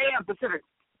 11 a.m. Pacific.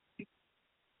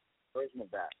 Version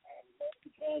of that.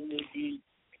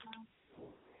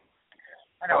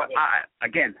 I know.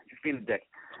 Again, just being a dick.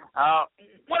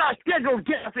 What our scheduled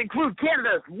guests include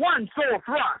Canada's One Soul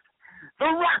Thrust, the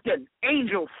Rockin'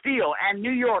 Angel Steel, and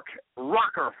New York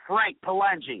rocker Frank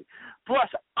Palangi,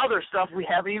 plus other stuff we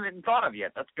haven't even thought of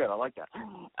yet. That's good. I like that.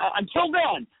 Until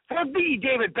then, for the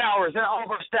David Bowers and all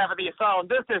of our staff at the Asylum,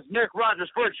 this is Nick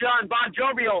Rogers for John Bon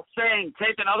Jovial saying,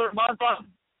 take another month off.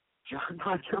 John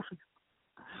Bon Jovial.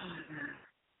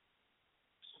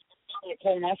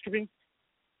 Colonoscopy?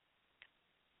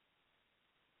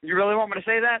 You really want me to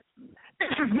say that?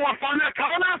 This is more fun than a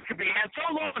colonoscopy. And so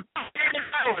long, David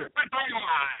Bowers. Bye-bye.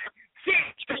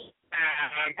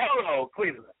 Hello,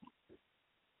 Cleveland.